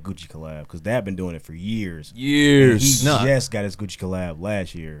to get that Gucci collab? Because DAP been doing it for years. And he just got his Gucci collab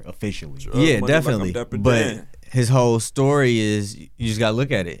last year officially. Yeah, definitely. But his whole story is you just gotta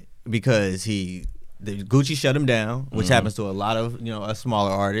look at it because the Gucci shut him down, which happens to a lot of us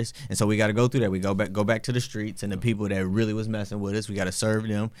smaller artists, and so we got to go through that. We go back to the streets, and the people that really was messing with us, we got to serve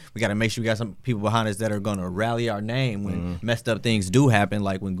them. We got to make sure we got some people behind us that are gonna rally our name when messed up things do happen,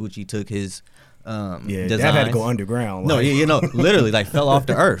 like when Gucci took his That designs. had to go underground. No, like. literally like fell off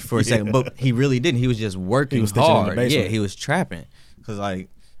the earth for a second, but he really didn't. He was just working He was stitching in the hard. basement. Yeah, he was trapping because like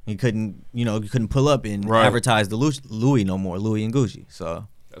he couldn't pull up and Right. advertise the Louis no more, Louis and Gucci. So.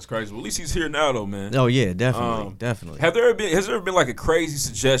 That's crazy. Well, at least he's here now, though, man. Oh yeah, definitely. Has there ever been like a crazy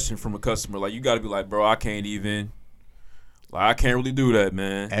suggestion from a customer? Like you got to be like, bro, I can't really do that,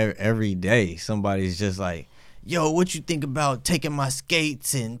 man. Every day, somebody's just like, yo, what you think about taking my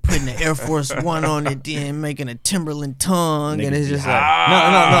skates and putting the Air Force One on it, then making a Timberland tongue, and it's just like,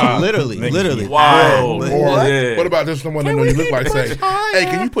 no, literally. Wow. What about just someone that know you look like say, hey,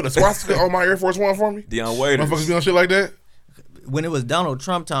 can you put a swastika on my Air Force One for me? Deion Waiters. Motherfuckers be on shit like that? When it was Donald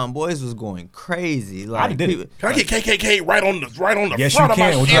Trump time, boys was going crazy. Like, Can I get KKK right on the Yes, front you of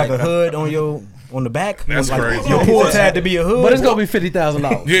my can. Would shit? you like a hood on the back? That's like, crazy. Your pull tab to be a hood, But it's gonna be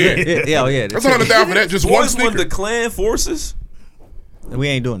 $50,000. Yeah. That's $100,000 for that. Just one Boys sticker. want the Klan forces? We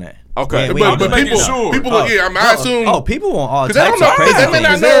ain't doing that. Okay. We ain't But doing that. people, I assume. Oh, people want all 'Cause they types don't of know. crazy They may things.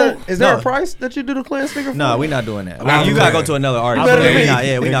 not know. Is there No. a price that you do the Klan sticker for? No, we not doing that. Nah, You gotta go to another artist. better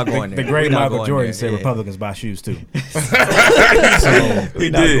than We not going there. The great We not Michael going Jordan there. said Yeah. Republicans buy shoes too. We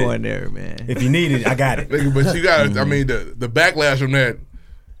not going there, man. If you need it, I got it. Nigga, but you got, I mean, the backlash from that.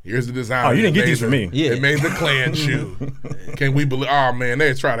 Here's the design. Oh, you didn't get these from me. Yeah. They made the Klan shoe. Can we believe? Oh man,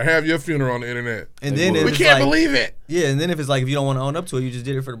 they try to have your funeral on the internet. And then we it's can't like- believe it. Yeah, and then if it's like if you don't want to own up to it, you just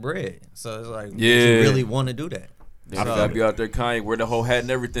did it for the bread. So it's like, Yeah. do you really want to do that? I gotta be out there, Kanye, wear the whole hat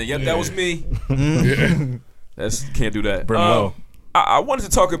and everything. Yep, that was me. That's can't do that. Bring low. I wanted to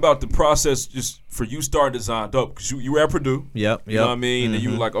talk about the process just for you starting Design Dope because you were at Purdue. Yep. You know what I mean? And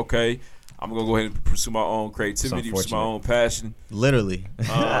you were like, okay, I'm gonna go ahead and pursue my own creativity, pursue my own passion. Literally.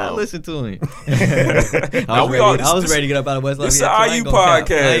 Listen to me. Now I was ready to get up out of West This is Lafayette. an IU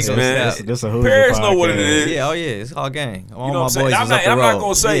podcast, man. This a Hoosier Parents know what it podcast. is. Yeah, oh yeah, it's all gang. All You know my what I'm saying? boys I'm is not, up the I'm road. not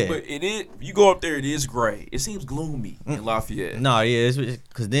gonna say, Yeah. but it is. You go up there, it is gray. It seems gloomy in Lafayette. No, yeah, it's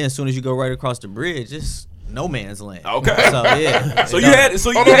because then as soon as you go right across the bridge, it's no man's land. Okay. So yeah. So you had.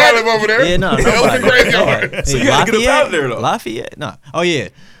 So you Oh, nobody had. live over there. Yeah, no, That was a graveyard. So you had to get up out of there, though. Lafayette? No. Oh yeah.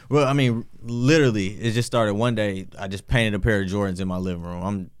 Well, I mean, literally, it just started one day. I just painted a pair of Jordans in my living room.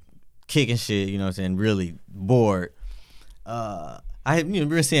 I'm kicking shit, you know what I'm saying, really bored. I had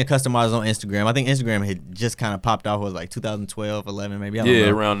been seeing customizers on Instagram. I think Instagram had just kind of popped off. It was like 2012, 11, maybe. I don't know.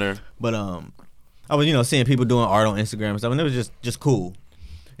 around there. But I was seeing people doing art on Instagram and stuff, and it was just cool.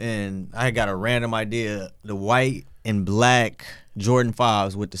 And I got a random idea: the white and black Jordan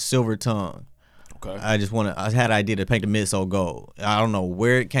 5s with the silver tongue. Okay. I had an idea to paint the midsole gold. I don't know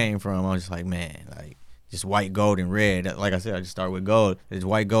where it came from. I was just like, man, like just white, gold, and red. Like I said, I just started with gold. It's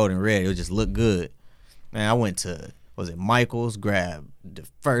white, gold, and red. It would just look good. Man, I went to Michael's, grabbed the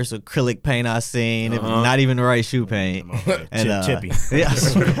first acrylic paint I seen. It was not even the right shoe paint. And Chippy. Yeah,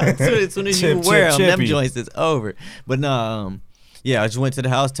 as soon as you Chip, wear them, them chippy. joints, it's over. But no, yeah, I just went to the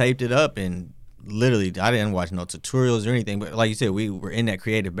house, taped it up, and literally, I didn't watch no tutorials or anything. But like you said, we were in that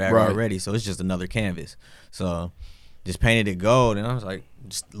creative bag already, so it's just another canvas. So just painted it gold, and I was like,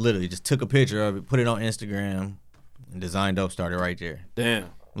 just took a picture of it, put it on Instagram, and Design Dope started right there. Damn.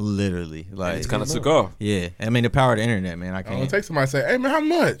 Literally, like It's kind of took off. Yeah, I mean the power of the internet, man. I It can't. takes somebody to say, hey man, how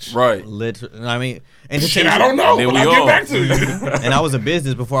much? Right. Literally, I mean, and to Shit, tell I you- don't know. Then But we I'll get on. back to you. And I was a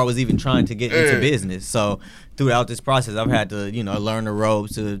business before I was even trying to get into Yeah. business. So throughout this process, I've had to, learn the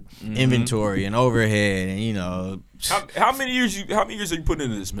ropes to inventory and overhead, and How many years are you putting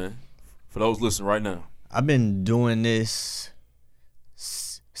into this, man? For those listening right now. I've been doing this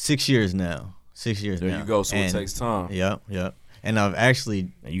 6 years now. 6 years There now. you go. So it And- takes time. Yep. And I've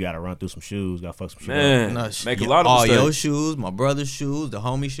actually You got to run through some shoes. Got to fuck some shit Man, up. make a lot of all mistakes. your shoes, my brother's shoes, the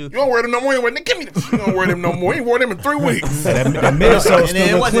homie shoes. You don't wear them no more. Give me them. You don't wear them no more. You ain't wore them in 3 weeks. that Minnesota And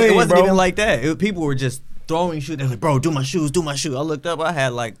then it wasn't, clean, bro. even like that. People were just throwing shoes. They're like, bro, do my shoes, do my shoes. I looked up, I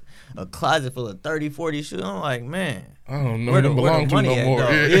had like a closet full of 30, 40 shoes. I'm like, man. I don't know. Where Them the belong to money no at, more. though?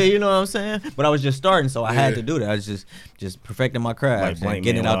 Yeah. Yeah, you know what I'm saying? But I was just starting, so I had to do that. I was just perfecting my craft, Like and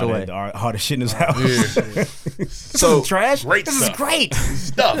getting it out the way. All the shit in his house. So trash. Great This stuff. is great.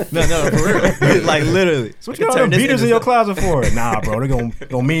 Stuff. No, for real. Like literally. So what you got them beaters in your closet for? Nah, bro, they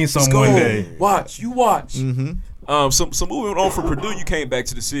gonna mean something one day. Watch. Mm-hmm. So moving on from Purdue, you came back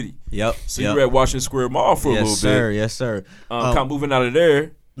to the city. Yep. So you were at Washington Square Mall for a little bit. Yes, sir. Kind of moving out of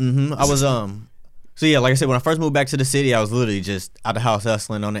there. Mm-hmm. I was So yeah, like I said, when I first moved back to the city, I was literally just out the house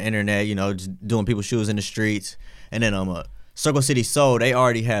hustling on the internet, just doing people's shoes in the streets. And then Circle City Soul, they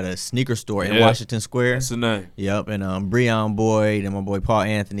already had a sneaker store in Washington Square. That's the name. Yep, and Breon Boyd and my boy Paul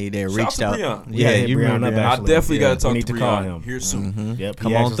Anthony, they reached out. Breon. Yeah, you Breon remember up, that. I actually. definitely got to talk we need to to call Breon him here soon. Mm-hmm. Yep,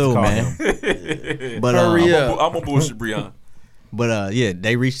 Come on through, man. But I'm on bullshit, Breon. But yeah,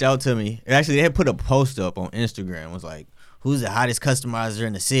 they reached out to me. Actually, they had put a post up on Instagram. It was like, "Who's the hottest customizer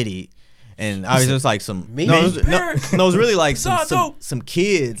in the city?" And I was just like it was really like some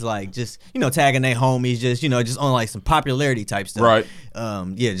kids like just tagging their homies, just on like some popularity type stuff. Right.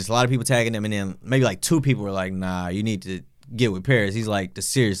 Just a lot of people tagging them, and then maybe like 2 people were like, "Nah, you need to get with Paris. He's like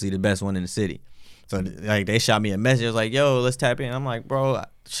seriously the best one in the city." So like they shot me a message. I was like, "Yo, let's tap in." I'm like, "Bro,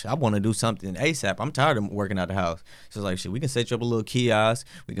 I want to do something ASAP. I'm tired of working out the house." So it's like, "Shit, we can set you up a little kiosk.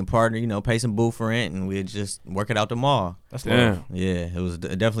 We can partner, pay some booth rent, and we just work it out the mall." That's Damn. Yeah, it was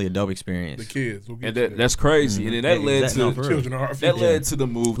definitely a dope experience. The kids. We'll And get you that's crazy. And then that led to children are led to the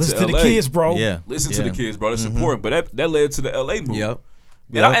move Listen to to LA. the kids, bro. Yeah. Listen to the kids, bro. That's important. But that led to the LA move. Yep.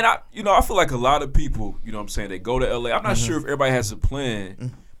 And I feel like a lot of people, what I'm saying, they go to LA. I'm not sure if everybody has a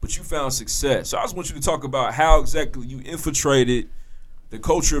plan, but you found success. So I just want you to talk about how exactly you infiltrated the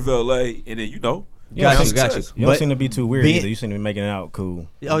culture of LA, and then Got you. You don't seem to be too weird either. You seem to be making it out cool.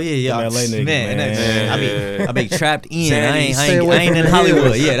 Oh yeah. Them LA niggas, man. I be trapped in. I ain't Stay away in from the Hollywood.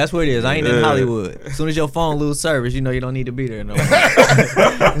 hills. Yeah, that's what it is. I ain't in Hollywood. As soon as your phone lose service, you don't need to be there no more.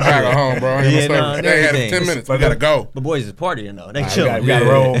 I gotta go home, bro. I ain't Yeah, gonna stay. They had everything. 10 minutes. We gotta go. The boys is partying though. They Right, chill. we gotta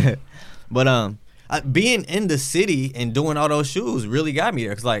roll. But being in the city and doing all those shoes really got me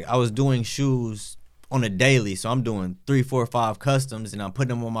there. Cause like I was doing shoes on a daily, so I'm doing 3, 4, 5 customs, and I'm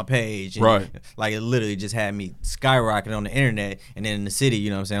putting them on my page. And Right. Like it literally just had me skyrocket on the internet, and then in the city,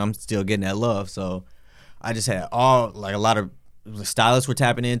 I'm still getting that love. So I just had a lot of stylists were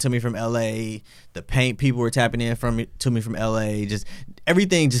tapping into me from LA. The paint people were tapping in to me from LA. Just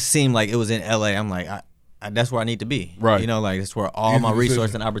everything just seemed like it was in LA. I'm like, that's where I need to be. Right. Like that's where all my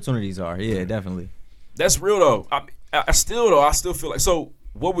resources and opportunities are. Yeah, definitely. That's real though. I still feel like so.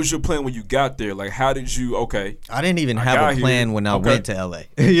 What was your plan when you got there? Like, how did you? Okay, I didn't even have a plan when I went to LA.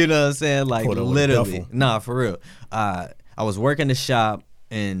 You know what I'm saying? Like literally, nah, for real. I was working the shop,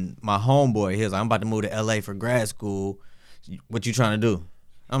 and my homeboy, he was like, "I'm about to move to LA for grad school. What you trying to do?"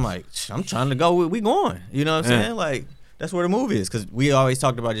 I'm like, "I'm trying to go. We going." You know what I'm saying? Like that's where the move is, because we always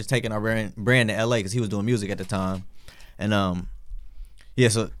talked about just taking our brand to LA, because he was doing music at the time, and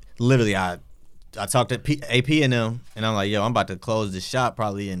so literally I talked to AP and them, and I'm like, "Yo, I'm about to close the shop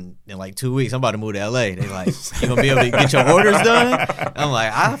probably in like 2 weeks. I'm about to move to LA." They like, "You gonna be able to get your orders done?" I'm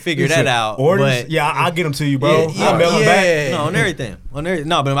like, "I'll figure that out." Orders? But Yeah, I'll get them to you, bro. Yeah, I'll mail them back. No, on everything.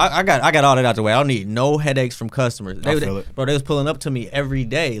 No, but I got all that out the way. I don't need no headaches from customers. I feel it. Bro, they was pulling up to me every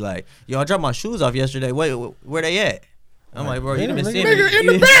day like, "Yo, I dropped my shoes off yesterday. Where they at?" I'm like, "Bro, you done been seeing me Nigga in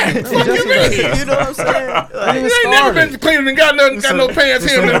the back. Fuck you mean? You know what I'm saying? Like, You ain't never been cleaning and got no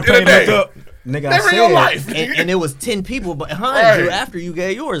pants here in a day. Nigga, Never in your life. and it was 10 people behind you after you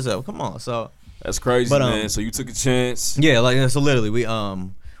gave yours up. Come on, so that's crazy, But, man. So you took a chance. yeah, like so literally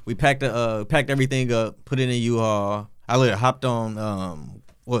we packed everything up, put it in a U-Haul. I literally hopped on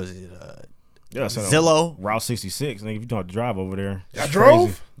what was it? Zillow. Route 66. Nigga, if you don't have to drive over there. I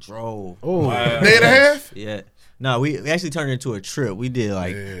drove? Drove. Oh, day and a half? Yeah. No, we actually turned it into a trip. We did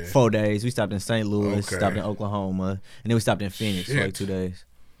like 4 days. We stopped in St. Louis, stopped in Oklahoma, and then we stopped in Phoenix for like 2 days.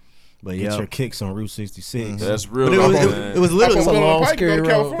 But Get your kicks on Route 66. That's real. But it was literally a long, scary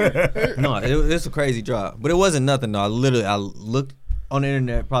road. No, it's a crazy drive. But it wasn't nothing though. I looked on the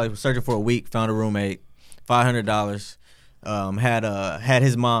internet, probably searching for a week, found a roommate, $500. Had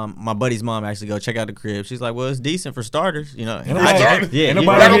his mom, my buddy's mom, actually go check out the crib. She's like, "Well, it's decent for starters, you know." Ain't nobody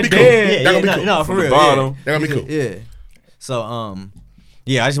gonna be cool. dead. That gonna be cool. No, for real. bottom. That gonna be cool. Yeah. So I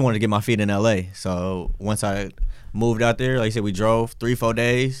just wanted to get my feet in LA. So once I moved out there, like I said, we drove 3-4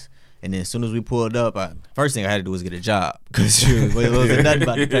 days. And then as soon as we pulled up, first thing I had to do was get a job because there wasn't nothing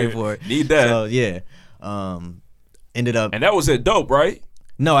about to pay for it. Need that. So yeah, ended up. And that was at Dope, right?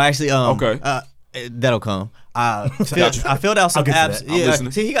 No, actually, okay. That'll come. I filled out some apps. Yeah,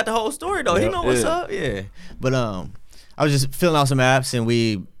 see, he got the whole story though. He know what's up. Yeah, but I was just filling out some apps, and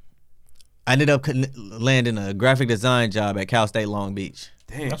I ended up landing a graphic design job at Cal State Long Beach.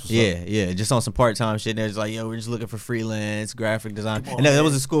 Damn. Yeah, just on some part-time shit. And they're just like, yo, we're just looking for freelance graphic design. And that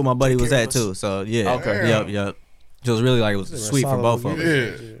was a school my buddy was at too. So yeah. Okay. Yep. So it was really like it was sweet for both of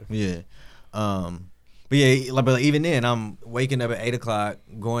us. Yeah. But yeah, but even then, I'm waking up at 8 o'clock,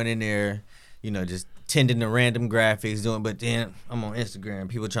 going in there, just tending to random graphics, but then I'm on Instagram,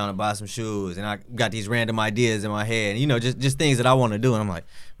 people trying to buy some shoes, and I got these random ideas in my head, just things that I want to do, and I'm like,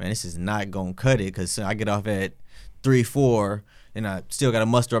 man, this is not gonna cut it, because I get off at 3-4, and I still got to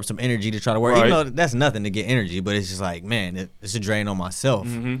muster up some energy to try to work. Right. Even though that's nothing to get energy, but it's just like, man, it's a drain on myself.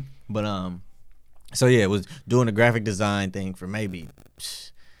 Mm-hmm. But so yeah, it was doing the graphic design thing for maybe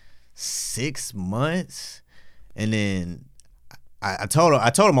 6 months, and then I told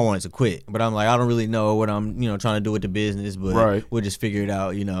him I wanted to quit, but I'm like, I don't really know what I'm trying to do with the business, but we'll just figure it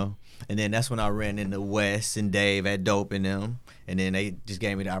out, And then that's when I ran into Wes and Dave at Dope and them, and then they just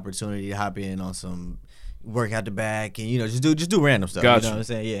gave me the opportunity to hop in on some work out the back and just do random stuff. Gotcha. You know what I'm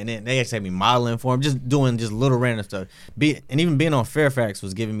saying? Yeah, and then they actually had me modeling for them, just doing little random stuff. And even being on Fairfax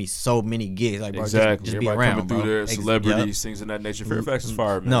was giving me so many gigs. Like, bro, exactly. just Everybody be around, coming through there, celebrities, things of that nature. Fairfax is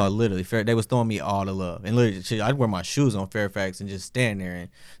fire, man. No, literally, they was throwing me all the love, and literally, shit, I'd wear my shoes on Fairfax and just stand there, and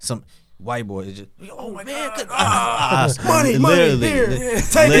some white boys just, oh my god, money, here,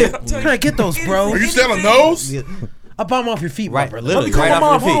 take it. Can I get those, bro? Are you selling those? Yeah. I bought them off your feet, right? Bro. Literally, Let me call right my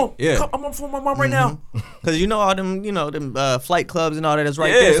off mom your home. feet. Yeah, I'm on phone with my mom right now. Because all them, them flight clubs and all that is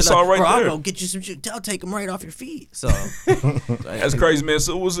right yeah, there. Yeah, it's all right bro, there. I'll go get you some shit. I'll take them right off your feet. So that's crazy, man.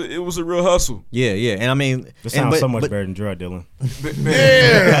 So it was a real hustle. Yeah, and I mean, this sounds so much better than drug dealing.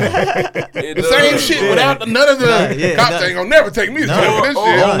 Yeah, the same shit without none of the cops ain't gonna never take me to jail for this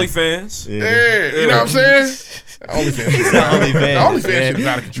shit. OnlyFans. Yeah, you know what I'm saying? OnlyFans shit is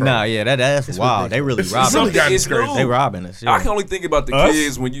out of control. Nah, yeah, that's wild. They really robbing us. They robbing us. Yeah. I can only think about the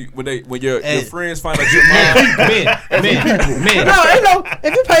kids when your friends find out your mom. Men. No,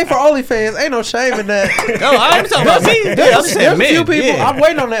 if you pay for OnlyFans, ain't no shame in that. No, I'm talking about me. There's a few people. Yeah. I'm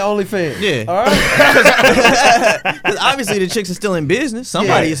waiting on that OnlyFans. Yeah. All right. Because obviously the chicks are still in business.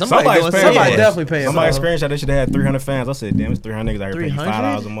 Somebody's definitely paying. Somebody screenshot they should have had 300 fans. I said, damn, it's 300 niggas out here paying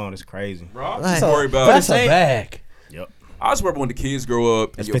 $5 a month. It's crazy. Bro, just worry about that's a bag. Yep. I just remember when the kids grow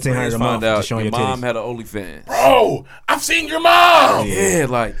up and your friends find out your mom had an OnlyFans. Bro, I've seen your mom. Yeah,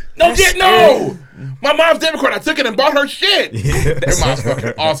 like no. My mom's debit card. I took it and bought her shit. Her mom's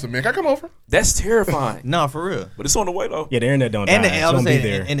fucking awesome, man. Can I come over? That's terrifying. No, for real. But it's on the way though. Yeah, the internet don't die. And it's gonna be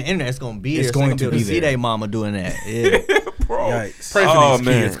there. And the internet's gonna be there. It's going to be there. See their mama doing that. Yeah. Bro. Yikes. Pray for these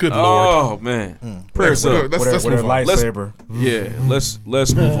kids. Good Lord. Oh man. Prayers up. Let's move on. Lightsaber.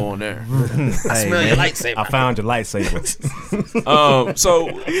 Let's move on there. I smell your lightsaber. I found your lightsaber. So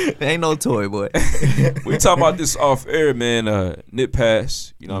there ain't no toy, boy. We talking about this off air, man. Nip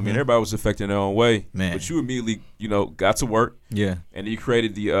passed. You know what I mean? Everybody was affected in their own way. Man. But you immediately, got to work. Yeah. And you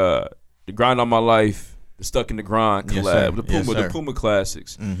created the Grind on My Life, the Stuck in the Grind collab, the Puma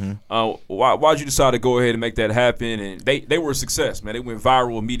Classics. Mm-hmm. Why'd you decide to go ahead and make that happen? And they were a success, man. They went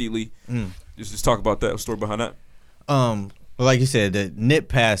viral immediately. Just talk about that story behind that. Well, like you said, the Nip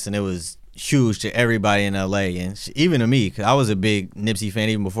passed, and it was huge to everybody in LA, and even to me, because I was a big Nipsey fan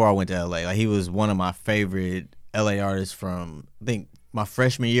even before I went to LA. Like, he was one of my favorite LA artists from, I think, my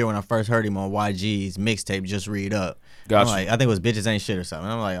freshman year when I first heard him on YG's mixtape, Just Read Up. Gotcha. Like, I think it was Bitches Ain't Shit or something.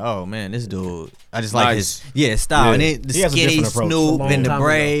 I'm like, oh man, this dude, I just like his style. Yeah. And the skinny Snoop and the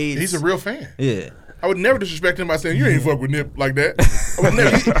braids. He's a real fan. Yeah. I would never disrespect him by saying you ain't fuck with Nip like that. I would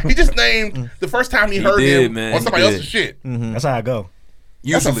never, he just named the first time he heard him on somebody else's shit. Mm-hmm. That's how I go.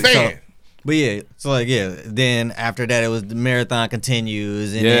 Usually. That's a fan. But yeah, so like then after that it was the Marathon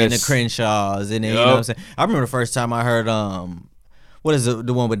Continues and then the Crenshaws and then you know what I'm saying. I remember the first time I heard what is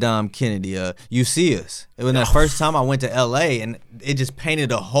the one with Dom Kennedy? You See Us. It was the first time I went to LA, and it just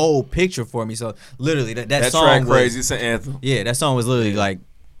painted a whole picture for me. So literally that song track was crazy. It's an anthem. Yeah, that song was literally like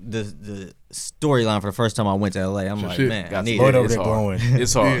the storyline for the first time I went to LA. I'm like, man, I need it. It's hard.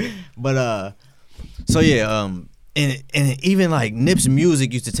 It's hard. But so yeah, and even like Nip's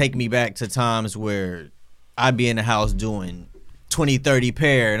music used to take me back to times where I'd be in the house doing 20-30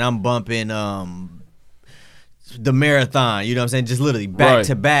 pair, and I'm bumping the marathon, you know what I'm saying? Just literally back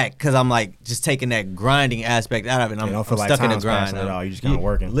to back, because I'm like just taking that grinding aspect out of it. And I'm feel like stuck in the time's grind passing at all. You just kind of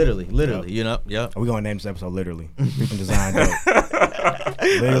working. Literally, you know. Yep. We're gonna name this episode literally featuring Dezine Dope.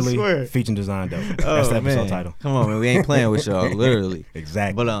 Literally featuring Dezine Dope. That's the episode title. Come on, man, we ain't playing with y'all. Literally,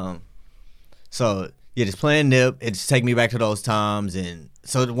 exactly. But so yeah, just playing Nip. It just take me back to those times, and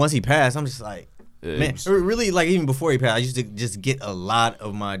so once he passed, I'm just like. Man, really, like even before he passed, I used to just get a lot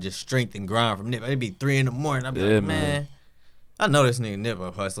of my just strength and grind from Nip. It'd be 3 in the morning. I'd be like, man, I know this nigga Nip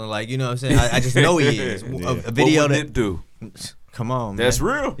up hustling. Like, you know what I'm saying? I just know he is. A video what would that Nip do? Come on, man. That's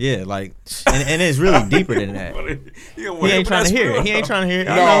real. Yeah, like, and it's really deeper than that. He ain't trying to hear it. He ain't trying to hear it.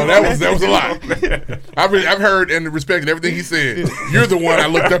 No, that was a lie. I've heard and respected everything he said. You're the one I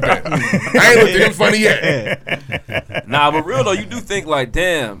looked up at. I ain't looked at him funny yet. Nah, but real though, you do think like,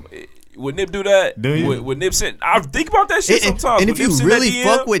 damn. Would Nip do that? Do you? Would Nip send? I think about that shit sometimes. And if you really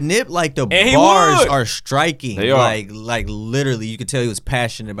fuck with Nip, like the bars are striking. They are. Like literally, you could tell he was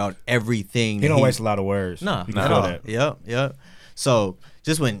passionate about everything. He don't waste a lot of words. No, you can feel that. Yep. So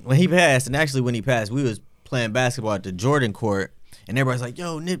just when he passed, and actually when he passed, we was playing basketball at the Jordan court, and everybody's like,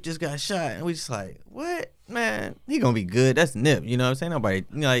 "Yo, Nip just got shot," and we just like, "What, man? He gonna be good. That's Nip." You know what I'm saying? Nobody,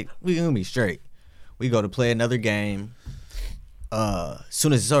 like, we gonna be straight. We go to play another game.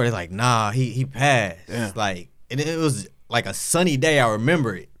 Soon as it's over, they're like, nah, he passed. Yeah. Like, and it was like a sunny day. I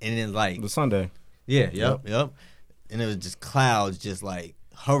remember it, and then like the Sunday. Yeah, yep. And it was just clouds, just like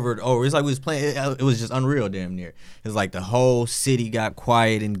hovered over. It's like we was playing. It was just unreal, damn near. It's like the whole city got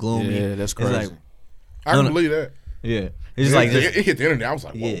quiet and gloomy. Yeah, that's crazy. It's like, I can believe that. Yeah, it's just like it hit the internet. I was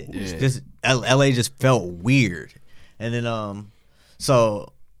like, whoa. Yeah. Just LA just felt weird, and then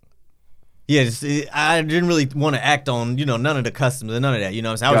so. Yeah, I didn't really want to act on, none of the customs and none of that, you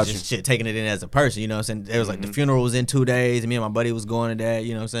know what I'm saying? I was just taking it in as a person, you know what I'm saying? It was like the funeral was in 2 days, and me and my buddy was going to that,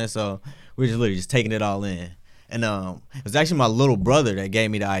 you know what I'm saying? So we were just literally just taking it all in. And it was actually my little brother that gave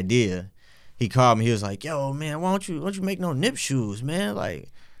me the idea. He called me, he was like, yo, man, why don't you make no Nip shoes, man? Like,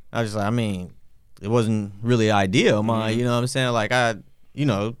 I was just like, I mean, it wasn't really an idea of mine, you know what I'm saying? Like,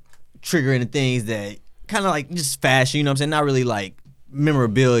 triggering the things that kind of like just fashion, you know what I'm saying? Not really like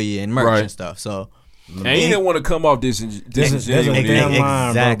memorabilia and merch and stuff. So and you didn't want to come off this there's a thin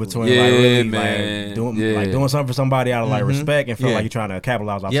line, bro, between like really like doing something for somebody out of like respect and feel like you're trying to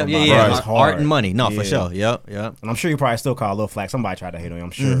capitalize off somebody. Yeah, it's hard. Art and money. No, for sure. Yep. And I'm sure you probably still call a little flack. Somebody tried to hate on you,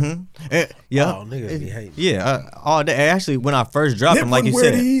 I'm sure. Yeah. Oh, niggas be hating. Yeah, all day. Actually, when I first dropped them, like you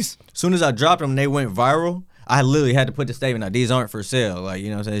said, as soon as I dropped them, they went viral. I literally had to put the statement out, these aren't for sale. Like, you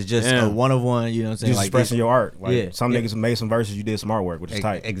know what I'm saying? It's just a one of one, you know what I'm saying? Just like expressing your art. Like, some niggas niggas made some verses, you did some artwork, which is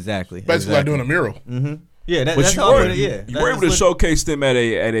tight. Exactly. Basically like doing a mural. Yeah, but that's all it is. You were able to showcase them at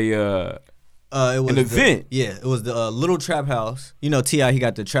an event. It was the Little Trap House. You know, T.I., he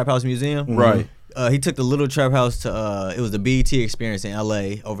got the Trap House Museum. Right. He took the Little Trap House to, it was the BET experience in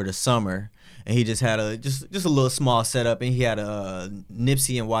L.A. over the summer. And he just had a little small setup, and he had a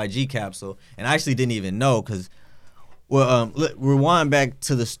Nipsey and YG capsule. And I actually didn't even know because, rewind back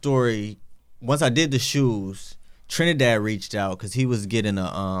to the story. Once I did the shoes, Trinidad reached out because he was getting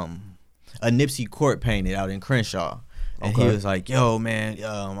a Nipsey court painted out in Crenshaw. And he was like, yo, man,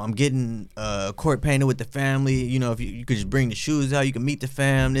 I'm getting court painted with the family. You know, if you could just bring the shoes out, you can meet the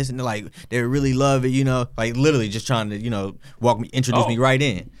fam, this and that. Like, they really love it, you know. Like, literally just trying to, introduce me right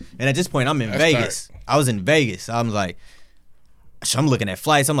in. And at this point, I'm in Vegas. Tight. I was in Vegas. I'm like, I'm looking at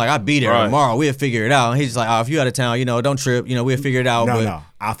flights. I'm like, I'll be there tomorrow. We'll figure it out. And he's just like, oh, if you out of town, don't trip. We'll figure it out. No,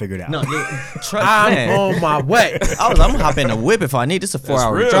 I'll figure it out. No, trust I'm on my way. I'm gonna hop in the whip if I need. This is a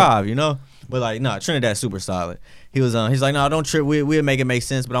 4-hour drive, But like, no, Trinidad's super solid. He's like, no, don't trip. We'll make it make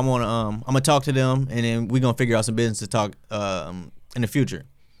sense. But I'm gonna talk to them, and then we're gonna figure out some business to talk in the future.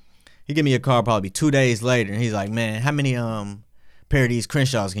 He give me a call probably 2 days later, and he's like, man, how many pair of these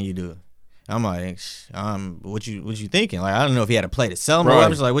Crenshaws can you do? I'm like, what you thinking? Like, I don't know if he had a play to sell them or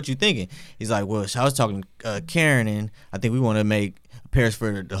whatever. Like, what you thinking? He's like, well, I was talking to Karen, and I think we want to make pairs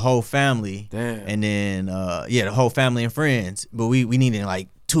for the whole family. Damn. And then, the whole family and friends. But we need it in like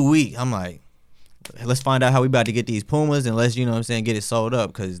 2 weeks. I'm like, let's find out how we about to get these Pumas, and let's, get it sold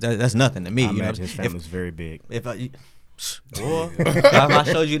up, because that's nothing to me. I imagine his family's very big. If I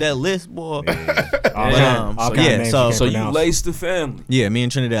showed you that list, boy. So you laced the family. Yeah, me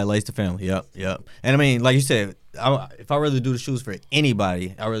and Trinidad laced the family. Yep. And I mean, like you said, if I really do the shoes for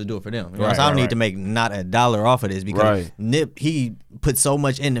anybody, I really do it for them. So I don't need to make not $1 off of this, because Nip, he put so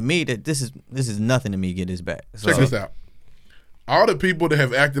much into me that this is nothing to me. Get this back. So, check this out. All the people that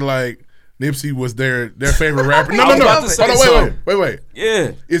have acted like Nipsey was their favorite rapper. No. Hold on, wait.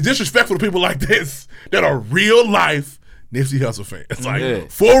 Yeah. It's disrespectful to people like this that are real life Nipsey Hussle fans. Like, Yeah.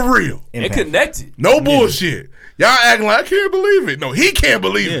 for real. It connected. No bullshit. Y'all acting like I can't believe it. No, he can't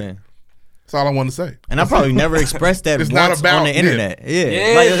believe it. That's all I want to say. And I probably never expressed that It's once not about on the internet. Nip.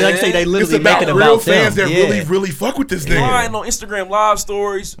 Yeah. Like I say, they literally it's about make it real about fans them. that really, really fuck with this nigga. Lying on Instagram live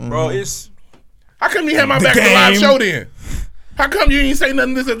stories, bro. It's How come you had my back at the live show then? How come you ain't say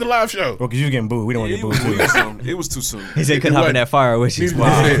nothing this at the live show? Well, because you was getting booed. We don't want to get booed too. It was too soon. He said he couldn't hop in that fire, which is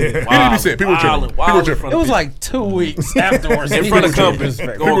Wow. He didn't be said. People were tripping. People were tripping. It was like 2 weeks afterwards. In front of company.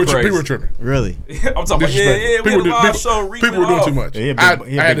 People were tripping. Really? I'm talking about, yeah, we had a live show. People were doing too much. Yeah, he I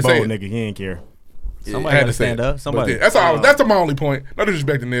a had big to say bold it. nigga. He ain't care. Somebody had to stand up. Somebody. That's all. That's my only point. No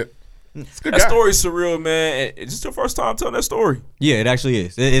disrespect to Nip. That story's surreal, man. It's just your first time telling that story. Yeah, it actually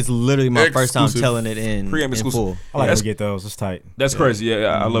is. It's literally my first time Exclusive. telling it in Pre-game exclusive. full. I like to get those. It's tight. That's crazy. Yeah,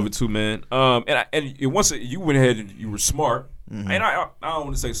 I love it too, man. And once you went ahead and you were smart, and I don't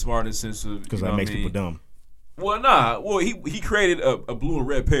want to say smart in the sense of Because that makes people dumb. Well, nah. Well, he created a blue and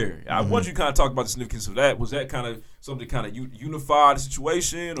red pair. I want you to kind of talk about the significance of that. Was that kind of something kind of unified the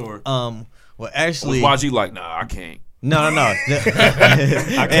situation, or well, actually, was YG like, nah, I can't. No.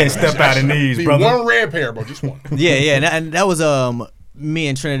 I can't step out of these, Be brother. one red pair, bro. Just one. Yeah, and that was me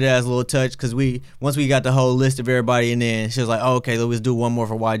and Trinidad's little touch because once we got the whole list of everybody, and then she was like, oh, okay, let's do one more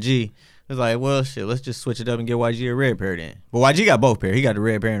for YG. It was like, well, shit, let's just switch it up and get YG a red pair then. But YG got both pair. He got the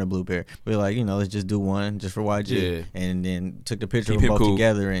red pair and the blue pair. We're like, let's just do one just for YG. Yeah. And then took the picture Keep of him them both cool.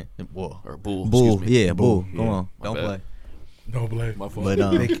 together and Or Bull. Bull. Excuse me. Yeah, Bull. Come Yeah. on, don't bad. play. No blame. My fault. But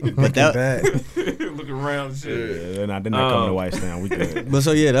But that. Looking around and shit. Yeah, they're not coming to Whitestown. We good. But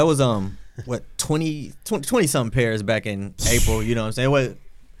so yeah, that was 20 something pairs back in April. You know what I'm saying? What,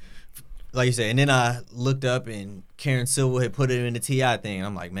 like you said, and then I looked up and Karen Silver had put it in the TI thing.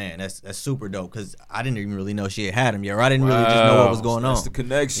 I'm like, man, that's super dope because I didn't even really know she had them yet, or I didn't really just know what was going on. That's the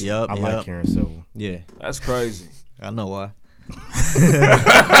connection. Yep, I like Karen Silver. Yeah, That's crazy. I know why.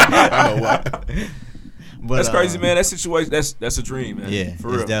 I know what. But, That's crazy, man. That situation, that's a dream, man. Yeah, for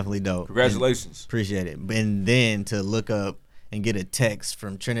it's real. definitely dope. Congratulations. Appreciate it. And then to look up and get a text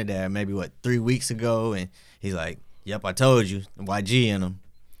from Trinidad maybe 3 weeks ago, and he's like, "Yep, I told you, YG in them."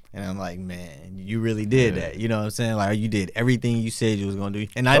 And I'm like, man, you really did that. You know what I'm saying? Like, you did everything you said you was gonna do,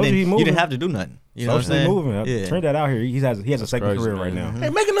 and you didn't have to do nothing. You know what I'm saying? Moving. Yeah. Trinidad out here, he has a second crazy, career man. right now. Hey,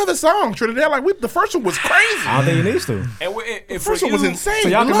 make another song, Trinidad. Like the first one was crazy. I don't think he needs to. And The first one was insane. So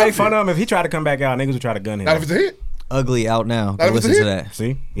y'all can Love make fun it. of him if he tried to come back out. Niggas would try to gun him. Not if it's a hit. Ugly out now. Not Go if it's a listen to hit. that.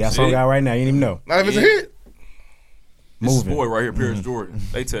 See, he got a song out right now. You didn't even know. Not if it's a hit. This is Moving. boy right here, Pierce Jordan.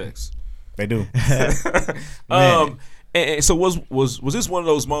 They text. They do. And so was this one of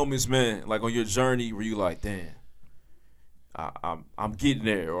those moments, man, like on your journey where you like, damn, I'm getting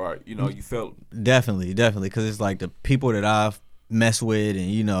there, or you felt Definitely, because it's like the people that I've messed with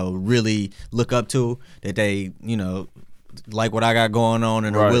and really look up to, that they like what I got going on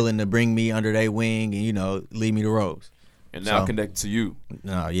and are Right. willing to bring me under their wing and lead me to ropes. and now So- connected to you.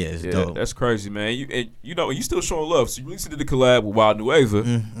 No, yeah, it's Yeah, dope. that's crazy, man. You still showing love. So you recently did the collab with Wild Nueva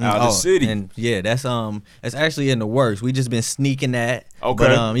out of the city. And yeah, that's actually in the works. We just been sneaking that. Okay.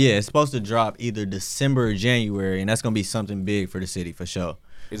 But yeah, it's supposed to drop either December or January, and that's gonna be something big for the city for sure.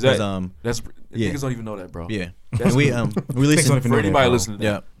 Is that 'Cause, that's yeah. niggas don't even know that, bro. Yeah. That's And we good. releasing for anybody listening to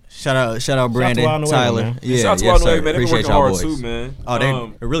that. Yeah. Shout out Brandon, Wild Nueva, Tyler. man. Yeah, Shout out to yes, Wild sir. Nueva, man. They been Appreciate working y'all hard boys. too, man.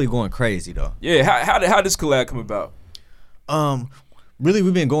 Oh, they're really going crazy though. Yeah, how did this collab come about? Really,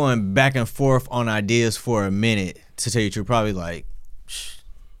 we've been going back and forth on ideas for a minute. To tell you the truth, probably like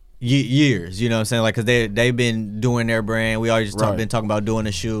years. You know what I'm saying? Like, cause they've been doing their brand. We always just been talking about doing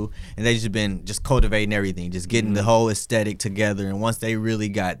a shoe, and they just been cultivating everything, just getting the whole aesthetic together. And once they really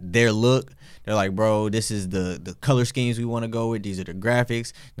got their look, they're like, bro, this is the color schemes we want to go with. These are the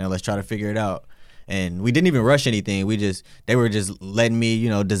graphics. Now let's try to figure it out. And we didn't even rush anything. They were just letting me,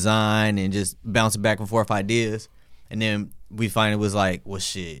 design and just bouncing back and forth ideas. And then we finally was like, well,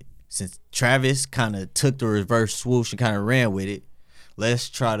 shit, since Travis kind of took the reverse swoosh and kind of ran with it, let's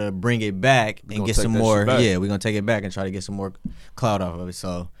try to bring it back and get some more. Yeah, we're going to take it back and try to get some more cloud off of it.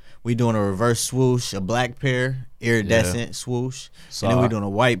 So we doing a reverse swoosh, a black pair, iridescent swoosh, and then we doing a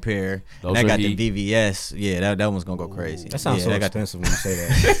white pair. And I got the VVS. Yeah, that one's going to go crazy. That sounds so expensive when you say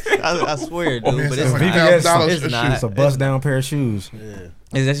that. I swear, dude. But it's it's like not. $1,000 It's not. It's a bust down pair of shoes. Yeah.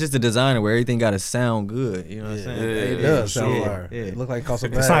 That's just a designer where everything got to sound good. You know what I'm saying? It does sound Yeah, fire. yeah. It look like it costs a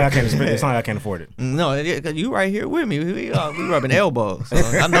It's not like bag. it's not like I can't afford it. No, you right here with me. We rubbing elbows. So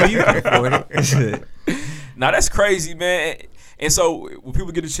I know you can afford it. Now that's crazy, man. And so when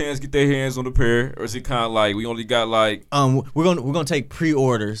people get a chance to get their hands on the pair, or is it kind of like we only got like we're gonna take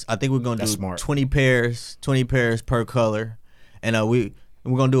pre-orders. I think we're gonna That's do smart. 20 pairs per color, and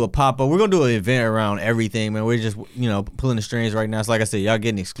We're gonna do a pop up. We're gonna do an event around everything, man. We're just pulling the strings right now. It's like I said, y'all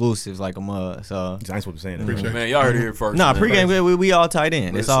getting exclusives like a mug. So thanks for saying that. Man, y'all heard it here first. Nah, man. pregame we all tied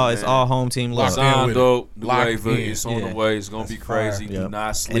in. Listen, it's all home team love. Sound dope. New Locked wave, in. it's on the way. It's gonna be crazy. Do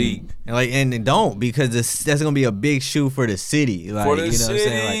not sleep. And don't, because that's gonna be a big shoe for the city. Like, For the you know what I'm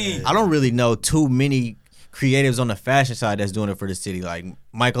saying? city. Like, I don't really know too many creatives on the fashion side that's doing it for the city. Like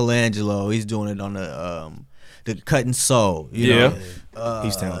Michelangelo, he's doing it on the cut and sew. You know?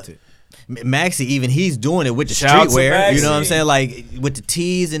 He's talented. Maxie, even he's doing it with the Shout out to streetwear. You know what I'm Maxie. saying? Like with the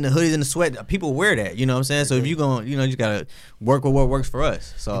tees and the hoodies and the sweat, people wear that. You know what I'm saying? So if you going, you just gotta work with what works for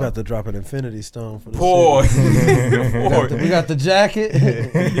us. So You got to drop an infinity stone for the Boy. we got the jacket, the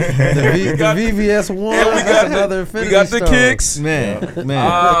VVS one. And we got another the, infinity we got the stone. kicks. man.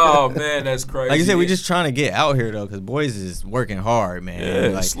 Oh man, that's crazy. Like I said, we just trying to get out here though, because boys is working hard, man. Yeah,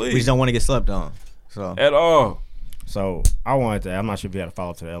 like, sleep. we just don't want to get slept on. So At all. So I wanted to. I'm not sure if you had a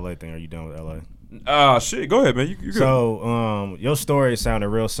follow up to the LA thing. Are you done with LA? Shit. Go ahead, man. You good. So your story sounded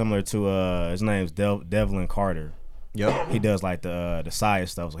real similar to his name's Devlin Carter. Yep. He does like the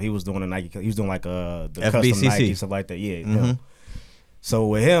science stuff. So he was doing the Nike. He was doing like the FBCC. custom Nike stuff like that. Yeah. So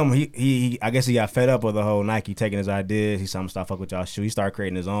with him, he I guess he got fed up with the whole Nike taking his ideas. He said, "I'm gonna stop fucking with y'all shoes." He started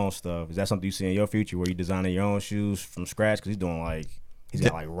creating his own stuff. Is that something you see in your future, where you designing your own shoes from scratch? Because he's doing like he's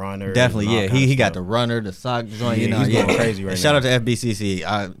got like runners. Definitely, and all yeah. kinds He of got stuff. the runner, the sock joint. Yeah, he's going crazy right Shout now. out to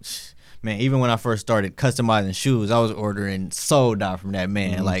FBCC. Man, even when I first started customizing shoes, I was ordering soul dot from that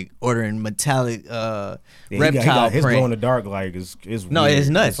man, like ordering metallic reptile his print. glow in the dark like is No, weird. it's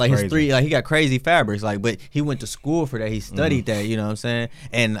nuts. Like crazy. he got crazy fabrics. Like, but he went to school for that. He studied that. You know what I'm saying?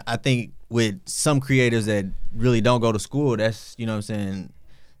 And I think with some creators that really don't go to school, that's you know what I'm saying,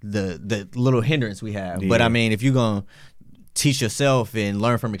 the little hindrance we have. But Yeah. I mean, if you're gonna teach yourself and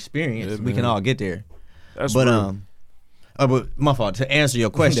learn from experience, we can all get there. That's but real. but my fault. To answer your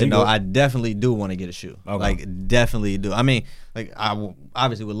question There though, you go. I definitely do want to get a shoe. Okay. Like definitely do. I mean, like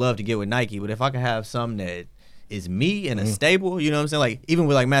obviously would love to get with Nike, but if I could have something that is me and a stable, you know what I'm saying? Like even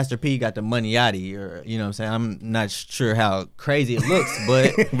with like Master P got the Moneyati, or you know what I'm saying? I'm not sure how crazy it looks, but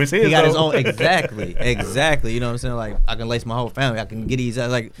he got his own exactly. You know what I'm saying? Like I can lace my whole family. I can get these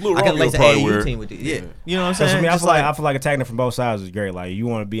like Lil I can Romeo lace an probably AAU wear it. team with these. Yeah. You know what I'm So saying? for me, Just I feel like attacking it from both sides is great. Like you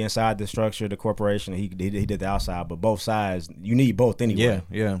want to be inside the structure, the corporation. He did the outside, but both sides you need both anyway.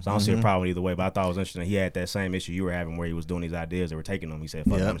 Yeah. So I don't see a problem either way. But I thought it was interesting. He had that same issue you were having, where he was doing these ideas that were taking them. He said,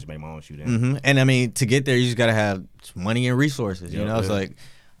 "Fuck, I'm just make my own shoe." Then. And I mean, to get there, you just gotta have money and resources. You know, it's like,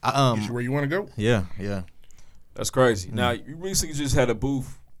 Get you where you want to go. yeah. That's crazy. Now you recently just had a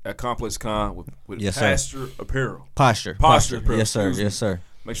booth at Complex Con with Yes, sir. Pastor Apparel. Posture. Apparel. Yes, sir. Excuse me. Yes, sir.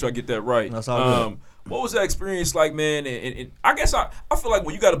 Make sure I get that right. That's all good. What was that experience like, man? And I guess I feel like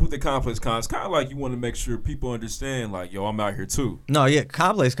when you got a booth at Complex Con, it's kind of like you want to make sure people understand, like, yo, I'm out here too. No, yeah,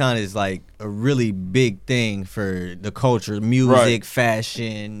 Complex Con is like a really big thing for the culture, music, Right.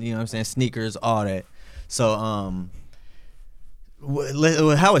 fashion, you know what I'm saying, sneakers, all that. So,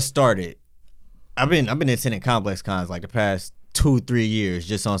 how it started, I've been attending Complex Cons like the past 2-3 years,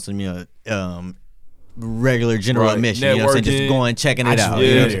 just on some regular general Right. admission. You know what I'm saying? Networking. Just going, checking it out. Yeah.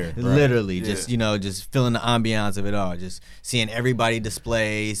 You know? Right. Literally, just just feeling the ambiance of it all. Just seeing everybody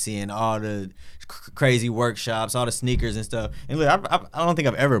display, seeing all the crazy workshops, all the sneakers and stuff. And look, I don't think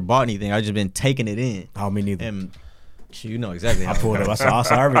I've ever bought anything. I've just been taking it in. Oh, me neither. And you know exactly. I pulled up. I saw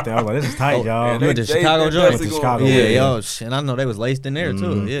everything. I was like, "This is tight, y'all." You went to Chicago joint? definitely Chicago, Yeah, yeah. and I know they was laced in there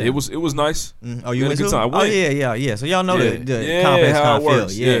too. Yeah, It was nice. Oh, you had went a good too? time. I Oh went. yeah. So y'all know Yeah. the Yeah, Complex how Con it feel.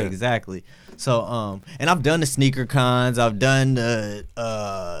 works. Yeah, Yeah. exactly. So and I've done the sneaker cons, I've done the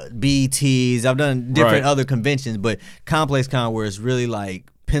BTs, I've done different Right. other conventions, but Complex Con where it's really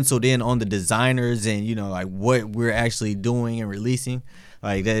like penciled in on the designers and like what we're actually doing and releasing,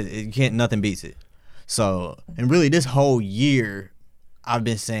 like that, nothing beats it. So, and really this whole year I've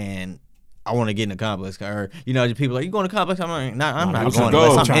been saying I want to get in the Complex Con, or just people like, you going to Complex? I'm like, nah, I'm not let's going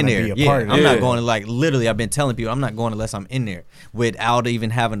go. unless I'm in Trying to there. be a part of I'm it. not Yeah. going to, like, literally I've been telling people I'm not going unless I'm in there without even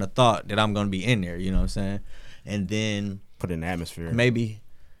having a thought that I'm going to be in there, you know what I'm saying? And then Put in the atmosphere. maybe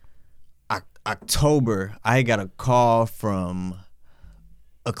October, I got a call from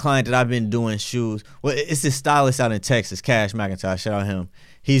a client that I've been doing shoes. Well, it's this stylist out in Texas, Cash McIntosh. Shout out him.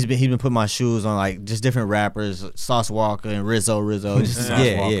 He's been putting my shoes on like just different rappers, Sauce Walker and Rizzo. Just,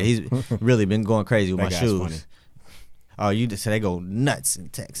 yeah. He's really been going crazy with That my guy's shoes. funny. Oh, you just said they go nuts in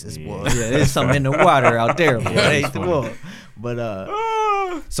Texas, boy. Yeah, there's something in the water out there, boy. They ain't the boy. But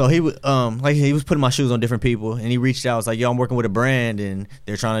so he was he was putting my shoes on different people, and he reached out. Was like, "Yo, I'm working with a brand, and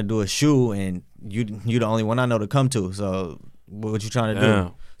they're trying to do a shoe, and you the only one I know to come to. So what you trying to do?" Yeah.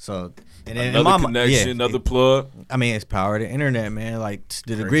 So and another connection, another plug. I mean, it's power of the internet, man. Like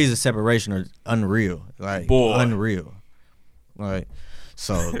the degrees of separation are unreal. Like unreal. Like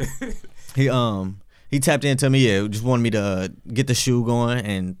so he tapped into me. Yeah, just wanted me to get the shoe going,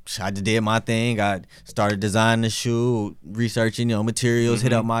 and I just did my thing. I started designing the shoe, researching materials.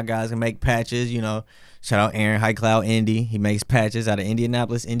 Hit up my guys and make patches. Shout out Aaron High Cloud Indy. He makes patches out of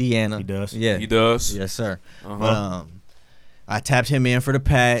Indianapolis, Indiana. He does. Yeah, he does. Yes, sir. But I tapped him in for the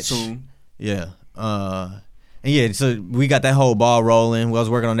patch. Soon. Yeah. And yeah, so we got that whole ball rolling. I was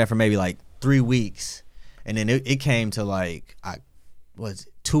working on that for maybe like 3 weeks, and then it came to like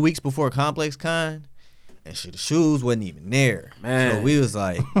 2 weeks before Complex Con. And shit, the shoes wasn't even there. Man. So we was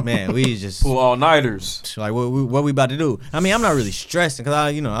like, we just pull all-nighters. Like, what we about to do? I mean, I'm not really stressing because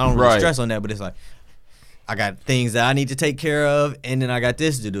I don't really stress on that. But it's like, I got things that I need to take care of, and then I got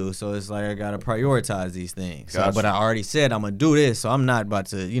this to do. So it's like I gotta prioritize these things. Gotcha. But I already said I'm gonna do this, so I'm not about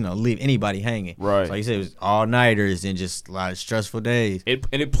to leave anybody hanging. Right. So like you said, it was all-nighters and just a lot of stressful days.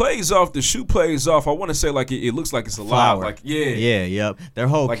 It plays off. The shoe plays off. I want to say like it looks like it's alive. Flower. Like yeah. Yep. Their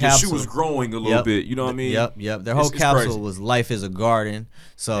whole like capsule. the shoe was growing a little bit. You know what I mean? Yep. Their whole capsule crazy. was life is a garden.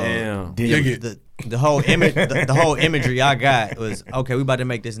 So Damn. the whole image, the whole imagery I got was okay. We about to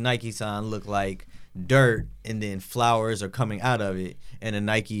make this Nike sign look like dirt, and then flowers are coming out of it in a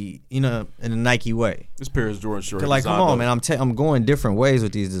Nike, in a Nike way. This pair is Jordan short. Like, come on, man! I'm going different ways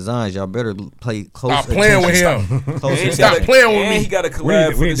with these designs. Y'all better play close. Stop playing with him. Stop playing with me. He got a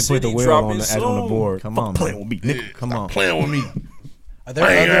collab we need to put the wheel on the board. Come on, playing with me, nigga. Come on, playing with me. Are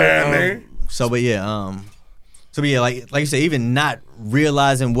there other, so, but yeah, like you said, even not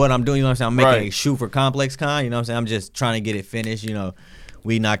realizing what I'm doing, you know what I'm saying? I'm making a shoe for Complex Con, you know what I'm saying? I'm just trying to get it finished.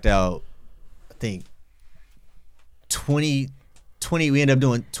 We knocked out, I think, 20. We ended up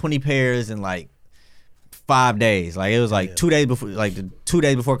doing 20 pairs in like 5 days. Like, it was like 2 days before, like the 2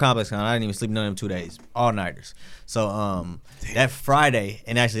 days before Complex Con. I didn't even sleep none of them 2 days, all nighters. So that Friday,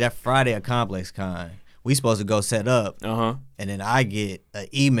 and actually that Friday at Complex Con, we supposed to go set up, and then I get an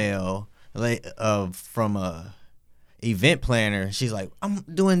email from a event planner. She's like, I'm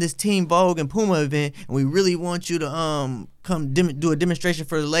doing this Team Vogue and Puma event, and we really want you to come do a demonstration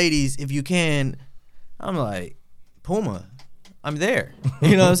for the ladies if you can. I'm like, Puma, I'm there.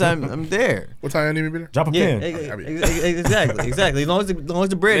 You know what I'm saying? I'm there. What time I need to be there? Drop a pin. Exactly. As long as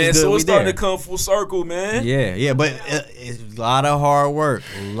the bread is good, so we it's starting there. to come full circle, man. Yeah, but it's a lot of hard work.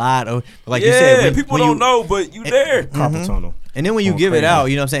 Like you said, people don't know, but you there. Carpal tunnel. And then when you give it out,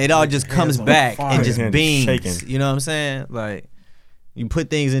 you know what I'm saying, it all just comes back and just Hands beams. shaking. You know what I'm saying? Like, you put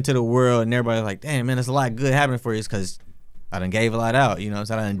things into the world and everybody's like, damn, man, there's a lot good happening for you. It's because I done gave a lot out. You know what I'm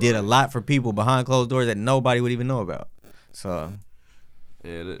saying? I done did a lot for people behind closed doors that nobody would even know about. So,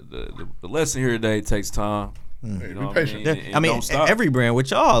 yeah, the lesson here today takes time. Be patient. And I mean, don't stop. every brand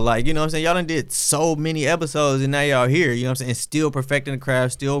with y'all, like, you know what I'm saying? Y'all done did so many episodes and now y'all here, you know what I'm saying? Still perfecting the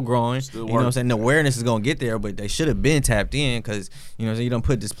craft, still growing. You know what I'm saying? The awareness is going to get there, but they should have been tapped in because, you know what I'm saying? You don't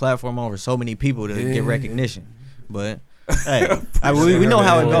put this platform on for so many people to get recognition. But, hey, we know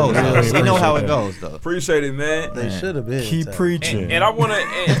how it goes. Though. We know how it goes, though. Appreciate it, man. They should have been. Keep preaching. And I want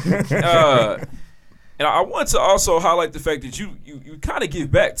to, and I want to also highlight the fact that you kind of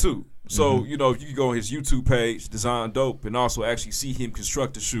give back too. So if you could go on his YouTube page, Dezine Dope, and also actually see him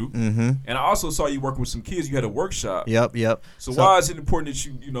construct the shoe. And I also saw you working with some kids. You had a workshop. Yep. So why is it important that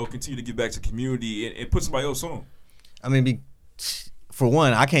you continue to give back to the community and put somebody else on? I mean, for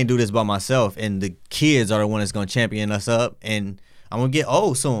one, I can't do this by myself, and the kids are the one that's gonna champion us up. And I'm gonna get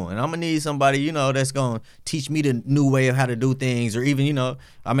old soon, and I'm gonna need somebody, that's gonna teach me the new way of how to do things, or even,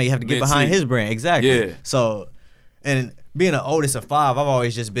 I may have to get behind his brand. Exactly. Yeah. So, and being the oldest of 5, I've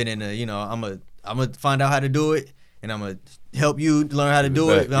always just been in I'm gonna find out how to do it, and I'm gonna help you learn how to do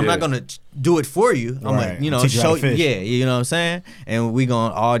it. I'm not gonna do it for you. I'm Right. gonna Teach you how show to fish. you. Yeah, you know what I'm saying. And we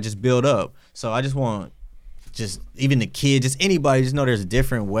gonna all just build up. So I just want. Just even the kids, just anybody, just know there's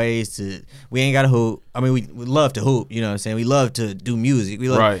different ways to. We ain't got to hoop. I mean, we love to hoop. You know what I'm saying? We love to do music. We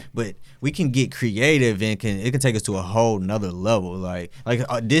love, Right. but we can get creative and it can take us to a whole nother level. Like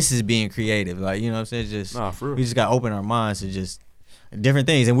this is being creative. Like, you know what I'm saying? Just for real. we just got to open our minds to just different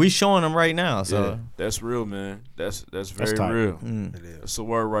things, and we showing them right now. So that's real, man. That's very tight. real. It is. That's a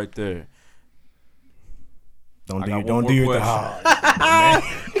word right there. Don't I do got it. Don't one do more it.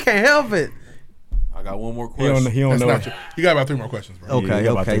 question. You can't help it. I got one more He question. don't That's know. not true. You got about 3 more questions, bro. Okay, you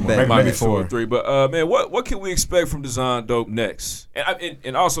got about okay, three more. bet. Might be Maybe 2 or four. 3, but man, what can we expect from Dezine Dope next?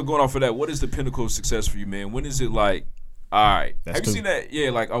 And also going off of that, what is the pinnacle of success for you, man? When is it like, all right? That's Have you two. seen that?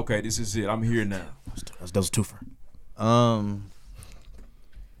 Yeah, like okay, this is it. I'm here now. That was twofer. um,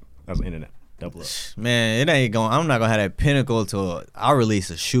 That was internet. double up. Man, it ain't going. I'm not gonna have that pinnacle till I release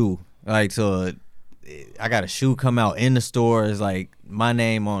a shoe. Like, so I got a shoe come out in the stores, like my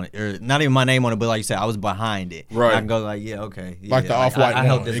name on it, or not even my name on it, but like you said, I was behind it. Right. I can go like, yeah, okay, yeah. Like the Off-White I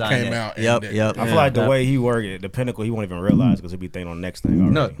helped one. It design came that. out and Yep, then- yep. I feel like the way he work it, the pinnacle, he won't even realize because he'll be thinking on the next thing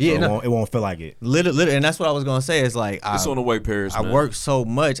already. No, yeah, So no. it won't feel like it. Literally, and that's what I was gonna say. It's like It's on the way, Paris. I man. work so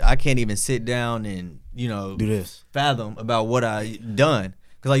much, I can't even sit down and Do this. fathom about what I done.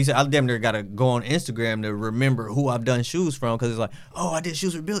 Cause like you said, I damn near gotta go on Instagram to remember who I've done shoes from. Cause it's like, oh, I did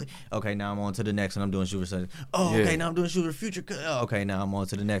shoes for Billy. Okay, now I'm on to the next one. I'm doing shoes for Sunday. Oh, Yeah. okay, now I'm doing shoes for Future. Oh, okay, now I'm on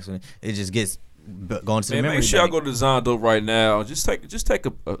to the next one. It just gets going to the Man, memory make sure y'all bank. go to Dezine Dope right now. Just take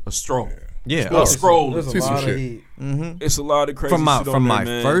a stroll. Yeah, Go scroll. There's a See some lot of shit. heat. It's a lot of crazy from my shit on there, my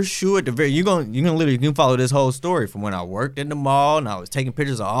man. first shoe at the very you can follow this whole story from when I worked in the mall and I was taking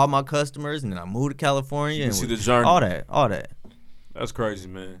pictures of all my customers and then I moved to California You and can see was- the journey. all that. That's crazy,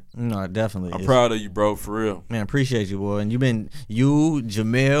 man. No, definitely. I'm It's- proud of you, bro, for real. Man, appreciate you, boy. And you,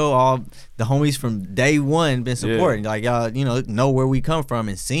 Jamil, all the homies from day one been supporting. Like y'all, know where we come from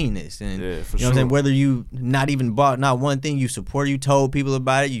and seen this. And Yeah, for you know what I'm sure. saying? Whether you not even bought not one thing, you support, you told people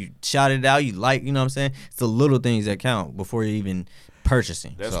about it, you shouted it out, you like, you know what I'm saying? It's the little things that count before you even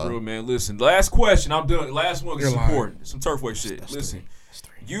purchasing. That's So, real, man. Listen, last question. I'm done. Last one is You're lying. important. Some Turfway shit. Listen,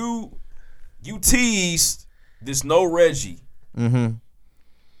 you teased this No Reggie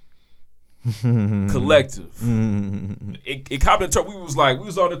collective. It copped in turf. We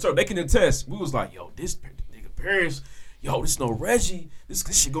was on the turf. They can attest. We was like, yo, this nigga Paris, yo, this No Reggie. This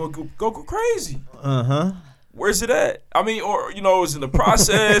shit gonna go crazy. Where's it at? I mean, or it's in the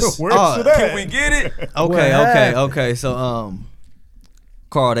process. Where's it Can at? we get it? Okay. So,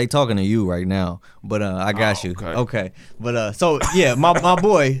 Carl, they talking to you right now, but I got you. Okay. But so yeah, my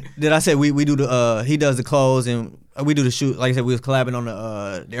boy, did I say we do the he does the clothes and we do the shoot. Like I said, we was collabing on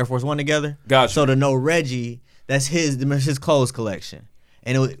the Air Force One together. Gotcha. So the No Reggie, that's his clothes collection,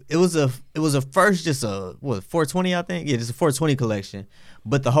 and it was a first just a 420 I think, yeah, just a 420 collection,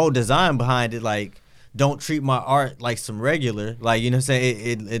 but the whole design behind it, like, don't treat my art like some regular, like, you know what I'm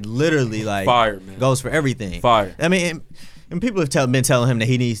saying, it literally like Fire, man. goes for everything. Fire. I mean. And people have been telling him that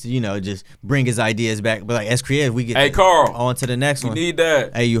he needs to, just bring his ideas back. But like as creative, we get Hey, Carl, on to the next we one. need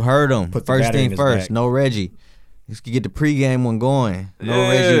that. Hey, you heard him. Put the First battery in thing his first. back. No Reggie. Let's get the pregame one going. No Yeah.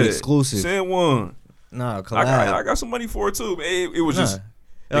 Reggie exclusive. Send one. No, collab. I got some money for it too. It was just.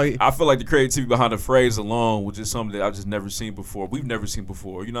 Nah. I feel like the creativity behind the phrase alone was just something that I've just never seen before. We've never seen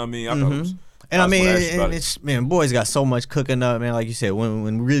before. You know what I mean? I thought it was. And I mean, wanna ask you about and it. it's boys got so much cooking up, man. Like you said, when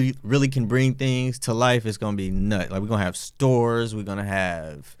we really can bring things to life, it's gonna be nuts. Like we're gonna have stores, we're gonna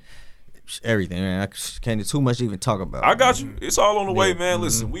have everything, man. I can't do too much to even talk about. I got you. It's all on the way, man.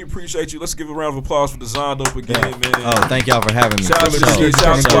 Listen, we appreciate you. Let's give a round of applause for Dezine Dope again, man. Oh, thank y'all for having me. Shout out to For the sure. shit. Shout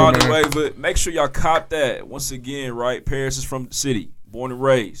out to For all the sure. way. But make sure y'all cop that. Once again, right? Paris is from the city, born and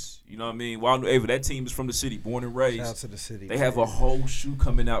raised. You know what I mean? Wild New Ava, that team is from the city, born and raised. Shout out to the city. They have a whole shoe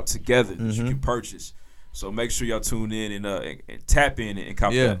coming out together that Mm-hmm. you can purchase. So make sure y'all tune in and tap in and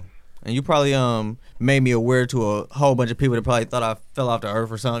cop Yeah. that. And you probably made me aware to a whole bunch of people that probably thought I fell off the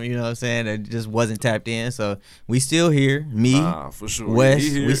earth or something, you know what I'm saying, that just wasn't tapped in. So we still here. Me, For sure. Wes, He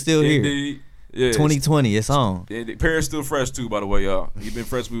here. we still here. Indeed. Yeah, 2020, it's on. Paris still fresh too, by the way, y'all. He been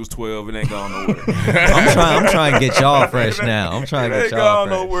fresh when he was 12. It ain't gone nowhere. I'm trying to get y'all fresh now. I'm trying to It get ain't y'all gone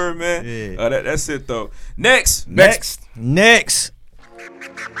fresh. nowhere, man. Yeah. That's it though. Next. Next.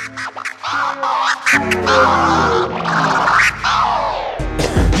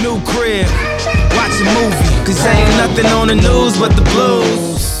 New crib, watch a movie, cause ain't nothing on the news but the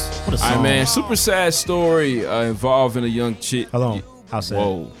blues. All right, man. Super sad story involving a young chick. Hold on. How sad?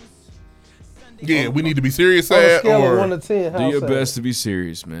 Whoa. Yeah, we need to be serious On a sad scale or of 1 to 10, Do how your sad? best to be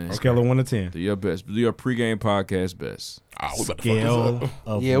serious, man. Scale of 1 to 10. Do your best. Do your pregame podcast best. we about to fuck this Scale up.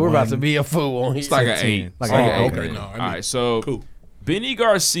 of Yeah, we're about to 1 be a fool on here. It's like an 10. 8. Like It's an an 8. 8. Okay, no, I All mean, right, so cool. Benny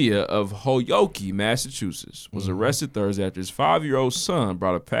Garcia of Holyoke, Massachusetts, was arrested Thursday after his 5-year-old son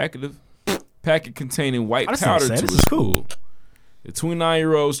brought a packet containing white Oh, that's not powder sad. to This his is cool. school. The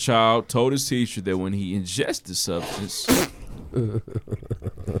 29-year-old's child told his teacher that when he ingested the substance,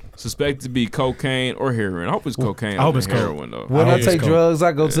 suspected to be cocaine or heroin. I hope it's cocaine. I hope or it's heroin, though. When I it's take cool. drugs,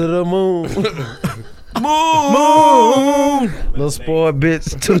 I go to the moon. Moon! Little spoiled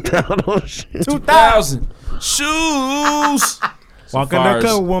bitch, 2000 on shit. 2000 shoes. Walk in the Fires.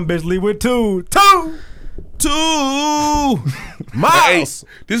 club, one bitch leave with two. Miles.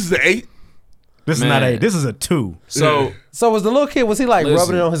 This is the 8. This is Man. not 8. This is a 2. So So was the little kid, was he like Listen.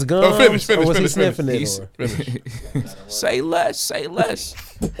 rubbing it on his gums? Oh, finish, or was he finish. sniffing it? He's- Or? say less, say less.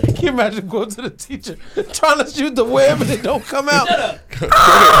 Can you imagine going to the teacher trying to shoot the web and it don't come out?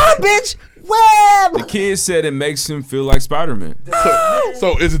 Ah, bitch! Web. The kid said it makes him feel like Spider-Man.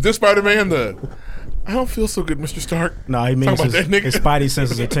 So is it this Spider-Man? I don't feel so good, Mr. Stark. No, he means his spidey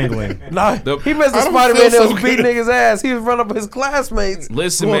senses are tingling. Nah, he missed the Spider-Man that was beating niggas' ass. He was running up his classmates.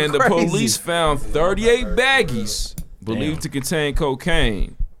 Listen, going man, crazy. the police found 38 baggies believed to contain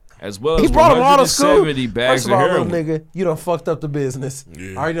cocaine, as well as He brought them all to school. 170 bags First of of all, heroin. little nigga, you done fucked up the business.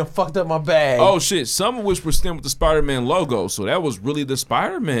 I already done fucked up my bag. Oh shit! Some of which were stamped with the Spider-Man logo, so that was really the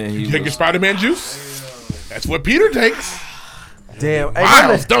Spider-Man. You take your Spider-Man juice? That's what Peter takes. Damn.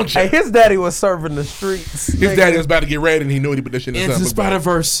 Miles, don't you? Hey, his daddy was serving the streets. His daddy was about to get ready, and he knew he put that shit in Into his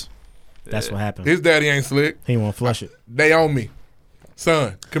Spider-Verse. That's what happened. His daddy ain't slick. He won't flush it. They own me.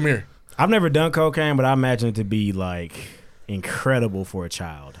 Son, come here. I've never done cocaine, but I imagine it to be like incredible for a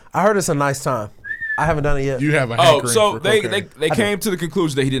child. I heard it's a nice time. I haven't done it yet. You have a Oh, hankering so for they cocaine. came to the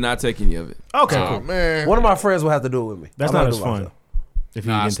conclusion that he did not take any of it. Okay, Oh, cool. man. One of my friends will have to do it with me. That's I'm not gonna as do it fun myself. if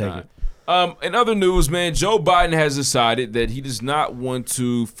you Nah, didn't it's take not. it. In other news, man, Joe Biden has decided that he does not want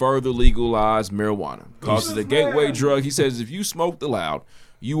to further legalize marijuana. Calls it a gateway drug. He says if you smoke loud,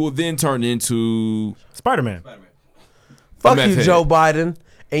 you will then turn into Spider-Man. Fuck meth you, head. Joe Biden,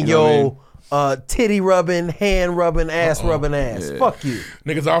 and You know your titty rubbing, hand rubbing, ass rubbing ass. Yeah. Fuck you.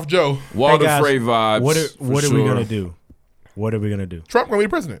 Niggas off Joe. Walter Hey, guys, Frey vibes. What are for we sure. gonna do? What are we gonna do? Trump gonna be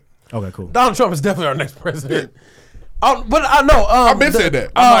president. Okay, cool. Donald Trump is definitely our next president. But I know. I've been said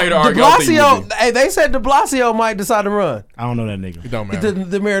that. I'm not here to De argue. I think he will Blasio, hey, they said De Blasio might decide to run. I don't know that nigga. It don't He's matter.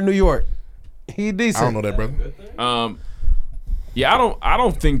 the mayor of New York. He decent. I don't know that, brother. Yeah, I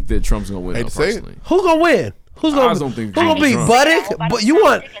don't think that Trump's gonna win. Hate though, to say it. personally. Who's gonna win? Who's I gonna? just don't think Who's gonna be Trump. Buddick? But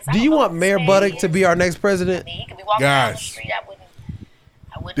do you want Mayor Buddick to be our next president? Guys,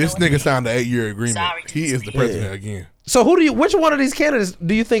 this nigga signed an 8-year agreement. He is the president again. So which one of these candidates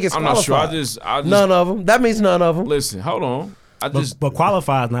do you think is I'm qualified? not sure. I just None of them. That means none of them. listen. Hold on. But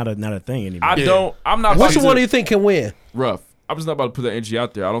qualify is not a thing anymore. I'm not. Which about one to- do you think can win? rough? I'm just not about to put that energy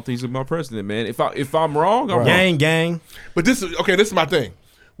out there. I don't think he's my president, man. If I'm wrong, I'm wrong. Gang. But this is my thing.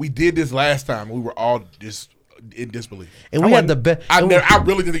 We did this last time. We were all just in disbelief. And we had the best. I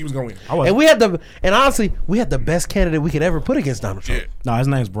really didn't think he was going to win. And honestly, we had the best candidate we could ever put against Donald Trump. No, his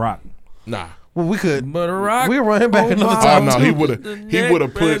name's Brock. Nah. Well, we could. Barack We run him back another Oh time. no, too. he would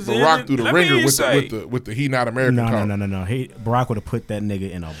have put Barack through the Let me ringer say. with the he not American. No. call. Barack would have put that nigga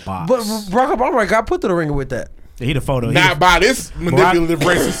in a box. But Barack Obama got put to the ringer with that. He'd have photo. Not by this manipulative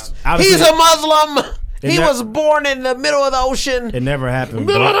racist. He's a Muslim. It He ne- was born in the middle of the ocean. It never happened.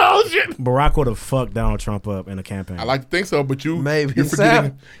 Middle of the ocean. Barack would have fucked Donald Trump up in a campaign. I like to think so, but you're Maybe.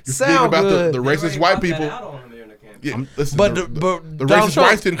 forgetting, Sound about good. the racist white people. Yeah, listen, But the Donald racist Trump-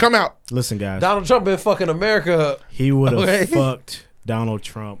 whites didn't come out. Listen, guys. Donald Trump been fucking America up. He would have Okay. fucked Donald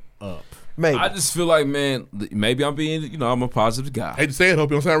Trump up. Maybe. I just feel like, man, maybe I'm being, I'm a positive guy. Hate to say it,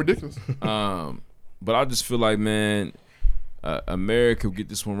 hope you don't sound ridiculous. But I just feel like, man, America will get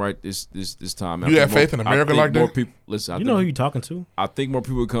this one right this time. You have faith in America like more that? people, listen, You know who you talking to? I think more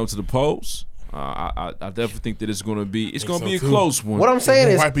people will come to the polls. I definitely think that it's going to be a so, close one. What I'm saying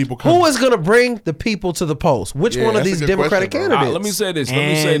is, white people come. who is going to bring the people to the polls? Which Yeah, one of that's a these good Democratic question, bro. candidates? Let me say this. Let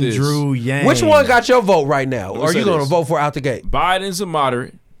me say this. Andrew Yang. Which one got your vote right now? me Or are say you going to this. vote for out the gate? Biden's a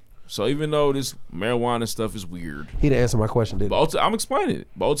moderate, so even though this marijuana stuff is weird, He didn't answer my question, did he? but I'm explaining it.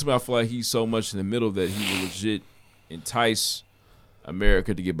 But ultimately, I feel like he's so much in the middle that he will legit entice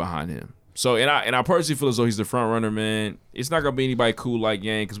America to get behind him. So, and I personally feel as though he's the front runner, man. It's not gonna be anybody cool like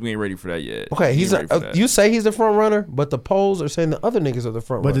Yang because we ain't ready for that yet. Okay, We ain't ready for that. you say he's the front runner, but the polls are saying the other niggas are the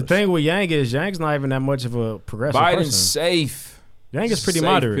front But runners. the thing with Yang is Yang's not even that much of a progressive Biden's person. safe. Yang is pretty Safe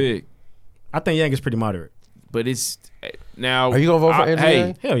moderate. pick. I think Yang is pretty moderate. But it's now. Are you gonna vote for Andrew Hey,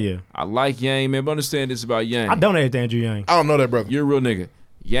 Yang? Hell yeah. I like Yang, man. But understand this about Yang. I donated to Andrew Yang. I don't know that, brother. You're a real nigga.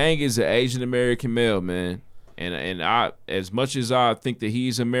 Yang is an Asian American male, man. And I, as much as I think that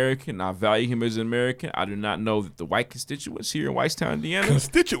he's American, I value him as an American. I do not know that the white constituents here in Whitestown, Indiana,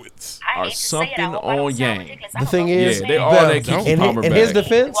 Constituents are something on Yang. The thing is, Yeah, they all Bell, that Keke in, Palmer in his back.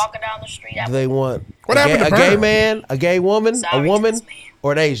 defense, do they want What happened to a gay Byrne? man, a gay woman, a woman,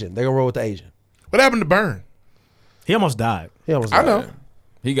 or an Asian? They're gonna roll with the Asian. What happened to Byrne? He almost died. He almost I died. know.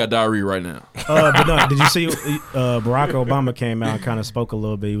 He got diarrhea right now. But no, did you see Barack Obama came out and kind of spoke a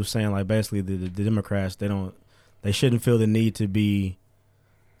little bit? He was saying like basically the Democrats they shouldn't feel the need to be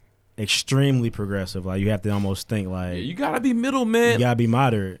extremely progressive. Like you have to almost think like You gotta be middle, man. you gotta be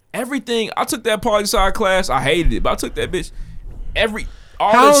moderate. Everything. I took that poli sci class. I hated it, but I took that bitch.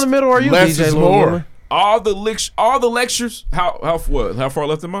 How in the middle are you, Less DJ is Little more. Woman? All the lectures. How far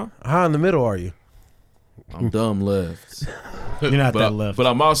left am I? How in the middle are you? I'm dumb left. You're not that left. But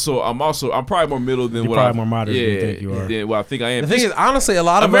I'm probably more middle than You're what probably more moderate than you think you are. Than what I think I am. The thing is, honestly, a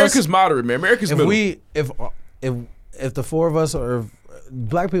lot of America's us, moderate, man. America's middle. If the four of us or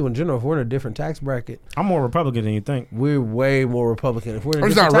black people in general, if we're in a different tax bracket, I'm more Republican than you think. We're way more Republican. If we're in a I'm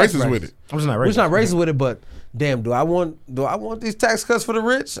just not different tax racist bracket. with it. I'm just not We're racist. just not racist with it, but damn, do I want these tax cuts for the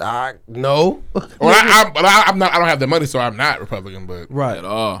rich? No. Well, I'm not. I don't have the money, so I'm not Republican. But right. At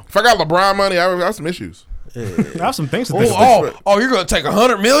all. If I got LeBron money, I have some issues. I have some things to think about. Oh, you're gonna take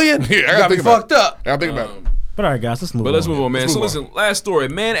 $100 million? Yeah, I you gotta got me think about fucked up. I gotta think about it. But all right, guys, let's move on. Let's move on, man. Let's So move listen, last story. A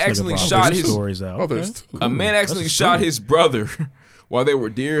man accidentally shot his stories out. Oh, there's two. A man accidentally shot his brother while they were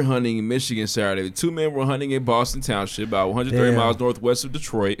deer hunting in Michigan Saturday. The two men were hunting in Boston Township, about 130 Damn. miles northwest of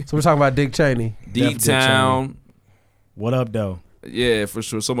Detroit. So we're talking about Dick Cheney. D-Town. What up, though? Yeah, for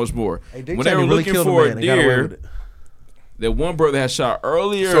sure. So much more. Hey, Dick When they Cheney were really looking killed a for man. a They got away with deer it. that one brother had shot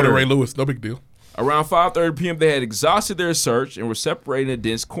earlier. So did Ray Lewis. No big deal. Around 5:30 p.m., they had exhausted their search and were separated in a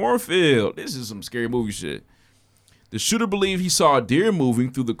dense cornfield. This is some scary movie shit. The shooter believed he saw a deer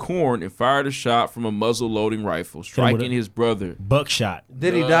moving through the corn and fired a shot from a muzzle-loading rifle, striking his brother. Buckshot.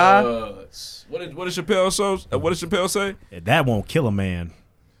 Did he die? What did Chappelle say? That won't kill a man.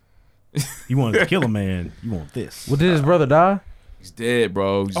 You want to kill a man, you want this. Well, did his brother die? He's dead,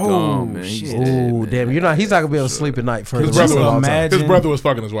 bro. He's gone, man. He's dead, Oh, man. damn. He's not going to be able to sleep at night for His the rest of brother, all time. his brother was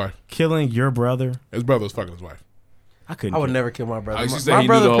fucking his wife. Killing your brother? His brother was fucking his wife. I couldn't. I would never kill my brother. I used to My- say my he knew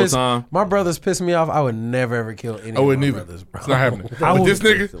brother the whole pissed- time. My brother's pissed me off. I would never ever kill any I of wouldn't my either. brothers, bro. It's not happening. I But would- this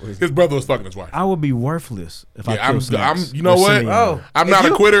nigga, his brother was fucking his wife. I would be worthless if I Yeah, killed I'm. Snacks. You know or what? Simeon. I'm not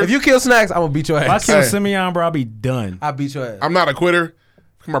a quitter. If you kill Snacks, I'm going to beat your If I ass. kill Hey. Simeon, bro, I'll be done. I'll beat your ass. I'm not a quitter.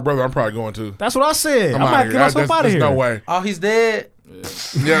 My brother, I'm probably going to. That's what I said. I'm outta not here. getting myself out of There's here. no way. Oh, he's dead?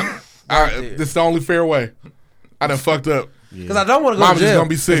 Yeah. This is the only fair way. I done fucked up. Because I don't want to go Mama's to just jail. gonna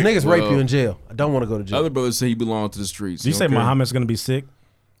be sick. 'Cause niggas rape Well, you in jail. I don't want to go to jail. Other brothers say he belonged to the streets. Did you say Muhammad's going to be sick?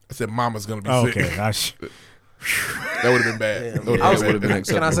 I said mama's gonna be Oh, sick. okay. That would have been bad. Damn. That would've I been was- bad. been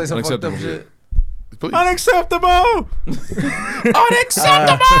acceptable. Can I say some fucked up Unacceptable. shit? Please. Unacceptable!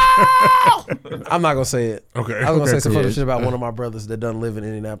 I'm not going to say it. Okay. I was going to say some fucked Yeah. up shit about one of my brothers that doesn't live in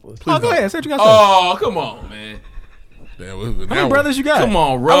Indianapolis. Oh, go ahead. Say what you got to say. Oh, come on, man. Damn, How many brothers you got? Come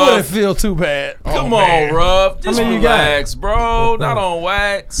on, I wouldn't Ruff. feel too bad. Come man. on, Ruff. Just many you got? relax, bro. Not on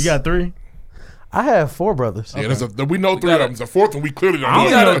wax. You got 3? I have 4 brothers. Yeah, we know 3 of them. The 4th one we clearly don't I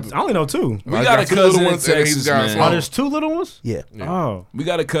know. only know 2. We I got got a two cousin little in ones and he's Texas, got man. some. Oh, there's 2 little ones? Yeah. Oh, We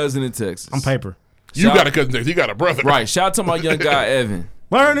got a cousin in Texas. I'm paper. You got a cousin. You got a brother. Right. Shout out to my young guy, Evan.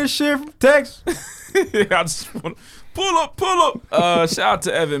 Learn this shit from Texas. I just wanna pull up. Shout out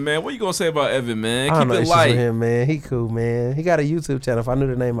to Evan, man. What you gonna say about Evan, man? I don't know Keep it issues light. with him, man. He cool, man. He got a YouTube channel. If I knew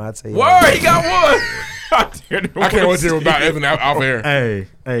the name, I'd say. Word, he got one. I can't wait to hear about Evan off air.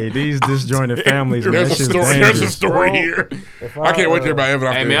 Hey, these disjointed families. man, There's that a shit's story. There's a dangerous. story here. I can't wait to hear about Evan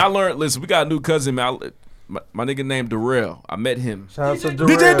off Hey air. man, I learned. Listen, we got a new cousin, man. My nigga named Darrell. I met him. Shout out to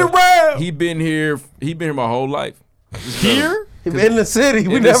DJ Darrell. Durrell. He been here my whole life. Here? In the city.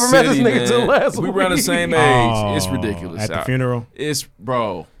 We In the never met this city, nigga till man. last We week. around the same age. Oh, It's ridiculous. At the funeral? It's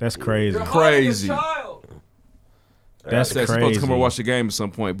bro. That's crazy. Crazy. That's Supposed to come crazy. and watch the game at some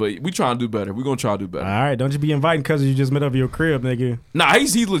point, but we trying to do better. We gonna try to do better. All right, don't you be inviting cousins you just met over your crib, nigga. Nah,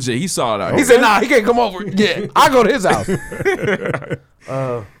 he's legit. He saw it out. He said, nah, he can't come over. Yeah, I go to his house.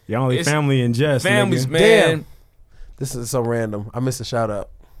 Your only It's family in jest, families, nigga. man. Damn. This is so random. I missed a shout out.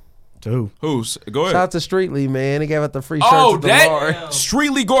 To who? Who's? Go ahead. Shout out to Streetly, man. He gave out the free shirts Oh, at the that bar.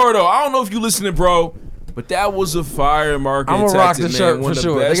 Streetly Gordo. I don't know if you listening, bro, but that was a fire marketing I'm gonna rock tactic, the shirt man. One for of the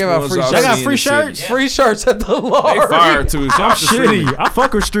sure. They best gave out ones free I've shirts. They got seen free in the city. shirts? Free shirts at the They Lord. fire too. Shout out I'm to Streetly. shitty. I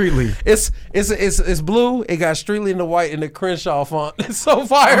fuck with Streetly. It's blue. It got Streetly in the white and the Crenshaw font. It's so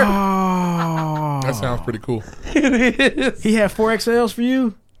fire. Oh. That sounds pretty cool. It is. He had 4 XLs for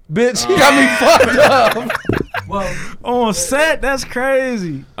you? Bitch, he got me fucked up. On set? That's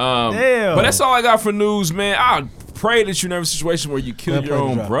crazy. Damn. But that's all I got for news, man. I pray that you're never in a situation where you kill Man, your play the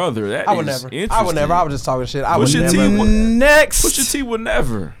own drop. brother. That I would is never. interesting. I would never. I was just talking shit. I would Pusha never. T would Next. Pusha T would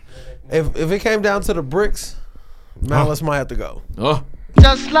never. If it came down to the bricks, Malice might have to go. Oh.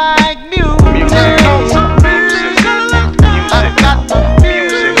 Just like music.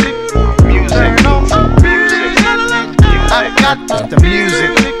 I got the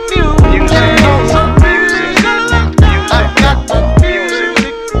music. I got the music.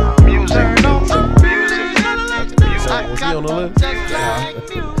 Was he on the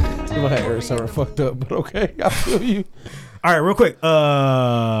list? He might have Arizona fucked up, but okay. I feel you. All right, real quick.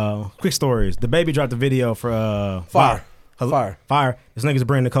 Quick stories. The baby dropped a video for Fire. Fire. This nigga's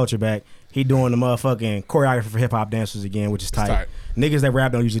bringing the culture back. He doing the motherfucking choreography for hip hop dancers again, which is tight. Niggas that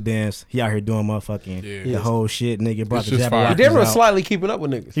rap don't usually dance. He out here doing motherfucking the whole shit. Nigga brought the Jabberwockies He did out. slightly keeping up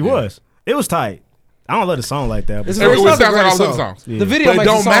with niggas. He was. It was tight. I don't love the song like that. But It's not the greatest song. The video makes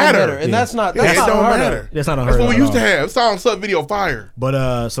the song better, and that's not. That's not don't unheard matter. of. That's not That's unheard what we of used at to all. have. Song sub video fire.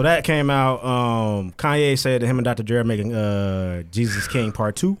 But so that came out. Kanye said that him and Dr. Dre are making Jesus King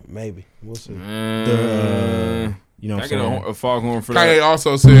Part 2. Maybe we'll see. You know what I'm I get saying? a foghorn for that. Kanye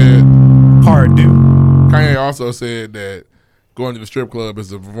also said. Part 2. Kanye also said that going to the strip club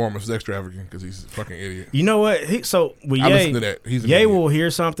is a form of sex trafficking because he's a fucking idiot. You know what? With I Ye, listened to that. He's an Ye idiot. will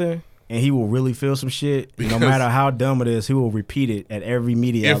hear something and he will really feel some shit. No Because- matter how dumb it is, he will repeat it at every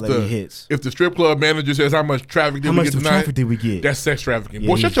media outlet he hits. If the strip club manager says how much traffic did we get tonight, traffic did we get? That's sex trafficking. Yeah,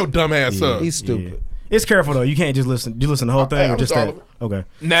 Boy, shut your dumb ass up. He's stupid. It's careful though. You can't just listen. You listen to the whole thing or just all that. of it. Okay.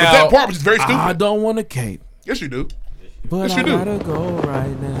 Now, But that part was just very stupid. I don't want to cape, Yes, you do. but Yes, I you do. gotta go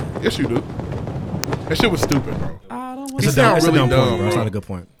right now. Yes, you do. That shit was stupid, bro. It's He a dumb, sound really dumb point, dumb, bro. It's bro. not a good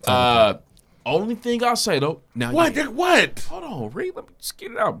point. Only thing I'll say though. Now, What? yeah. What? Hold on, Reed. Let me just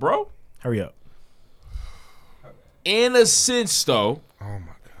get it out, bro. Hurry up. In a sense, though, Oh my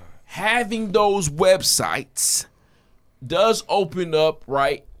god. having those websites does open up,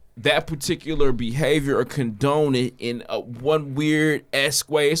 right, that particular behavior or condone it in one weird-esque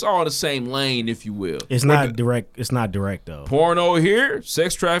way. It's all in the same lane, if you will. It's not direct. It's not direct though. Porno here,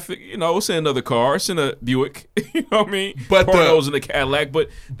 sex traffic, it's in another car. It's in a Buick. You know what I mean? But Porno's in a Cadillac. But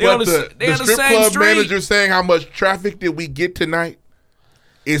they on the the strip same club street. manager saying how much traffic did we get tonight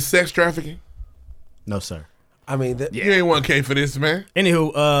is sex trafficking. No, sir. I mean, You ain't 1K for this, man.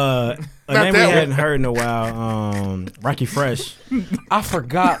 Anywho, a Not name we that one. hadn't heard in a while. Rocky Fresh. I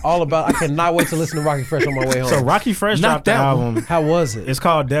forgot all about. I cannot wait to listen to Rocky Fresh on my way home. So Rocky Fresh Not dropped the that one. album. How was it? It's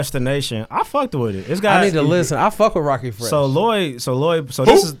called Destination. I fucked with it. It's got. I need to listen. I fuck with Rocky Fresh. So Lloyd. This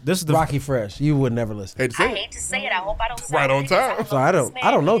is the Rocky Fresh. You would never listen. Hate to say it. hate to say it. I hope I don't sound Right on ridiculous. time. So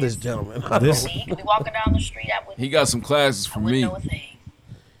I don't know this gentleman. I This- don't- He could be walking down the street. I wouldn't, He got some classes for I wouldn't me. know a thing.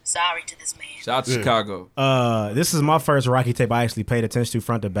 Sorry to this man. Shout out to Chicago. This is my first Rocky tape I actually paid attention to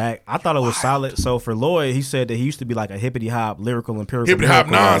front to back. I thought it was solid. So for Lloyd, he said that he used to be like a hippity hop, lyrical, empirical, Hippity hop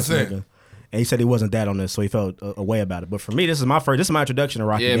lyrical ass nonsense. nigga. And he said he wasn't that on this, so he felt a way about it. But for me, this is my introduction to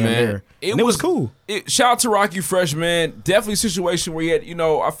Rocky. Yeah, damn man. near. And it was cool. Shout out to Rocky Fresh, man. Definitely a situation where he had,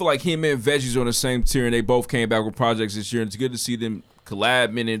 I feel like him and Veggies are on the same tier, and they both came back with projects this year, and it's good to see them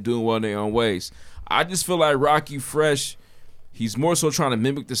collabing and doing well in their own ways. I just feel like Rocky Fresh, he's more so trying to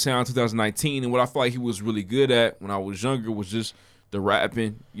mimic the sound of 2019, and what I feel like he was really good at when I was younger was just the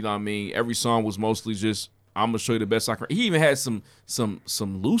rapping. You know what I mean? Every song was mostly just, I'm gonna show you the best I can. He even had some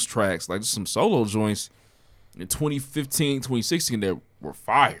loose tracks, like just some solo joints in 2015, 2016 that were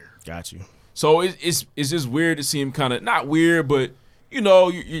fire. Got you. So it's just weird to see him kind of, not weird, but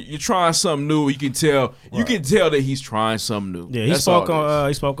you're trying something new. You can tell that he's trying something new. Yeah, he That's spoke all it on.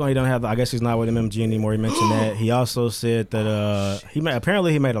 is. He spoke on. He don't have. I guess he's not with MMG anymore. He mentioned that. He also said that he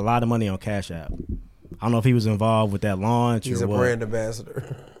made a lot of money on Cash App. I don't know if he was involved with that launch. He's or a what. brand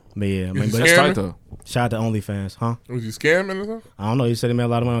ambassador. But yeah, I mean, Is he but scamming? shout out to OnlyFans, huh? Was he scamming or something? I don't know. He said he made a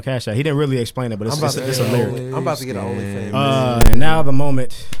lot of money on Cash App. He didn't really explain it, but it's a lyric. I'm about to get an OnlyFans. And now the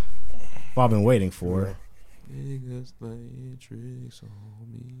moment I've been waiting for. Niggas playing tricks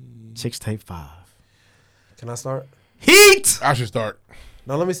on me. Chicks Tape 5. Can I start? Heat. I should start.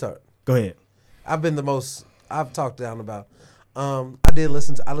 No, let me start. Go ahead. I've talked down about. I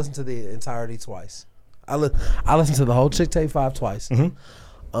listened to the entirety twice. I listened to the whole Chick Tape 5 twice.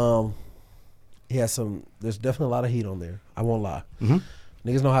 Mm-hmm. He has some. There's definitely a lot of heat on there. I won't lie. Mm-hmm.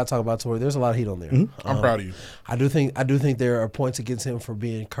 Niggas know how to talk about Tory. There's a lot of heat on there. Mm-hmm. I'm proud of you. I do think there are points against him for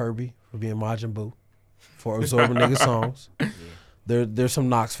being Kirby, for being Majin Buu, for absorbing niggas songs. There's some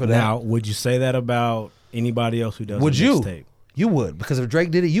knocks for that. Now, would you say that about anybody else who does? Would a you? mixtape? You would, because if Drake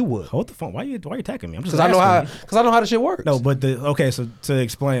did it, you would. Hold the phone. Why you attacking me? I'm just Because I know how the shit works. No, but so to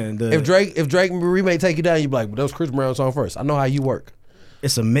explain, If Drake remake Take You Down, you'd be like, but that was Chris Brown's song first. I know how you work.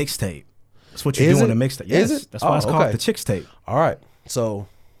 it's a mixtape. That's what you're Is doing. it? A mixtape. Is Yes, it? that's why it's called okay. the Chicks Tape. All right. So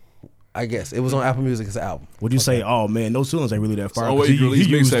I guess it was on Apple Music as an album. Would you say, oh man, No Ceilings ain't really that far? the only way you can release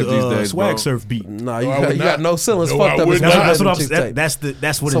mixtape these days, swag bro. surf beat. No, I you would got not. no ceilings No, fucked I up. would as not. well That's what I'm Chick saying. Tape.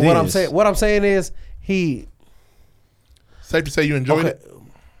 That's what So it is. what I'm saying is he. Safe to say you enjoyed it.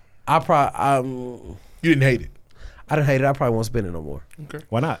 You didn't hate it. I didn't hate it. I probably won't spin it no more. Okay.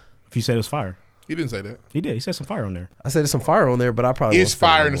 Why not? If you said it was fire, He didn't say that. he did. He said some fire on there. I said there's some fire on there, but I probably It's won't spin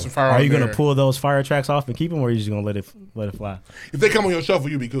it fire no and there's more. some fire on Are you there. gonna pull those fire tracks off and keep them, or are you just gonna let it fly? If they come on your shuffle,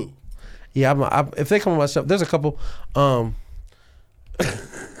 you be cool. Yeah, if they come on my stuff, there's a couple.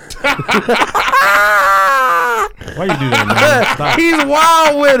 Why you do that, man? Stop. He's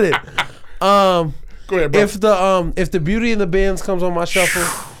wild with it. Go ahead, bro. If the Beauty and the Benz comes on my shuffle,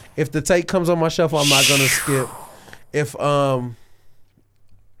 if the Take comes on my shuffle, I'm not gonna skip. If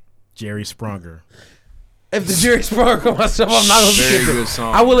Jerry Sprunger. If the Jerry Sprunger on my shuffle, I'm not gonna skip good it.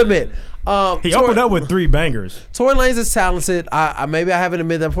 song. I will admit. He opened up with 3 bangers. Tory Lanez is talented. I maybe I haven't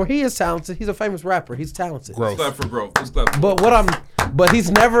admitted that before. He is talented. He's a famous rapper. He's talented. Growth. Let's clap for growth. Let's clap for But growth. but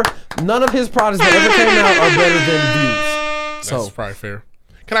he's never. None of his products that ever came out are better than Views. That's So probably fair.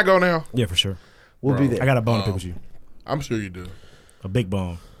 Can I go now? Yeah, for sure. we'll be there. I got a bone to pick with you. I'm sure you do. A big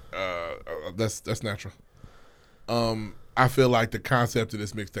bone. That's natural. I feel like the concept of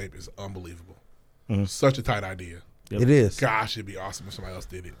this mixtape is unbelievable. Such a tight idea. It is. Gosh, it'd be awesome if somebody else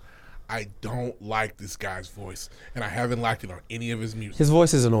did it. I don't like this guy's voice, and I haven't liked it on any of his music. His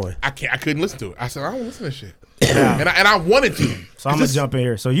voice is annoying. I couldn't listen to it. I said I don't listen to this shit, and I wanted to. So I'm gonna jump in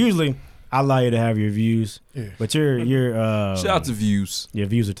here. So usually I allow you to have your views, but your Shout out to Views. Your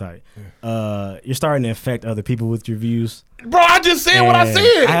views are tight. You're starting to infect other people with your views. Bro, I just said what I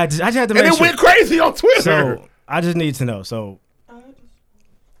said. I just had to and make it sure. went crazy on Twitter. So I just need to know. So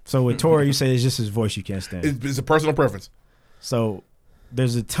with Tory, you say it's just his voice you can't stand. It's a personal preference. So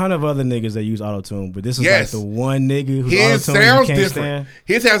there's a ton of other niggas that use auto-tune, but this is Yes. like the one nigga who's His auto-tune you sounds can't different. stand.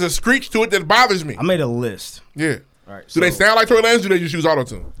 His has a screech to it that bothers me. I made a list. Yeah. All right. Do they sound like Tory Lanez? Or do they just use auto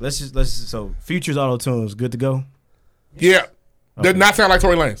tune? So Future's auto-tune is good to go. Yeah. Does not sound like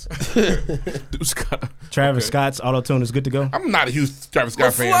Tory Lanez. Travis Scott's auto-tune is good to go. I'm not a huge Travis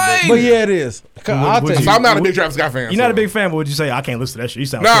Scott fan. But yeah, it is. I'll tell you. I'm not a big Travis Scott fan. You're not a big fan, but would you say I can't listen to that shit? You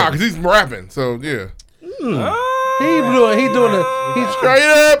sound Nah, terrible. because he's rapping. So yeah. He doing the. Straight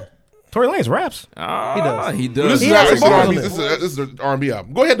up. Tory Lanez raps. He does. This is an R&B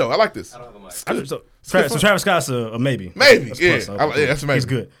album. Go ahead though. I like this. So Travis Scott's a maybe. Maybe. That's Yeah. plus. That's a maybe. He's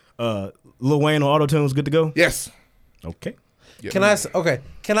good. Lil Wayne on auto-tune is good to go. Yes. Okay. Can I ask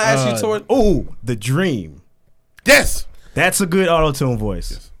you, Tory? Oh, The Dream. Yes. That's a good auto-tune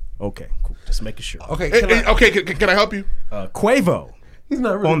voice. Yes. Okay, cool. Just making sure. Okay. Can I help you? Quavo. He's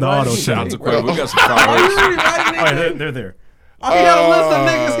not really on the writing auto-tune. Shout out to Quavo. We got some Are followers. you really writing All right, niggas? they're there. Oh, he got a list of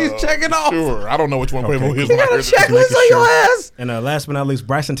niggas he's checking off. Sure. I don't know which one Quavo is. He got a checklist on your ass. And last but not least,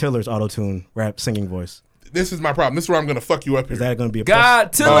 Bryson Tiller's auto-tune rap singing voice. This is my problem. This is where I'm going to fuck you up here. Is that going to be a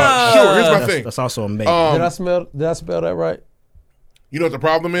God plus? Tiller. Sure. Here's my thing. That's also amazing. Did I spell that right? You know what the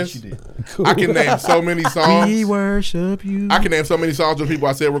problem is? I can name so many songs. We worship you. I can name so many songs with people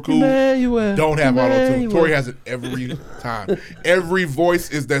I said were cool. Emmanuel. Don't have auto-tune. Emmanuel. Tory has it every time. Every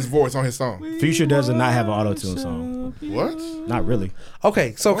voice is that voice on his song. Future does not have an auto-tune song. What? Not really.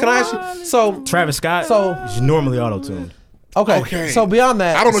 Okay, so can I ask you? So Travis Scott is normally auto-tuned. okay. So beyond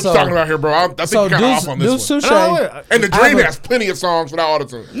that, I don't know what you're talking about here, bro. I think so you're kind of off on this one. Touche. And The Dream has plenty of songs without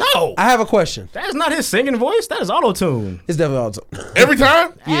auto-tune. No. I have a question. That is not his singing voice. That is auto-tune. It's definitely auto-tune. Every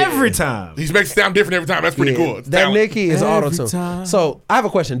time? Every time. He makes it sound different every time. That's pretty cool. It's That talent. Nicki is Every auto-tune. time. So I have a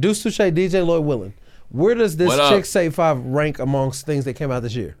question. Deuce Touche, DJ Lloyd Willing. Where does this What up? Chick Say 5 rank amongst things that came out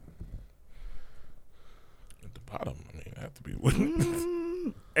this year? At the bottom, I mean, I have to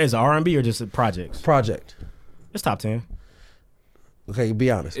be. Is it R&B or just projects? Project. It's top 10. Okay,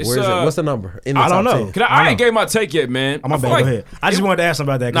 be honest. It's, Where is it? What's the number? In the I don't top know. 10? Can I ain't gave my take yet, man. I'm my I feel bad. like Go ahead. I just wanted to ask him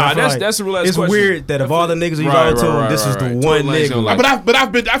about that. 'cause I feel like that's a real ass it's question. weird that of all the niggas who use Right, auto-tune, right, this is right, the right. one Tory Lanez nigga.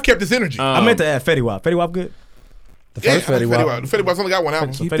 don't like I've kept this energy. I meant to add Fetty Wap. Fetty Wap good? The first Fetty Wap. Fetty Wap's only got one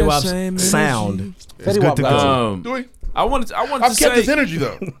album. So Fetty Wap's sound is Fetty good Wap to got go. Do we? I wanted to I've say kept this energy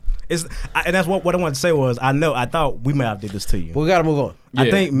though. And that's what I wanted to say was I thought we might have did this to you. We got to move on. I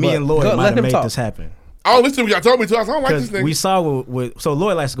think me and Lloyd Let might have him made talk. this happen. I don't listen to what y'all told me to. I don't like this Because nigga. we saw so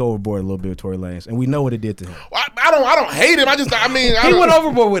Lloyd likes to go overboard a little bit with Tory Lanez, and we know what it did to him. I don't hate him. I He went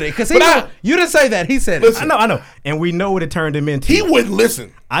overboard with it because you didn't say that. He said Listen. it. I know, and we know what it turned him into. He wouldn't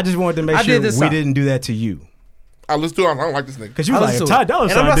listen. I just wanted to make I sure did this we song. didn't do that to you. I listen to him. I don't like this nigga. Because you I was like, if listen to Ty it. Dolla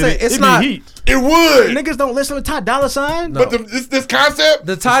And I'm Sign not did saying it, it's it'd not- be heat. It would. Niggas don't listen to Ty Dolla Sign. But this concept.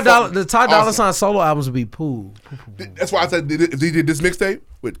 The Ty Dolla awesome. Sign solo albums would be poo. That's why I said he did this mixtape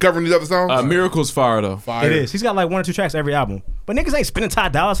with covering these other songs. Miracle's fire though. Fire. It is. He's got like 1 or 2 tracks every album. But niggas ain't spinning Ty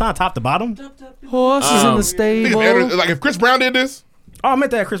Dolla Sign top to bottom. Horses in the stable. Like if Chris Brown did this, Oh, I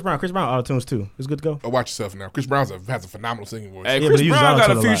meant that Chris Brown. Chris Brown auto-tunes too. It's good to go. oh, watch yourself now. Chris Brown has a phenomenal singing voice. Hey, Yeah, Chris but he uses Brown got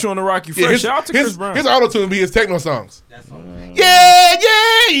a auto-tune a feature lot. on the Rocky Yeah, Fresh. Shout out to Chris Brown. His auto tune be his techno songs.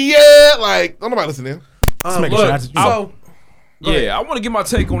 Yeah. Like don't nobody listen to him. Making look, sure So Yeah, I want to get my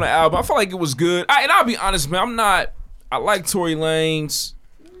take on the album. I feel like it was good. And I'll be honest, man. I like Tory Lanez.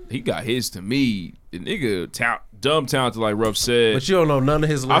 He got his to me. The nigga dumb talented, like Ruff said. But you don't know none of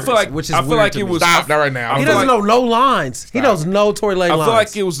his lyrics. I feel like it was. Stop, not right now. He doesn't know no lines. He knows no Tory Lanez lines. I feel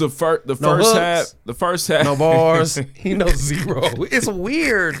like it was the first half. The first half. No bars. He knows zero. It's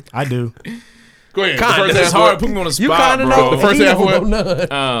weird. I do. Go ahead. Kinda. The first It's half, hard to put me on the spot, You kind of bro. know. The first He half don't what? know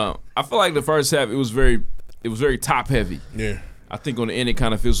none. I feel like the first half it was very top heavy. Yeah. I think on the end it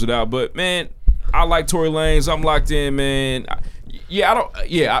kind of fizzled out. But man, I like Tory Lanez. I'm locked in, man.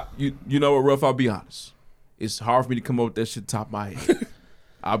 You know what, Ruff? I'll be honest. It's hard for me to come up with that shit top of my head.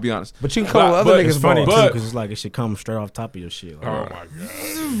 I'll be honest. But you can call other niggas It's funny bars. too because it's like it should come straight off top of your shit. Like, Oh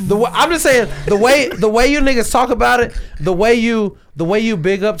my god. I'm just saying the way you niggas talk about it, the way you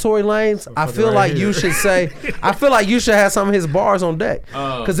big up Tory Lanez, I feel like you should say. I feel like you should have some of his bars on deck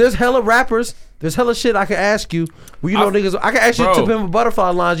because there's hella rappers. There's hella shit I can ask you. Well, niggas. I can ask you to Pimp a Butterfly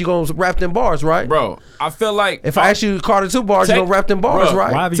lines. You gonna rap them bars, right? Bro, I feel like if I ask you Carter 2 bars, you gonna rap them bars,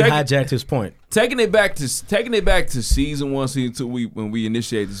 right? Why have you hijacked his point? Taking it back to season 1, season 2, when we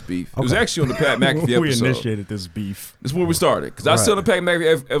initiated this beef. It was actually on the Pat McAfee episode. We initiated this beef. That's where we started. Because I said on the Pat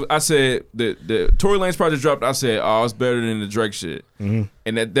McAfee, I said the Tory Lanez project dropped. I said, oh, it's better than the Drake shit. Mm-hmm.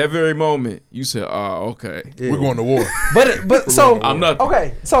 And at that very moment, you said, oh, okay. We're going to war. But so I'm not.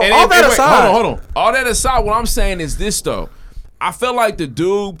 Okay, so And all that aside, hold on. All that aside, what I'm saying is this though. I feel like the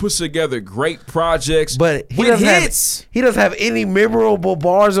dude puts together great projects, but he with doesn't hits. he doesn't have any memorable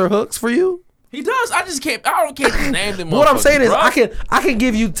bars or hooks for you. He does. I just can't. I can't just name them. What I'm saying is, bro. I can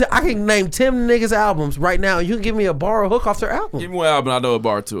give you I can name 10 niggas albums right now, and you can give me a bar or hook off their album. Give me one album. I know a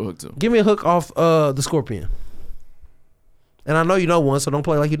bar to a hook to. Give me a hook off the Scorpion. And I know you know one, so don't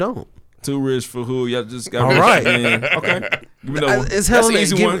play like you don't. Too rich for who? Y'all just got. All right. Okay. Give me another one. It's That's hell an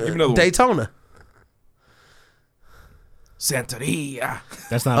easy one. Give me another one. Daytona. Santeria.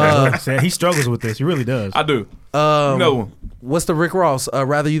 That's not. He struggles with this. He really does. I do. Another one. What's the Rick Ross?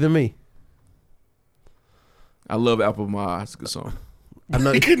 Rather You Than Me. I love Apple of My Eye. It's a good song. I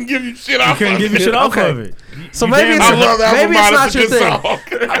know He couldn't give you shit off. Couldn't give you shit off of it. So maybe it's not your thing.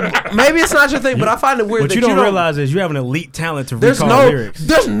 thing. Maybe it's not your thing, but I find it weird What that you don't realize is you have an elite talent to recall lyrics.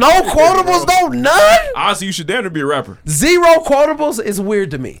 There's no quotables, no none. Honestly, you should damn to be a rapper. Zero quotables is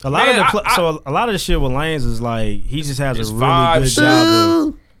weird to me. A lot of the shit with Lanez is like he just has a really vibe good shit.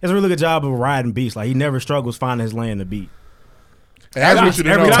 job. Has a really good job of riding beats. Like he never struggles finding his lane in the beat. I want you to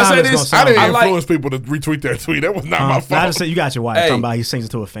know. Every time it's gonna I sound didn't good. influence people to retweet that tweet. That was not my fault. I just said you got your wife Hey. talking about he sings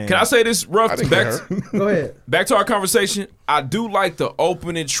it to a fan. Can I say this, Ruff? I didn't Back, get her. Go ahead. back to our conversation. I do like the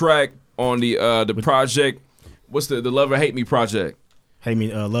opening track on the project. What's the Love or Hate Me project? Hate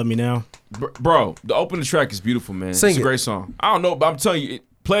Me, Love Me Now. Bro, the opening track is beautiful, man. Sing it's a it. great song. I don't know, but I'm telling you,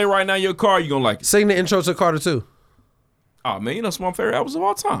 play it right now in your car, you're gonna like it. Sing the intro to Carter 2. Oh man, you know some of my favorite albums of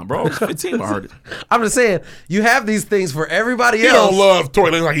all time, bro. I was 15 I heard it. I'm just saying, you have these things for everybody He else. don't love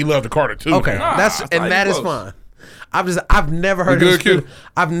Tory Lanez like he loved the Carter too. Okay, now. that is fine. I've never heard We him good, Q? spit.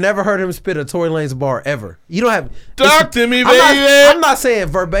 I've never heard him spit a Tory Lanez bar ever. You don't have. Talk to me, I'm not- baby. I'm not saying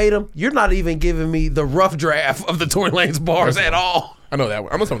verbatim. You're not even giving me the rough draft of the Tory Lanez bars at all. I know that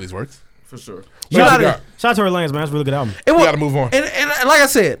one. I know some of these words. For sure. You're not. Shout out to Tory Lanez, man. That's a really good album. It We was, gotta move on. and like I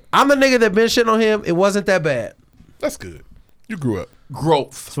said, I'm the nigga that been shitting on him. It wasn't that bad. That's good. You grew up.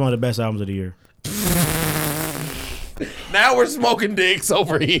 Growth. It's one of the best albums of the year. Now we're smoking dicks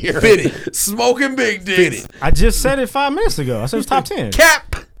over here. Fit it. Smoking big Fit dicks. it. I just said it 5 minutes ago. I said it was top 10.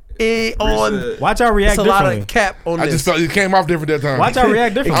 Cap on. Watch y'all react It's a lot differently. of cap on I this. just felt it came off different that time. Watch y'all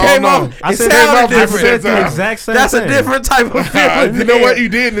react It differently. came I don't off. know. I It said sounded it different. said the exact same That's thing. a different type of feeling. You know what? man. You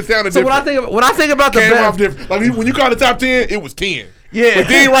did, and it sounded So different. when I think about the Came off best, different. Like when you called the top 10, it was 10. Yeah. But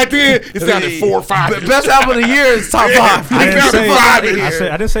then right then, it sounded 4 or 5. best album of the year is top Yeah. 5. I didn't It say, sounded 5 in I here.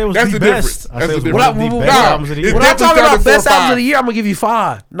 didn't say it was That's the the best. difference. I That's said it was the one of difference. the Nah, best albums of the year. When I'm definitely talking about sounded best 4 or albums of 5. the year, I'm gonna give you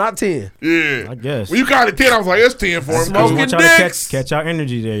 5, not 10. Yeah. I guess. When you called it 10, I was like, that's 10 for him. I just Smoking want y'all to dicks. catch y'all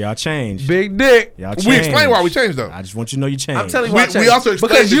energy there. Y'all changed. Big dick. Y'all changed. We explained why we changed, though. I just want you to know you changed. I'm telling you why I We changed. also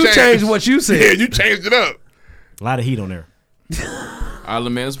explained because the you change. changed what you said. Yeah, you changed it up. A lot of heat on there. All right,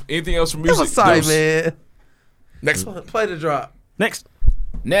 man. Anything else from I'm music? sorry, Dose. man. Next. Play the drop.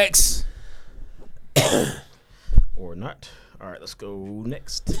 Next. Or not. All right, let's go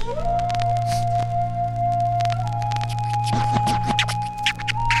next.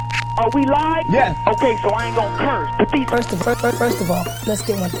 Are we live? Yes. Okay, so I ain't gonna curse. But these First of all, let's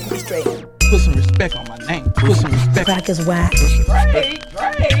get one thing straight. Put some respect on my name. Put some respect. Crack is whack. Drake.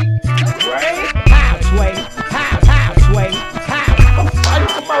 Halfway. Halfway.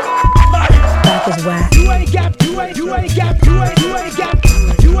 Crack is whack. You ain't got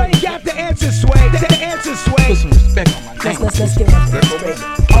the answer, Sway. The answer, Sway. Put some respect on my name. Let's get one thing straight.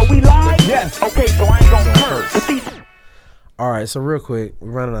 Are we live? Yes. Okay, so I ain't gonna curse. But these All right, right, so real quick,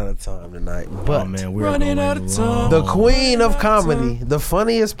 we're running out of time tonight. But Oh man, we're Running out of time. the queen of comedy, the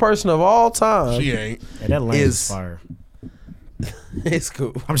funniest person of all time. She ain't. Hey, that lane is fire. It's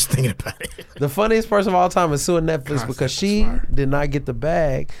cool. I'm just thinking about it. The funniest person of all time is suing Netflix because she did not get the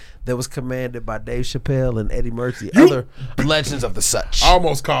bag that was commanded by Dave Chappelle and Eddie Murphy, other legends of the such. I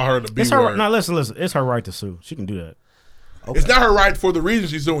almost call her the B It's her. word. No, listen. It's her right to sue. She can do that. It's not her right for the reason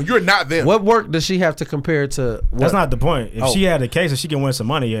she's doing. You're not them. What work does she have to compare to? What? That's not the point. If Oh. she had a case and she can win some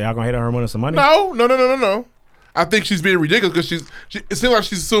money, y'all gonna hate on her winning some money? No. I think she's being ridiculous because it seems like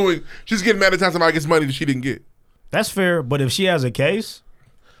she's suing. She's getting mad at time somebody gets money that she didn't get. That's fair. But if she has a case,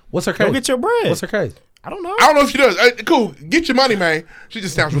 what's her case? Go get your bread. What's her case? I don't know. I don't know if she does. Cool. Get your money, man. She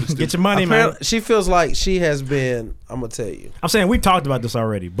just sounds really stupid. Get your money, man. She feels like she has been. I'm gonna tell you. I'm saying we talked about this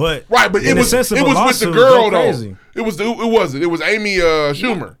already, but Right, but in it the was sense of with a the lawsuit, girl go though. crazy. It wasn't. It was Amy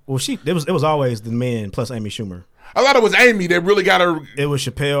Schumer. Well, it was always the men plus Amy Schumer. I thought it was Amy that really got her It was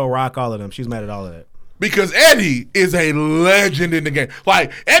Chappelle, Rock, all of them. She's mad at all of that. because Eddie is a legend in the game.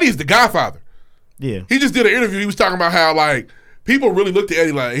 Like Eddie's the Godfather. Yeah. He just did an interview. He was talking about how like people really looked at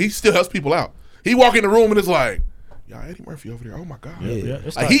Eddie like he still helps people out. He walk in the room and it's like, y'all Eddie Murphy over there. Oh my God. Yeah.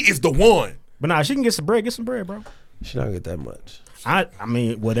 It's Like, he is the one. But nah, she can get some bread. Get some bread, bro. She don't get that much. I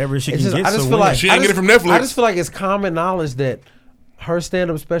mean, whatever she It's can just, get. I just so feel win. like She ain't get it from Netflix. I just feel like it's common knowledge that her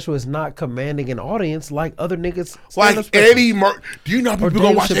stand-up special is not commanding an audience like other niggas. Like Eddie Murphy. Do you know how Or people gonna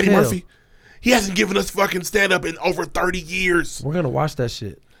Dave watch Eddie Chappelle. Murphy? He hasn't given us fucking stand up in over 30 years. We're gonna watch that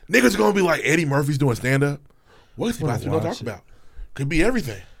shit. Niggas gonna be like, Eddie Murphy's doing stand up. What's he We're about to gonna talk watch it. about? Could be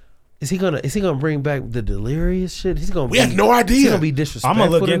everything. Is he gonna bring back the delirious shit? He's gonna. We have no idea. He's gonna be disrespectful. I'm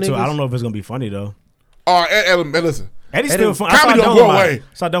gonna look to into it. niggas? I don't know if it's gonna be funny though. And listen, Eddie's still fun. I comedy saw don't go Dolomite. away.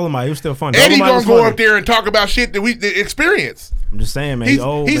 Saw Dolomite. He was still funny. Eddie Dolomite gonna was go funny. up there and talk about shit that we experienced. I'm just saying, man. He's,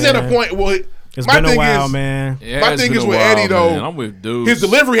 old, he's man. at a point. Well, It's my been a thing while, is, man. My thing is with Eddie though. Man. I'm with dudes. His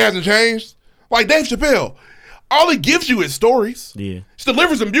delivery hasn't changed. Like Dave Chappelle, all he gives you is stories. Yeah. He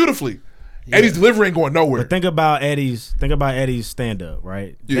delivers them beautifully. Eddie's delivery ain't going nowhere. But think about Eddie's stand up,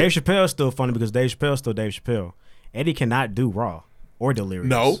 right? Yeah. Dave Chappelle's still funny because Dave Chappelle's still Dave Chappelle. Eddie cannot do raw or delirious.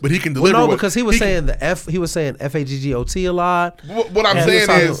 No, but he can Well, deliver. no, what- because he was saying can- he was saying FAGGOT a lot. What I'm And saying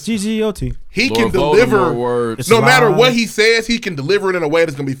he is was GGOT. he Lord can Voldemort deliver words. no It's matter live. what he says. He can deliver it in a way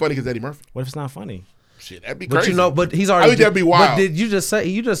that's gonna be funny because Eddie Murphy. What if it's not funny? Shit, that'd be But crazy. you know, but he's I already. think that'd be wild. But did you just say?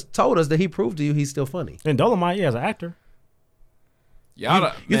 You just told us that he proved to you he's still funny. And Dolomite, yeah, as an actor.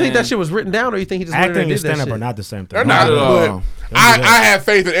 You think that shit was written down, or you think he just went in there Acting and and did that stand up shit? are not the same thing. They're not. at all. But I have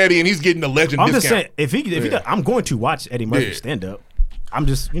faith in Eddie, and he's getting the legend I'm discount. just saying, if he does, I'm going to watch Eddie Murphy Yeah. stand up. I'm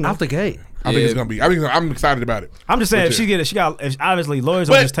just, Out the gate. I think it's gonna be. I'm excited about it. I'm just saying, But if if obviously lawyers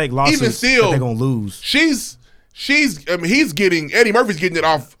But don't just take lawsuits even still, that they're gonna lose. She's. I mean, he's getting Eddie Murphy's getting it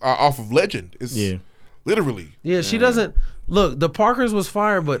off of legend. It's literally. Yeah, she doesn't. Look, the Parkers was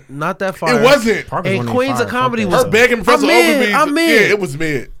fired, but not that fire. It wasn't. Parkers And wasn't Queens fired. of Comedy Fuck was. Her begging for I'm some in. overbeat. I'm in. Yeah, it was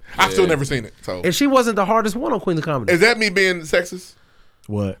mid. I've still never seen it. So And she wasn't the hardest one on Queens of Comedy. is that me being sexist?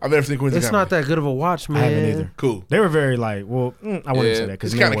 What? I've never seen Queens of It's Comedy. not that good of a watch, man. I haven't either. Cool. They were very like, well, I wouldn't say that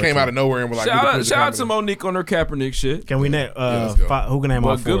because It kind of came out of nowhere and was like, Shout out, Queens of shout out to Comedy. Monique on her Kaepernick shit. Can we name let's go. who can name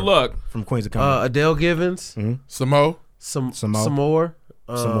Well, all four? good luck. From Queens of Comedy. Adele Givens, Samo, some more,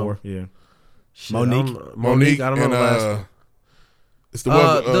 Some more, yeah. shit, I don't know. Monique, I don't know and the last one. it's the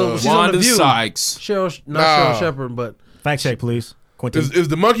one. She's on Wanda The View. Sykes. Cheryl, not Nah. Cheryl Shepard, but Fact check, please. Quentin. is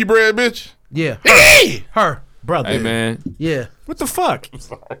the monkey bread bitch? yeah, Hey! her, brother. Hey, man. yeah, What the fuck?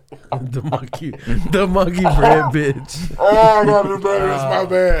 the monkey bread bitch. Oh, I gotta do better. That's my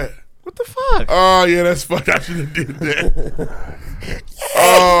bad. What the fuck? Oh yeah, that's fucked. I should have did that.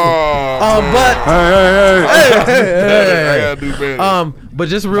 Oh, But I gotta do better. but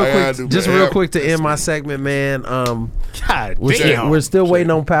just real I gotta quick, do just better. real quick to end my segment, man. God damn. We're still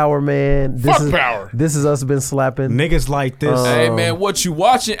waiting on Power, man. Fuck Power. This is us been slapping. Niggas like this. Hey, man, what you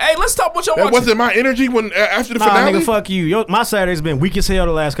watching? Hey, let's talk what y'all That watching. wasn't my energy when after the Nah, finale. nigga, fuck you. My Saturday's been weak as hell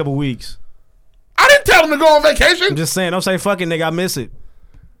the last couple weeks. I didn't tell them to go on I'm vacation. just saying, don't say fucking nigga. I miss it.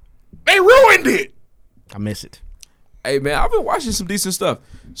 They ruined it. I miss it. Hey, man, I've been watching some decent stuff.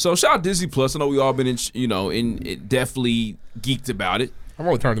 So shout out Disney Plus. I know we all been in definitely geeked about it. I'm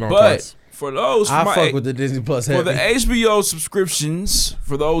only turning it on But twice. for those, I my- fuck with the Disney Plus for the heavy. HBO subscriptions,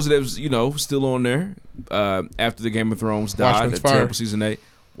 for those that was, still on there after the Game of Thrones died, Watchmen's at terrible fire. season 8.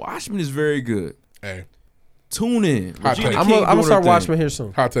 Watchmen is very good. Hey, Tune in. Hot Regina take. I'm King gonna doing start her watching thing. here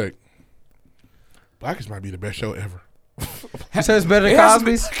soon. hot take. Blackish might be the best show ever. You say it's better than It hasn't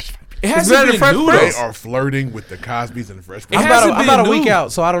been- Cosby's? It It's hasn't better than been Fresh new, Prince? They though. are flirting with the Cosbys and the Fresh It Prince. hasn't I'm about a been week new.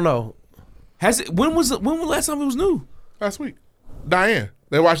 out, so I don't know. Has it? When was the last time it was new? Last week. Diane.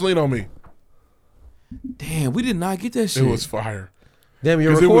 They watched Lean on Me. Damn, we did not get that shit. It was fire. Damn,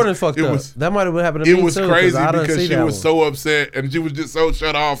 your recording fucked up. That might have happened to me It was too, crazy I didn't because see she that was one. so upset and she was just so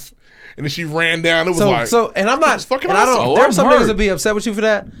shut off. And then she ran down. It was and I'm not fucking and I don't. awesome. There's some niggas that be upset with you for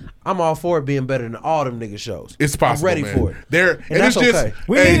that. I'm all for it being better than all them nigga shows. It's possible. I'm ready man. for it. And that's it's just okay.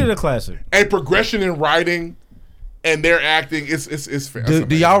 We needed a classic. A progression in writing and their acting. It's fair.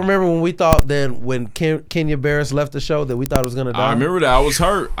 Do y'all remember when we thought that when Kenya Barris left the show that we thought it was gonna die? I remember that. I was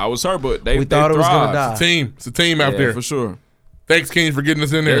hurt, but we thought it was gonna die. It's a team out there for sure. Thanks, King, for getting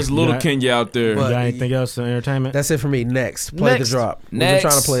us in there. There's little Kenya out there. You got anything else in entertainment? That's it for me. Next, play the drop. We've been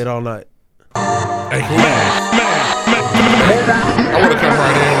trying to play it all night. Hey, cool. I want to come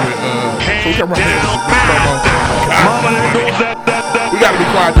right in with. So we come right in with promo. We got to be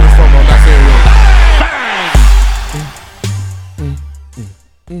quiet to this promo. Not saying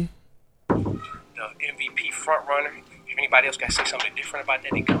The MVP front runner. If anybody else got to say something different about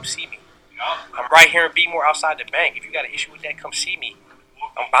that, then come see me. I'm right here in B-More outside the bank. If you got an issue with that, come see me.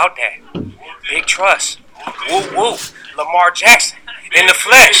 I'm about that. Big trust. Woo woo. Lamar Jackson in the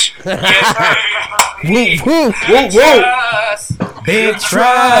flesh. Yes, woo woo woo. Big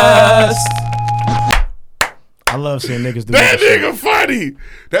trust. I love seeing niggas do that. That nigga funny.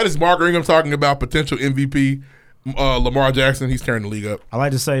 That is Mark Ingram talking about potential MVP Lamar Jackson. He's tearing the league up. I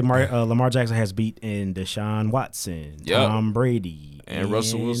like to say Lamar Jackson has beaten Deshaun Watson, Tom Brady, and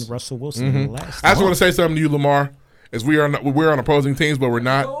Russell Wilson. Mm-hmm. I just want to say something to you, Lamar. As we're on opposing teams, but we're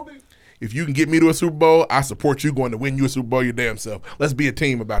not. If you can get me to a Super Bowl, I support you going to win you a Super Bowl your damn self. Let's be a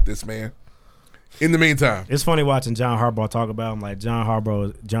team about this, man. In the meantime, it's funny watching John Harbaugh talk about him. Like John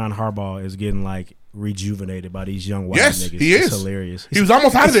Harbaugh is getting like rejuvenated by these young white niggas. He is. It's hilarious. He was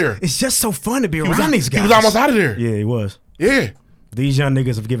almost out of there. It's just so fun to be around these guys. He was almost out of there. Yeah, he was. Yeah. These young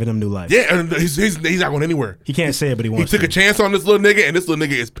niggas have given him new life. Yeah, and he's not going anywhere. He can't say it, but he wants to. He took a chance on this little nigga, and this little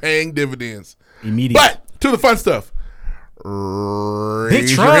nigga is paying dividends. Immediate. But to the fun stuff.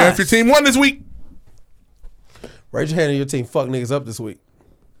 Raise your hand if your team won this week. Raise your hand if your team fuck niggas up this week.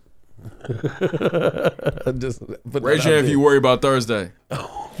 Just raise your hand if you worry about Thursday.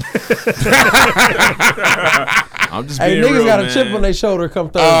 I'm just being niggas real, got man. a chip on their shoulder come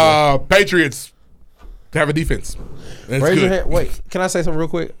Thursday. Patriots have a defense. That's raise good. your hand. Wait, can I say something real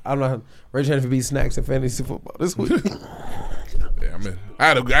quick? I don't know. Raise your hand if you beat Snacks in fantasy football this week. Yeah, man. I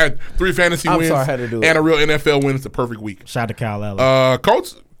had 3 fantasy wins sorry I had to do it. and a real NFL win. It's a perfect week. Shout out to Kyle Allen.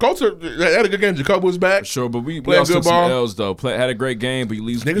 Colts had a good game. Jacob was back. Sure, but we played also good took some ball. L's though. Had a great game, but you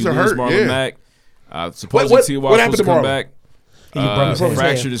lose. Niggas you are lose hurt, Marlon yeah. Mack. Supposedly T.Y. what happened supposed to come tomorrow? back. He broke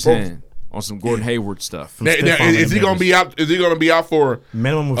fractured his hand. hand on some Gordon Hayward stuff. Now, is he going to be out? Is he going to be out for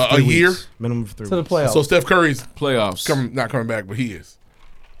minimum of a 3 year? weeks. Minimum of 3 To the weeks. playoffs. So Steph Curry's playoffs not coming back, but he is.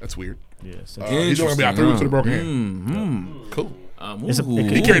 That's weird. Yes. He's going to be out 3 weeks with a broken hand. Cool.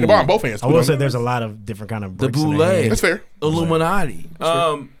 He carried the ball in both hands. I will say there's a lot of different kind of The breaks in the boule. hand. That's fair. Illuminati. You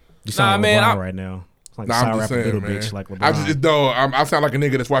sound like man, LeBron right now. It's like Nah, sour I'm just apple saying, bitter man. bitch like LeBron. I sound like a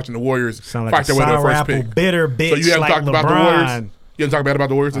nigga that's watching the Warriors Sound like fight a their way to the sour first apple pick. bitter bitch So you haven't like talked about the LeBron. Warriors? You haven't talked bad about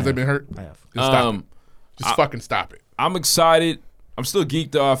the Warriors since they've been hurt? I have. Just stop it. Just fucking stop it. I'm excited. I'm still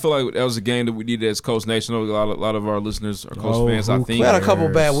geeked though. I feel like that was a game that we needed as Coast Nation. A lot of our listeners are Coast fans. I think we had a couple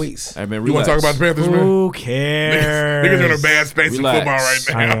bad weeks. Hey, man, You want to talk about the Panthers, man? Who cares? Niggas in a bad space in football right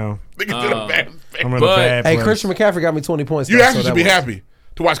now. I know. Niggas in a bad space. I'm in a bad Hey, place. Christian McCaffrey got me 20 points. You though, actually so should that be was- happy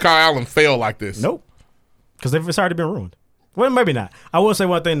to watch Kyle Allen fail like this. Nope. Because it's already been ruined. Well, maybe not. I will say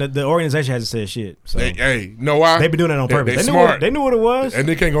one thing: that the organization hasn't said shit. So Hey, you know why? they've been doing that on purpose. They They smart. knew what it was. And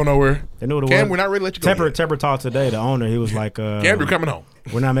they can't go nowhere. They knew what it Cam, was. we're not ready to let you go yet. Tepper talked today. The owner, he was like, Cam, you're coming home.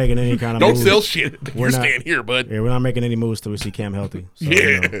 We're not making any kind of Don't moves. sell shit. We're You're not- staying here, bud. Yeah, we're not making any moves till we see Cam healthy. So, Yeah,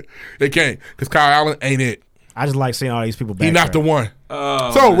 you know, they can't because Kyle Allen ain't it. I just like seeing all these people back. He not the one.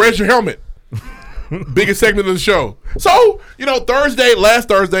 Oh, So raise your helmet. Biggest segment of the show. So last Thursday,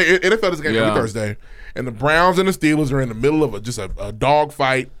 NFL is going to be Thursday, and the Browns and the Steelers are in the middle of a dog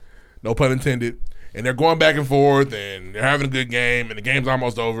fight, no pun intended, and they're going back and forth, and they're having a good game, and the game's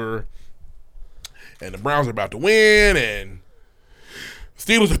almost over, and the Browns are about to win, and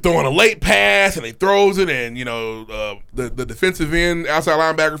Steelers are throwing a late pass, and he throws it, and the defensive end, outside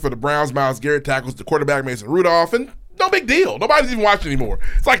linebacker for the Browns, Myles Garrett, tackles the quarterback Mason Rudolph, and no big deal. Nobody's even watching anymore.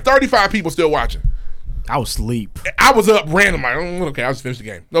 It's like 35 people still watching. I was asleep. I was up random. Like, okay, I'll just finish the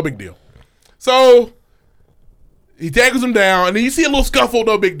game. No big deal. So he tackles him down, and then you see a little scuffle.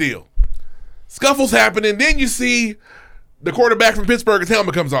 No big deal. Scuffle's happening. Then you see the quarterback from Pittsburgh, his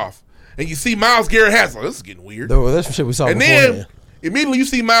helmet comes off, and you see Myles Garrett has. This is getting weird. That's shit we saw And beforehand. then immediately you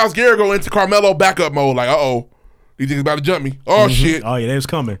see Myles Garrett go into Carmelo backup mode. Like, you think he's about to jump me? Oh shit! Oh yeah, they was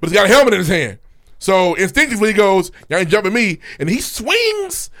coming. But he's got a helmet in his hand. So instinctively he goes, y'all ain't jumping me, and he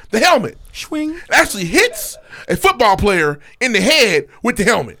swings the helmet. Swing. It actually hits a football player in the head with the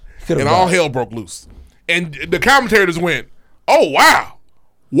helmet. And all hell broke loose. And the commentators went, oh, wow.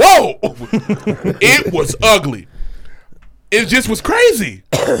 Whoa. It was ugly. It just was crazy.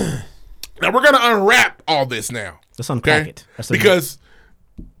 Now, we're going to unwrap all this now. Let's unpack it. Because,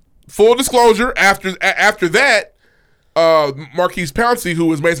 full disclosure, after that, Marquise Pouncey, who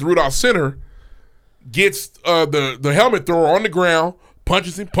was Mason Rudolph's center, gets the helmet thrower on the ground,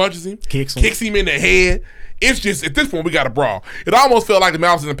 punches him, kicks him in the head. It's just, at this point, we got a brawl. It almost felt like the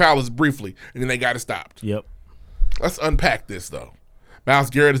Mouse in the Palace briefly, and then they got it stopped. Yep. Let's unpack this, though.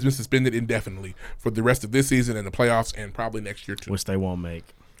 Myles Garrett has been suspended indefinitely for the rest of this season and the playoffs and probably next year, too. Which they won't make.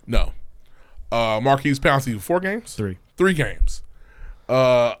 No. Marquise Pouncey, 4 games? 3. 3 games.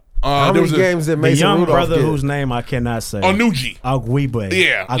 How many games did Mason young Rudolph brother get? whose name I cannot say. Onuji. Agüibue.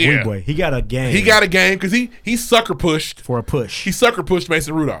 Yeah. Agüibue. He got a game. He got a game because he sucker pushed. For a push. He sucker pushed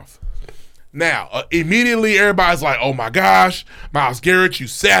Mason Rudolph. Now, immediately everybody's like, oh my gosh, Myles Garrett, you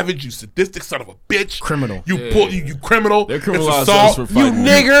savage, you sadistic son of a bitch. Criminal. You criminal. They're It's criminalized assault. us for You fighting.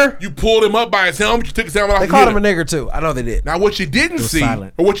 nigger. You pulled him up by his helmet. You took his helmet off. They called him a nigger too. I know they did. Now, what you didn't was see,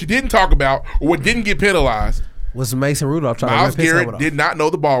 silent. or what you didn't talk about, or what didn't get penalized, Was Mason Rudolph trying Myles to rip his helmet Garrett off? did not know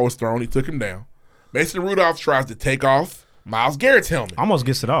the ball was thrown. He took him down. Mason Rudolph tries to take off Myles Garrett's helmet. Almost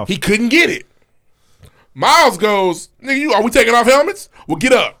gets it off. He couldn't get it. Myles goes, nigga, are we taking off helmets? Well,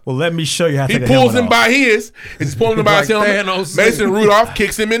 get up. Well, let me show you how to He take a pulls helmet him off. by his, and he's pulling him by his Like helmet. Thanos. Mason Rudolph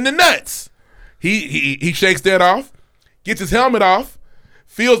kicks him in the nuts. He shakes that off, gets his helmet off,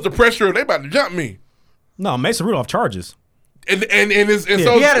 feels the pressure. They about to jump me. No, Mason Rudolph charges. So He had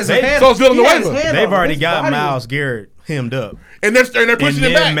his hand- So's he Villanueva. had his hand They've on already his got body. Myles Garrett hemmed up. And they're pushing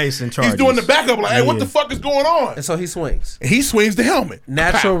him then back. Mason He's charges. doing the backup like, hey, what Yeah. the fuck is going on? And so he swings. And he swings the helmet.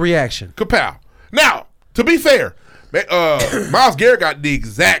 Natural reaction. Kapow. Now, to be fair, Myles Garrett got the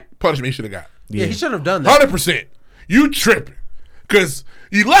exact punishment he should have got. Yeah, he shouldn't have done that. 100%. You tripping. Because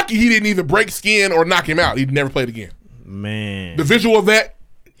you lucky he didn't either break skin or knock him out. He'd never played again. Man. The visual of that,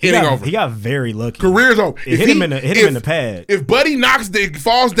 He hitting got, over. he got very lucky. Career's over. It hit him in the pad. If Buddy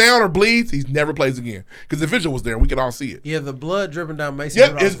falls down or bleeds, he never plays again. Because the visual was there and we could all see it. Yeah, the blood dripping down Mason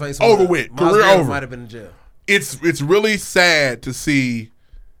Yep, Rudolph's it's face. over with. Myles Career Garrett over. Might have been in jail. It's really sad to see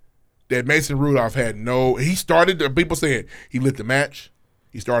that Mason Rudolph had he started, people saying he lit the match,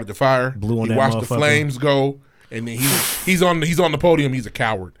 he started the fire, Blew on he that watched the motherfucker. flames go, and then he's on the podium, he's a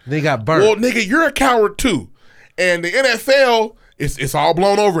coward. Then he got burnt. Well, nigga, you're a coward too. And the NFL, it's all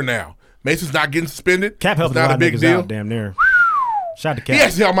blown over now. Mason's not getting suspended. Cap helped it's a not lot a of big niggas deal. out damn near. Shout out to Cap. He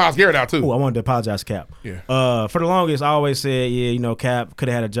actually helped Myles Garrett out too. Ooh, I wanted to apologize to Cap. Yeah. For the longest, I always said, Cap could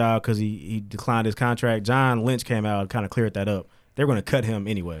have had a job because he declined his contract. John Lynch came out and kind of cleared that up. They were going to cut him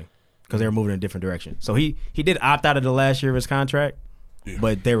anyway because they were moving in a different direction. So he did opt out of the last year of his contract,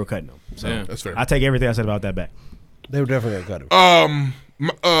 but they were cutting him. So Yeah, that's fair. I take everything I said about that back. They were definitely going to cut him.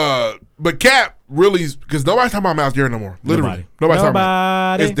 But Cap really, because nobody's talking about Myles Garrett no more. Literally, nobody's talking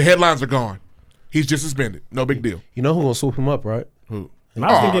about it. The headlines are gone. He's just suspended. No big deal. You know who's going to swoop him up, right? Who?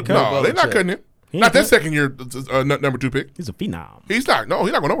 Myles didn't get cut. No, they're not cutting him. Not that second year number 2 pick. He's a phenom. He's not. No,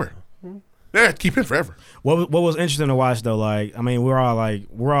 he's not going nowhere. They have to keep him forever. What was interesting to watch though, like I mean, we're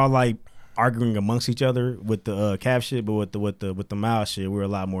all like arguing amongst each other with the Cap shit, but with the Myles shit, we're a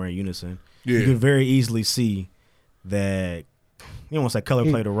lot more in unison. Yeah. You could very easily see that you don't want to say color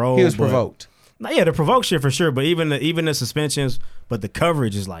played a role. He was but- provoked. Yeah, the provoke shit for sure, but even the suspensions, but the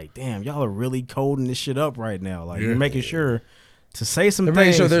coverage is like, damn, y'all are really coding this shit up right now. Like you're making sure to say some They're things.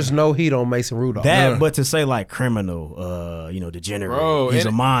 making sure there's no heat on Mason Rudolph. But to say like criminal, degenerate, Bro, he's a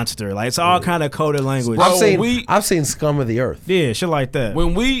and- monster. Like it's all kind of coded language. I've seen scum of the earth. Yeah, shit like that.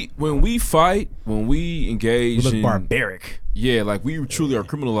 When we fight, when we engage, We look in, barbaric. Yeah, like we truly are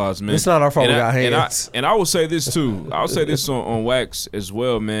criminalized, man. It's not our fault And we got and hands. And I will say this too. I'll say this on wax as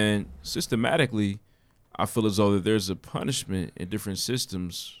well, man. Systematically, I feel as though that there's a punishment in different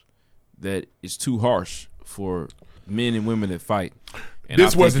systems that is too harsh for men and women that fight. And This I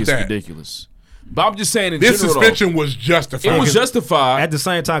think wasn't it's that. ridiculous. But I'm just saying in This general, suspension was justified. It was justified. At the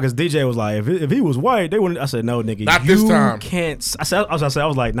same time, because DJ was like, if he was white, they wouldn't. I said, no, nigga, Not you this time. Can't. I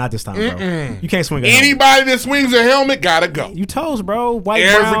was like, not this time, bro. Mm-mm. You can't swing a helmet. Anybody that swings a helmet gotta go. You toes, bro. White,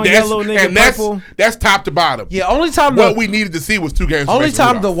 brown, that's- yellow, nigga, and that's, purple. that's top to bottom. Yeah, only time what we needed to see was 2 games. for Only Mason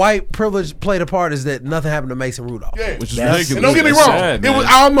time Rudolph. the white privilege played a part is that nothing happened to Mason Rudolph. Yeah. Which is That's- ridiculous. And don't get me That's wrong. sad, It was,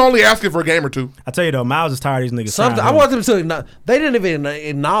 man. I'm only asking for a game or 2. I tell you though, Miles is tired of these niggas. Something, trying I to- want them to. They didn't even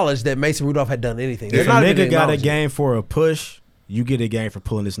acknowledge that Mason Rudolph had done anything. They're If a not even nigga got a acknowledging it. game for a push, you get a game for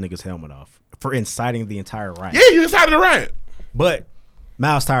pulling this nigga's helmet off for inciting the entire riot. Yeah, you decided to riot. But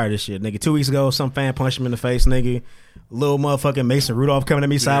Miles tired of this shit, nigga. 2 weeks ago, some fan punched him in the face, nigga. Little motherfucking Mason Rudolph coming at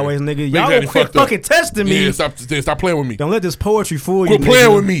me sideways, nigga. Y'all gonna quit fucking testing me. Yeah, stop playing with me. Don't let this poetry fool you. Quit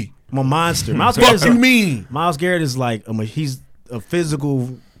playing with me. I'm a monster. Miles Fuck Garrett's you mean? Miles Garrett is like he's a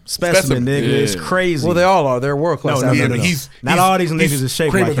physical specimen, nigga. Yeah. It's crazy. Well, they all are. They're world class. No, not all these niggas is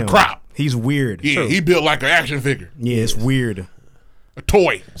shaped cream like of the him. crop. He's weird. Yeah, he built like an action figure. Yeah, it's weird. A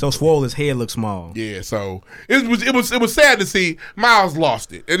toy. So swole, his head looks small. Yeah, so it was sad to see Miles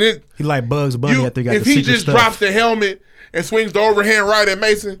lost it, and it he like Bugs Bunny after he got if the he secret just stuff. drops the helmet and swings the overhand right at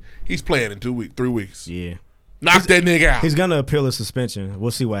Mason, he's playing in 3 weeks. Yeah, knock that nigga out. He's gonna appeal his suspension.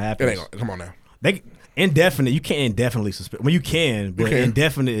 We'll see what happens. It ain't gonna, come on now. They indefinite. You can't indefinitely suspend. Well, you can, but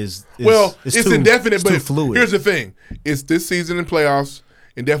indefinite is well, it's too, indefinite, it's but too fluid. Here's the thing: it's this season in playoffs.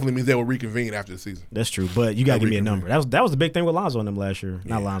 Indefinitely means they will reconvene after the season. That's true, but you gotta give me a number. That was the big thing with Lonzo and them last year.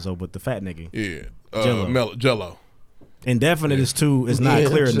 Not Lonzo, but the fat nigga. Yeah, Jello. Indefinite is too. Is not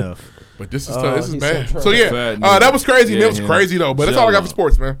clear enough. But this is bad. So yeah, that was crazy. That was crazy though. But that's all I got for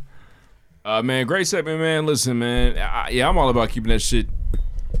sports, man. Man, great segment, man. Listen, man. I'm all about keeping that shit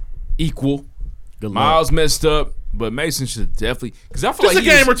equal. Miles messed up, but Mason should definitely, because I feel Just like a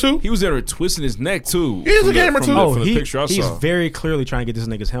game or two. He was there twisting his neck too. He is a game or two. From the picture I he's saw. very clearly trying to get this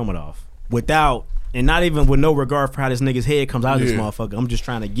nigga's helmet off without, and not even with no regard for how this nigga's head comes out of this motherfucker. I'm just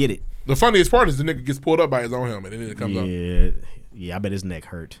trying to get it. The funniest part is the nigga gets pulled up by his own helmet and then it comes up. Yeah, I bet his neck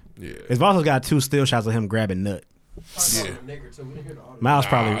hurt. Yeah, his also got 2 still shots of him grabbing nut. Yeah. Miles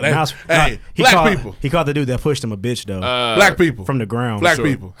probably. He black caught, people. He caught the dude that pushed him a bitch though. Black people from the ground. Black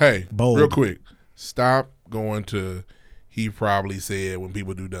people. Hey, bold. Real quick, stop going to. He probably said when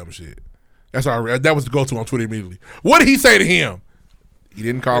people do dumb shit. That's our. That was the go-to on Twitter immediately. What did he say to him? He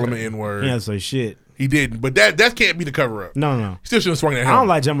didn't call him an N-word. He didn't say shit. He didn't. But that can't be the cover-up. No. Still shouldn't have swung that I helmet. don't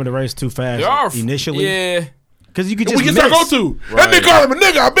like jumping the race too fast initially. Yeah. Because you can just we can miss. start go-to. That nigga called him a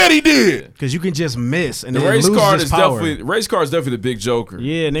nigga. I bet he did. Because you can just miss and The then race lose card his is power. definitely the big joker.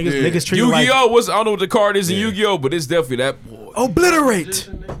 Yeah, niggas treat it like Yu-Gi-Oh! I don't know what the card is in Yu-Gi-Oh! But it's definitely that boy. Obliterate.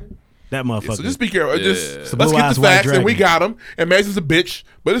 That motherfucker. So just be careful. It's the Let's blue get eyes the white facts, and we dragon. got him. And Mason's a bitch,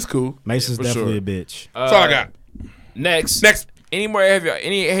 but it's cool. Mason's For definitely sure. a bitch. That's all I got. Next. Any more have y'all?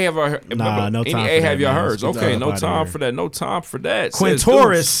 Nah, no time Any for have that, y'all man. heard? Let's get Okay, the no fuck outta time here. for that. No time for that.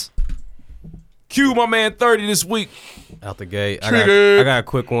 Quintoris. Q, my man, 30 this week. Out the gate. I Triggered. got a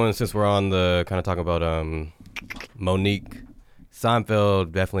quick one since we're on the kind of talking about Monique.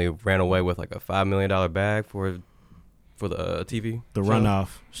 Seinfeld definitely ran away with like a $5 million bag for the TV. The show. runoff.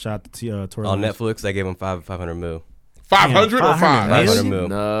 Shot the Tory On Lanez. Netflix, they gave him 500 mil. 500 or 5? 500 mil.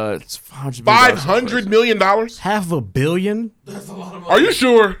 Nuts. $500 million? $500 million? Are you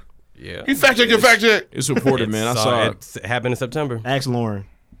sure? Yeah. He fact check your fact check. It's reported, man. I saw it. It happened in September. Ask Lauren.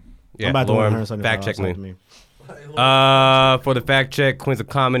 Yeah, I'm about to Lauren, learn something fact about check outside me. For the fact check, Queens of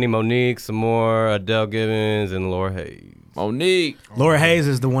Comedy, Monique, some more, Adele Gibbons, and Laura Hayes. Monique. Laura Hayes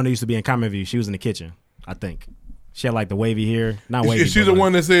is the one that used to be in Common View. She was in the kitchen, I think. She had like the wavy hair. Not wavy. She's but the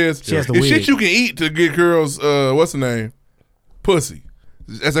one that says, she has the it's wig. shit you can eat to get girls, what's the name? Pussy.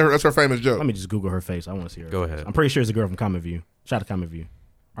 That's her famous joke. Let me just Google her face. I want to see her. Go face. ahead. I'm pretty sure it's a girl from Common View. Shout out to Common View.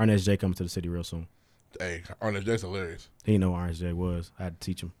 Arnett J coming to the city real soon. Hey, Arnett J's hilarious. He didn't know who Arnett J was. I had to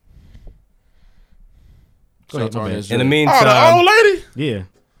teach him. Go Shout ahead, out to my bad. Arnett J. In the meantime, the old lady? Yeah.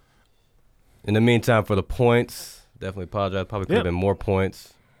 In the meantime, for the points, definitely apologize. Probably could have been more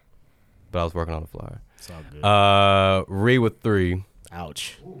points, but I was working on the flyer. It's all good. Ree with 3.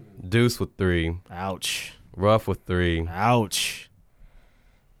 Ouch. Deuce with 3. Ouch. Ruff with 3. Ouch.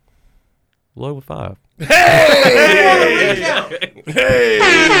 Lloyd with 5. Hey! Hey!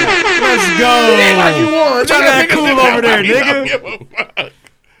 Let's go. It ain't like you won. Try that cool over there, nigga.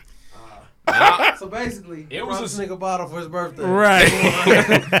 So basically, It was this nigga bottle for his birthday. Right.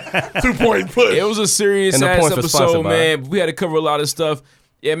 2 point push. It was a serious And the ass points were sponsored episode, by- man. We had to cover a lot of stuff.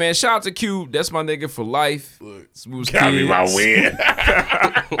 Yeah, man. Shout out to Q. That's my nigga for life. Smooth Got me my kids. win.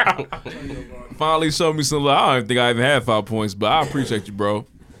 Finally showed me some love. I don't even think I even had 5 points, but I appreciate you, bro.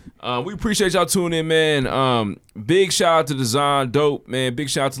 We appreciate y'all tuning in, man. Big shout out to Dezine, dope, man. Big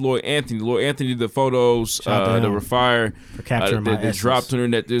shout out to Lloyd Anthony. Lloyd Anthony did the photos Shout out to that him were fire for capturing my that essence. dropped on the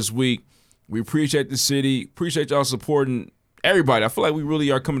internet this week. We appreciate the city. Appreciate y'all supporting everybody. I feel like we really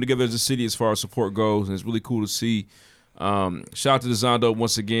are coming together as a city as far as support goes, and it's really cool to see. Shout out to Dezine, dope,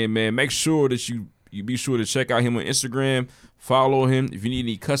 once again, man. Make sure that you be sure to check out him on Instagram. Follow him. If you need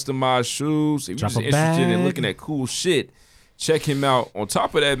any customized shoes, if you're Drop just a interested in bag. looking at cool shit, check him out. On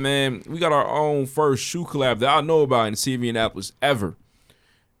top of that, man, we got our own first shoe collab that I know about in the city of Indianapolis ever.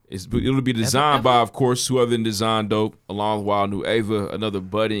 It'll be designed by, of course, who other than Dezine Dope, along with Wild New Ava, another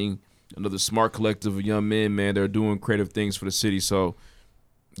smart collective of young men, man. They're doing creative things for the city. So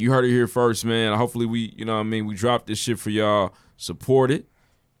You heard it here first, man. Hopefully we dropped this shit for y'all. Support it.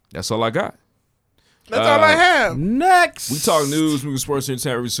 That's all I got. That's all I have. Next. We talk news, movie, sports,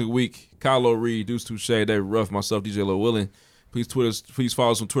 entertainment every single week. Kylo Reed, Deuce Touche, David Ruff, myself, DJ Lil Willin. Please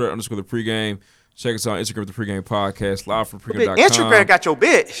follow us on Twitter _the pregame. Check us out on Instagram, the pregame podcast, live from pregame.com. Instagram got your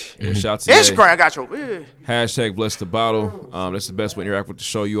bitch. Yeah, shout out to Instagram got your bitch. Hashtag bless the bottle. That's the best way to interact with the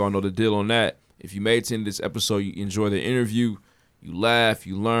show. You all know the deal on that. If you made it to the end of this episode, you enjoy the interview, you laugh,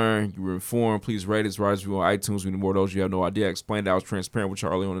 you learn, you were informed. Please rate us, write us review on iTunes. We need more of those. You have no idea. I explained that I was transparent with you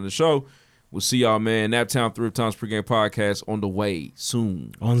early on in the show. We'll see y'all, man. Naptown 3 Times Pregame Podcast on the way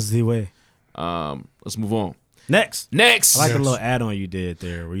soon. On the way. Let's move on. Next. I like the little add-on you did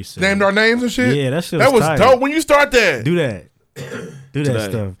there where you said named our names and shit. Yeah, that shit was tight. dope. When you start that, do that. Do that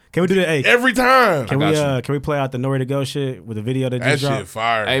stuff. Can we do that? Hey, every time. Can we play out the Nowhere to Go shit with the video that just dropped? Shit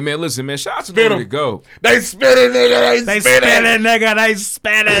fire. Hey man, listen, man. Shout out to Nowhere to Go. They spinning, nigga. They spinning, nigga. They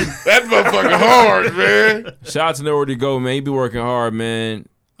spinning. That motherfucking hard, man. Shout out to Nowhere to Go, man. He be working hard, man.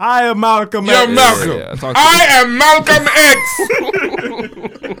 I am Malcolm X. You're Malcolm. Yeah, I am Malcolm X.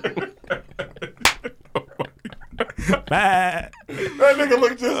 Bad. That nigga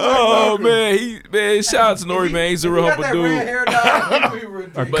look just like Malcolm. Malcolm. Man, shout out to Nori, man. He's a real humble dude.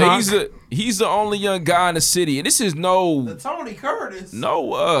 But he's the only young guy in the city. And this is the Tony Curtis.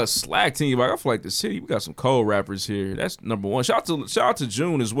 No slack to anybody. I feel like the city, we got some cold rappers here. That's number one. Shout out to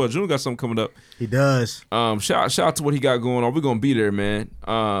June as well. June got something coming up. He does. Shout out to what he got going on. We're gonna be there, man.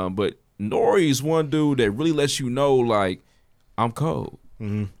 But Nori's one dude that really lets you know, like, I'm cold.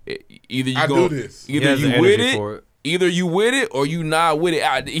 Mm-hmm. Either you I go, do this. Either you with it, either you with it or you not with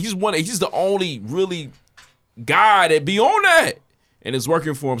it. He's the only really guy that be on that, and it's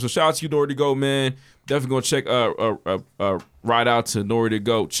working for him. So shout out to you, Nori to Go, man. Definitely gonna check ride out to Nori to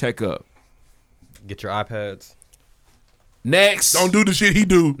Go. Check up. Get your iPads. Next. Don't do the shit he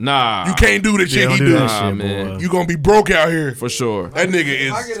do. Nah. You can't do the shit he do. Nah, man. You gonna be broke out here. For sure. That nigga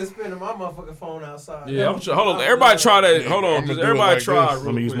is. I get to spend my motherfucking phone outside. Yeah, hold on. Everybody try that. Hold on. I'ma do Everybody it like try. this.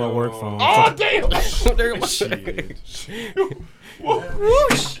 Let me use my work phone. Oh, damn. There goes my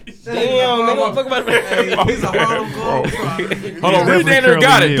Damn, nigga, fuck about it. He's a Harlem Globetrotter. Hold on, Reed down there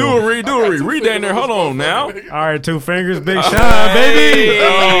got it. Do it, Reed. Do it, Reed. Reed down there. Hold on now. All right, 2 fingers, Big Sean, baby.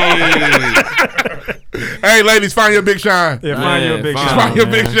 Hey, ladies, find your Big Shine. Yeah, find your Big Sean. Find your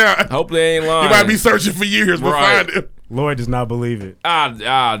Big Shine. Hope they ain't lying. You might be searching for years, but Right. find him. Lloyd does not believe it. Bro.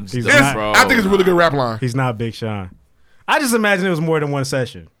 I think it's a really good rap line. He's not Big Sean. I just imagine it was more than one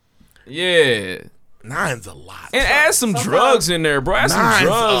session. Yeah. 9's a lot. And add some drugs in there, bro. Add some 9's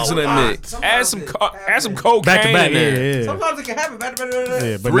drugs a in the lot. mix. Add some cocaine Back to back, in there. yeah. Sometimes it can happen. Back to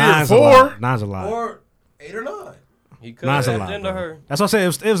Yeah, but 3 or 9's a 4. lot. 9's a lot. Or 8 or 9. He could 9's a have lot. into Bro. her. That's what I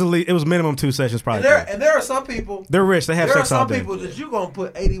said. It was minimum 2 sessions probably. And there are some people. They're rich. They have There are sex all some day. people that you gonna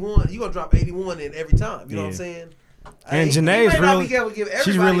put 81. You gonna drop 81 in every time. You know what I'm Yeah. saying? And You Janae's may not really, be able to give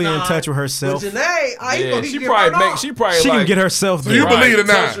she's everybody really in 9, touch with herself. But Janae, Yeah, he she can probably give her she probably She like, can get herself So there. you believe it or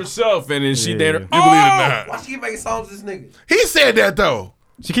touch not? herself and then she Yeah. there. You believe it or not? Why she keep making songs with this nigga? He said that though.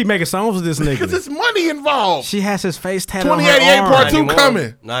 She keep making songs with this Because nigga. there's money involved. She has his face tattooed on her 2088 arm. part 2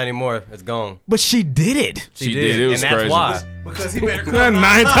 coming. Not anymore. It's gone. But she did it. She did. It was and crazy. that's why. Because he made her come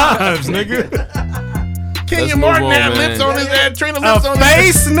 9 times, nigga. Kenya Let's Martin move on, had man. lips on his head. Trina A lips on his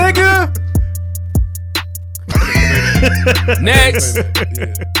face, nigga. Next.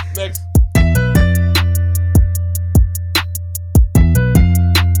 Next.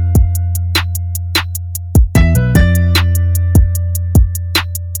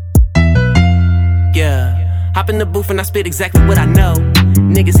 Yeah, hop in the booth and I spit exactly what I know.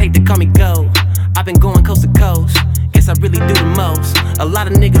 Niggas hate to call me go. I've been going coast to coast. Guess I really do the most. A lot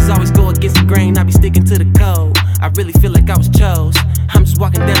of niggas always go against the grain. I be sticking to the code. I really feel like I was chose. I'm just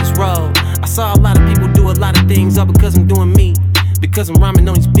walking down this road. I saw a lot of people do a lot of things all because I'm doing me. Because I'm rhyming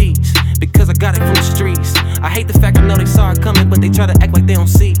on these beats. Because I got it from the streets. I hate the fact I know they saw it coming, but they try to act like they don't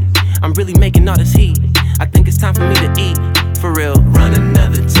see. I'm really making all this heat. I think it's time for me to eat. For real. Run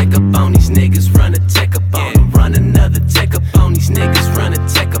another check up on these niggas. Run a check up on them. Run another check up on these niggas. Run a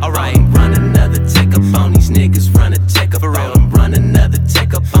check up. Alright. Run another check up on these niggas.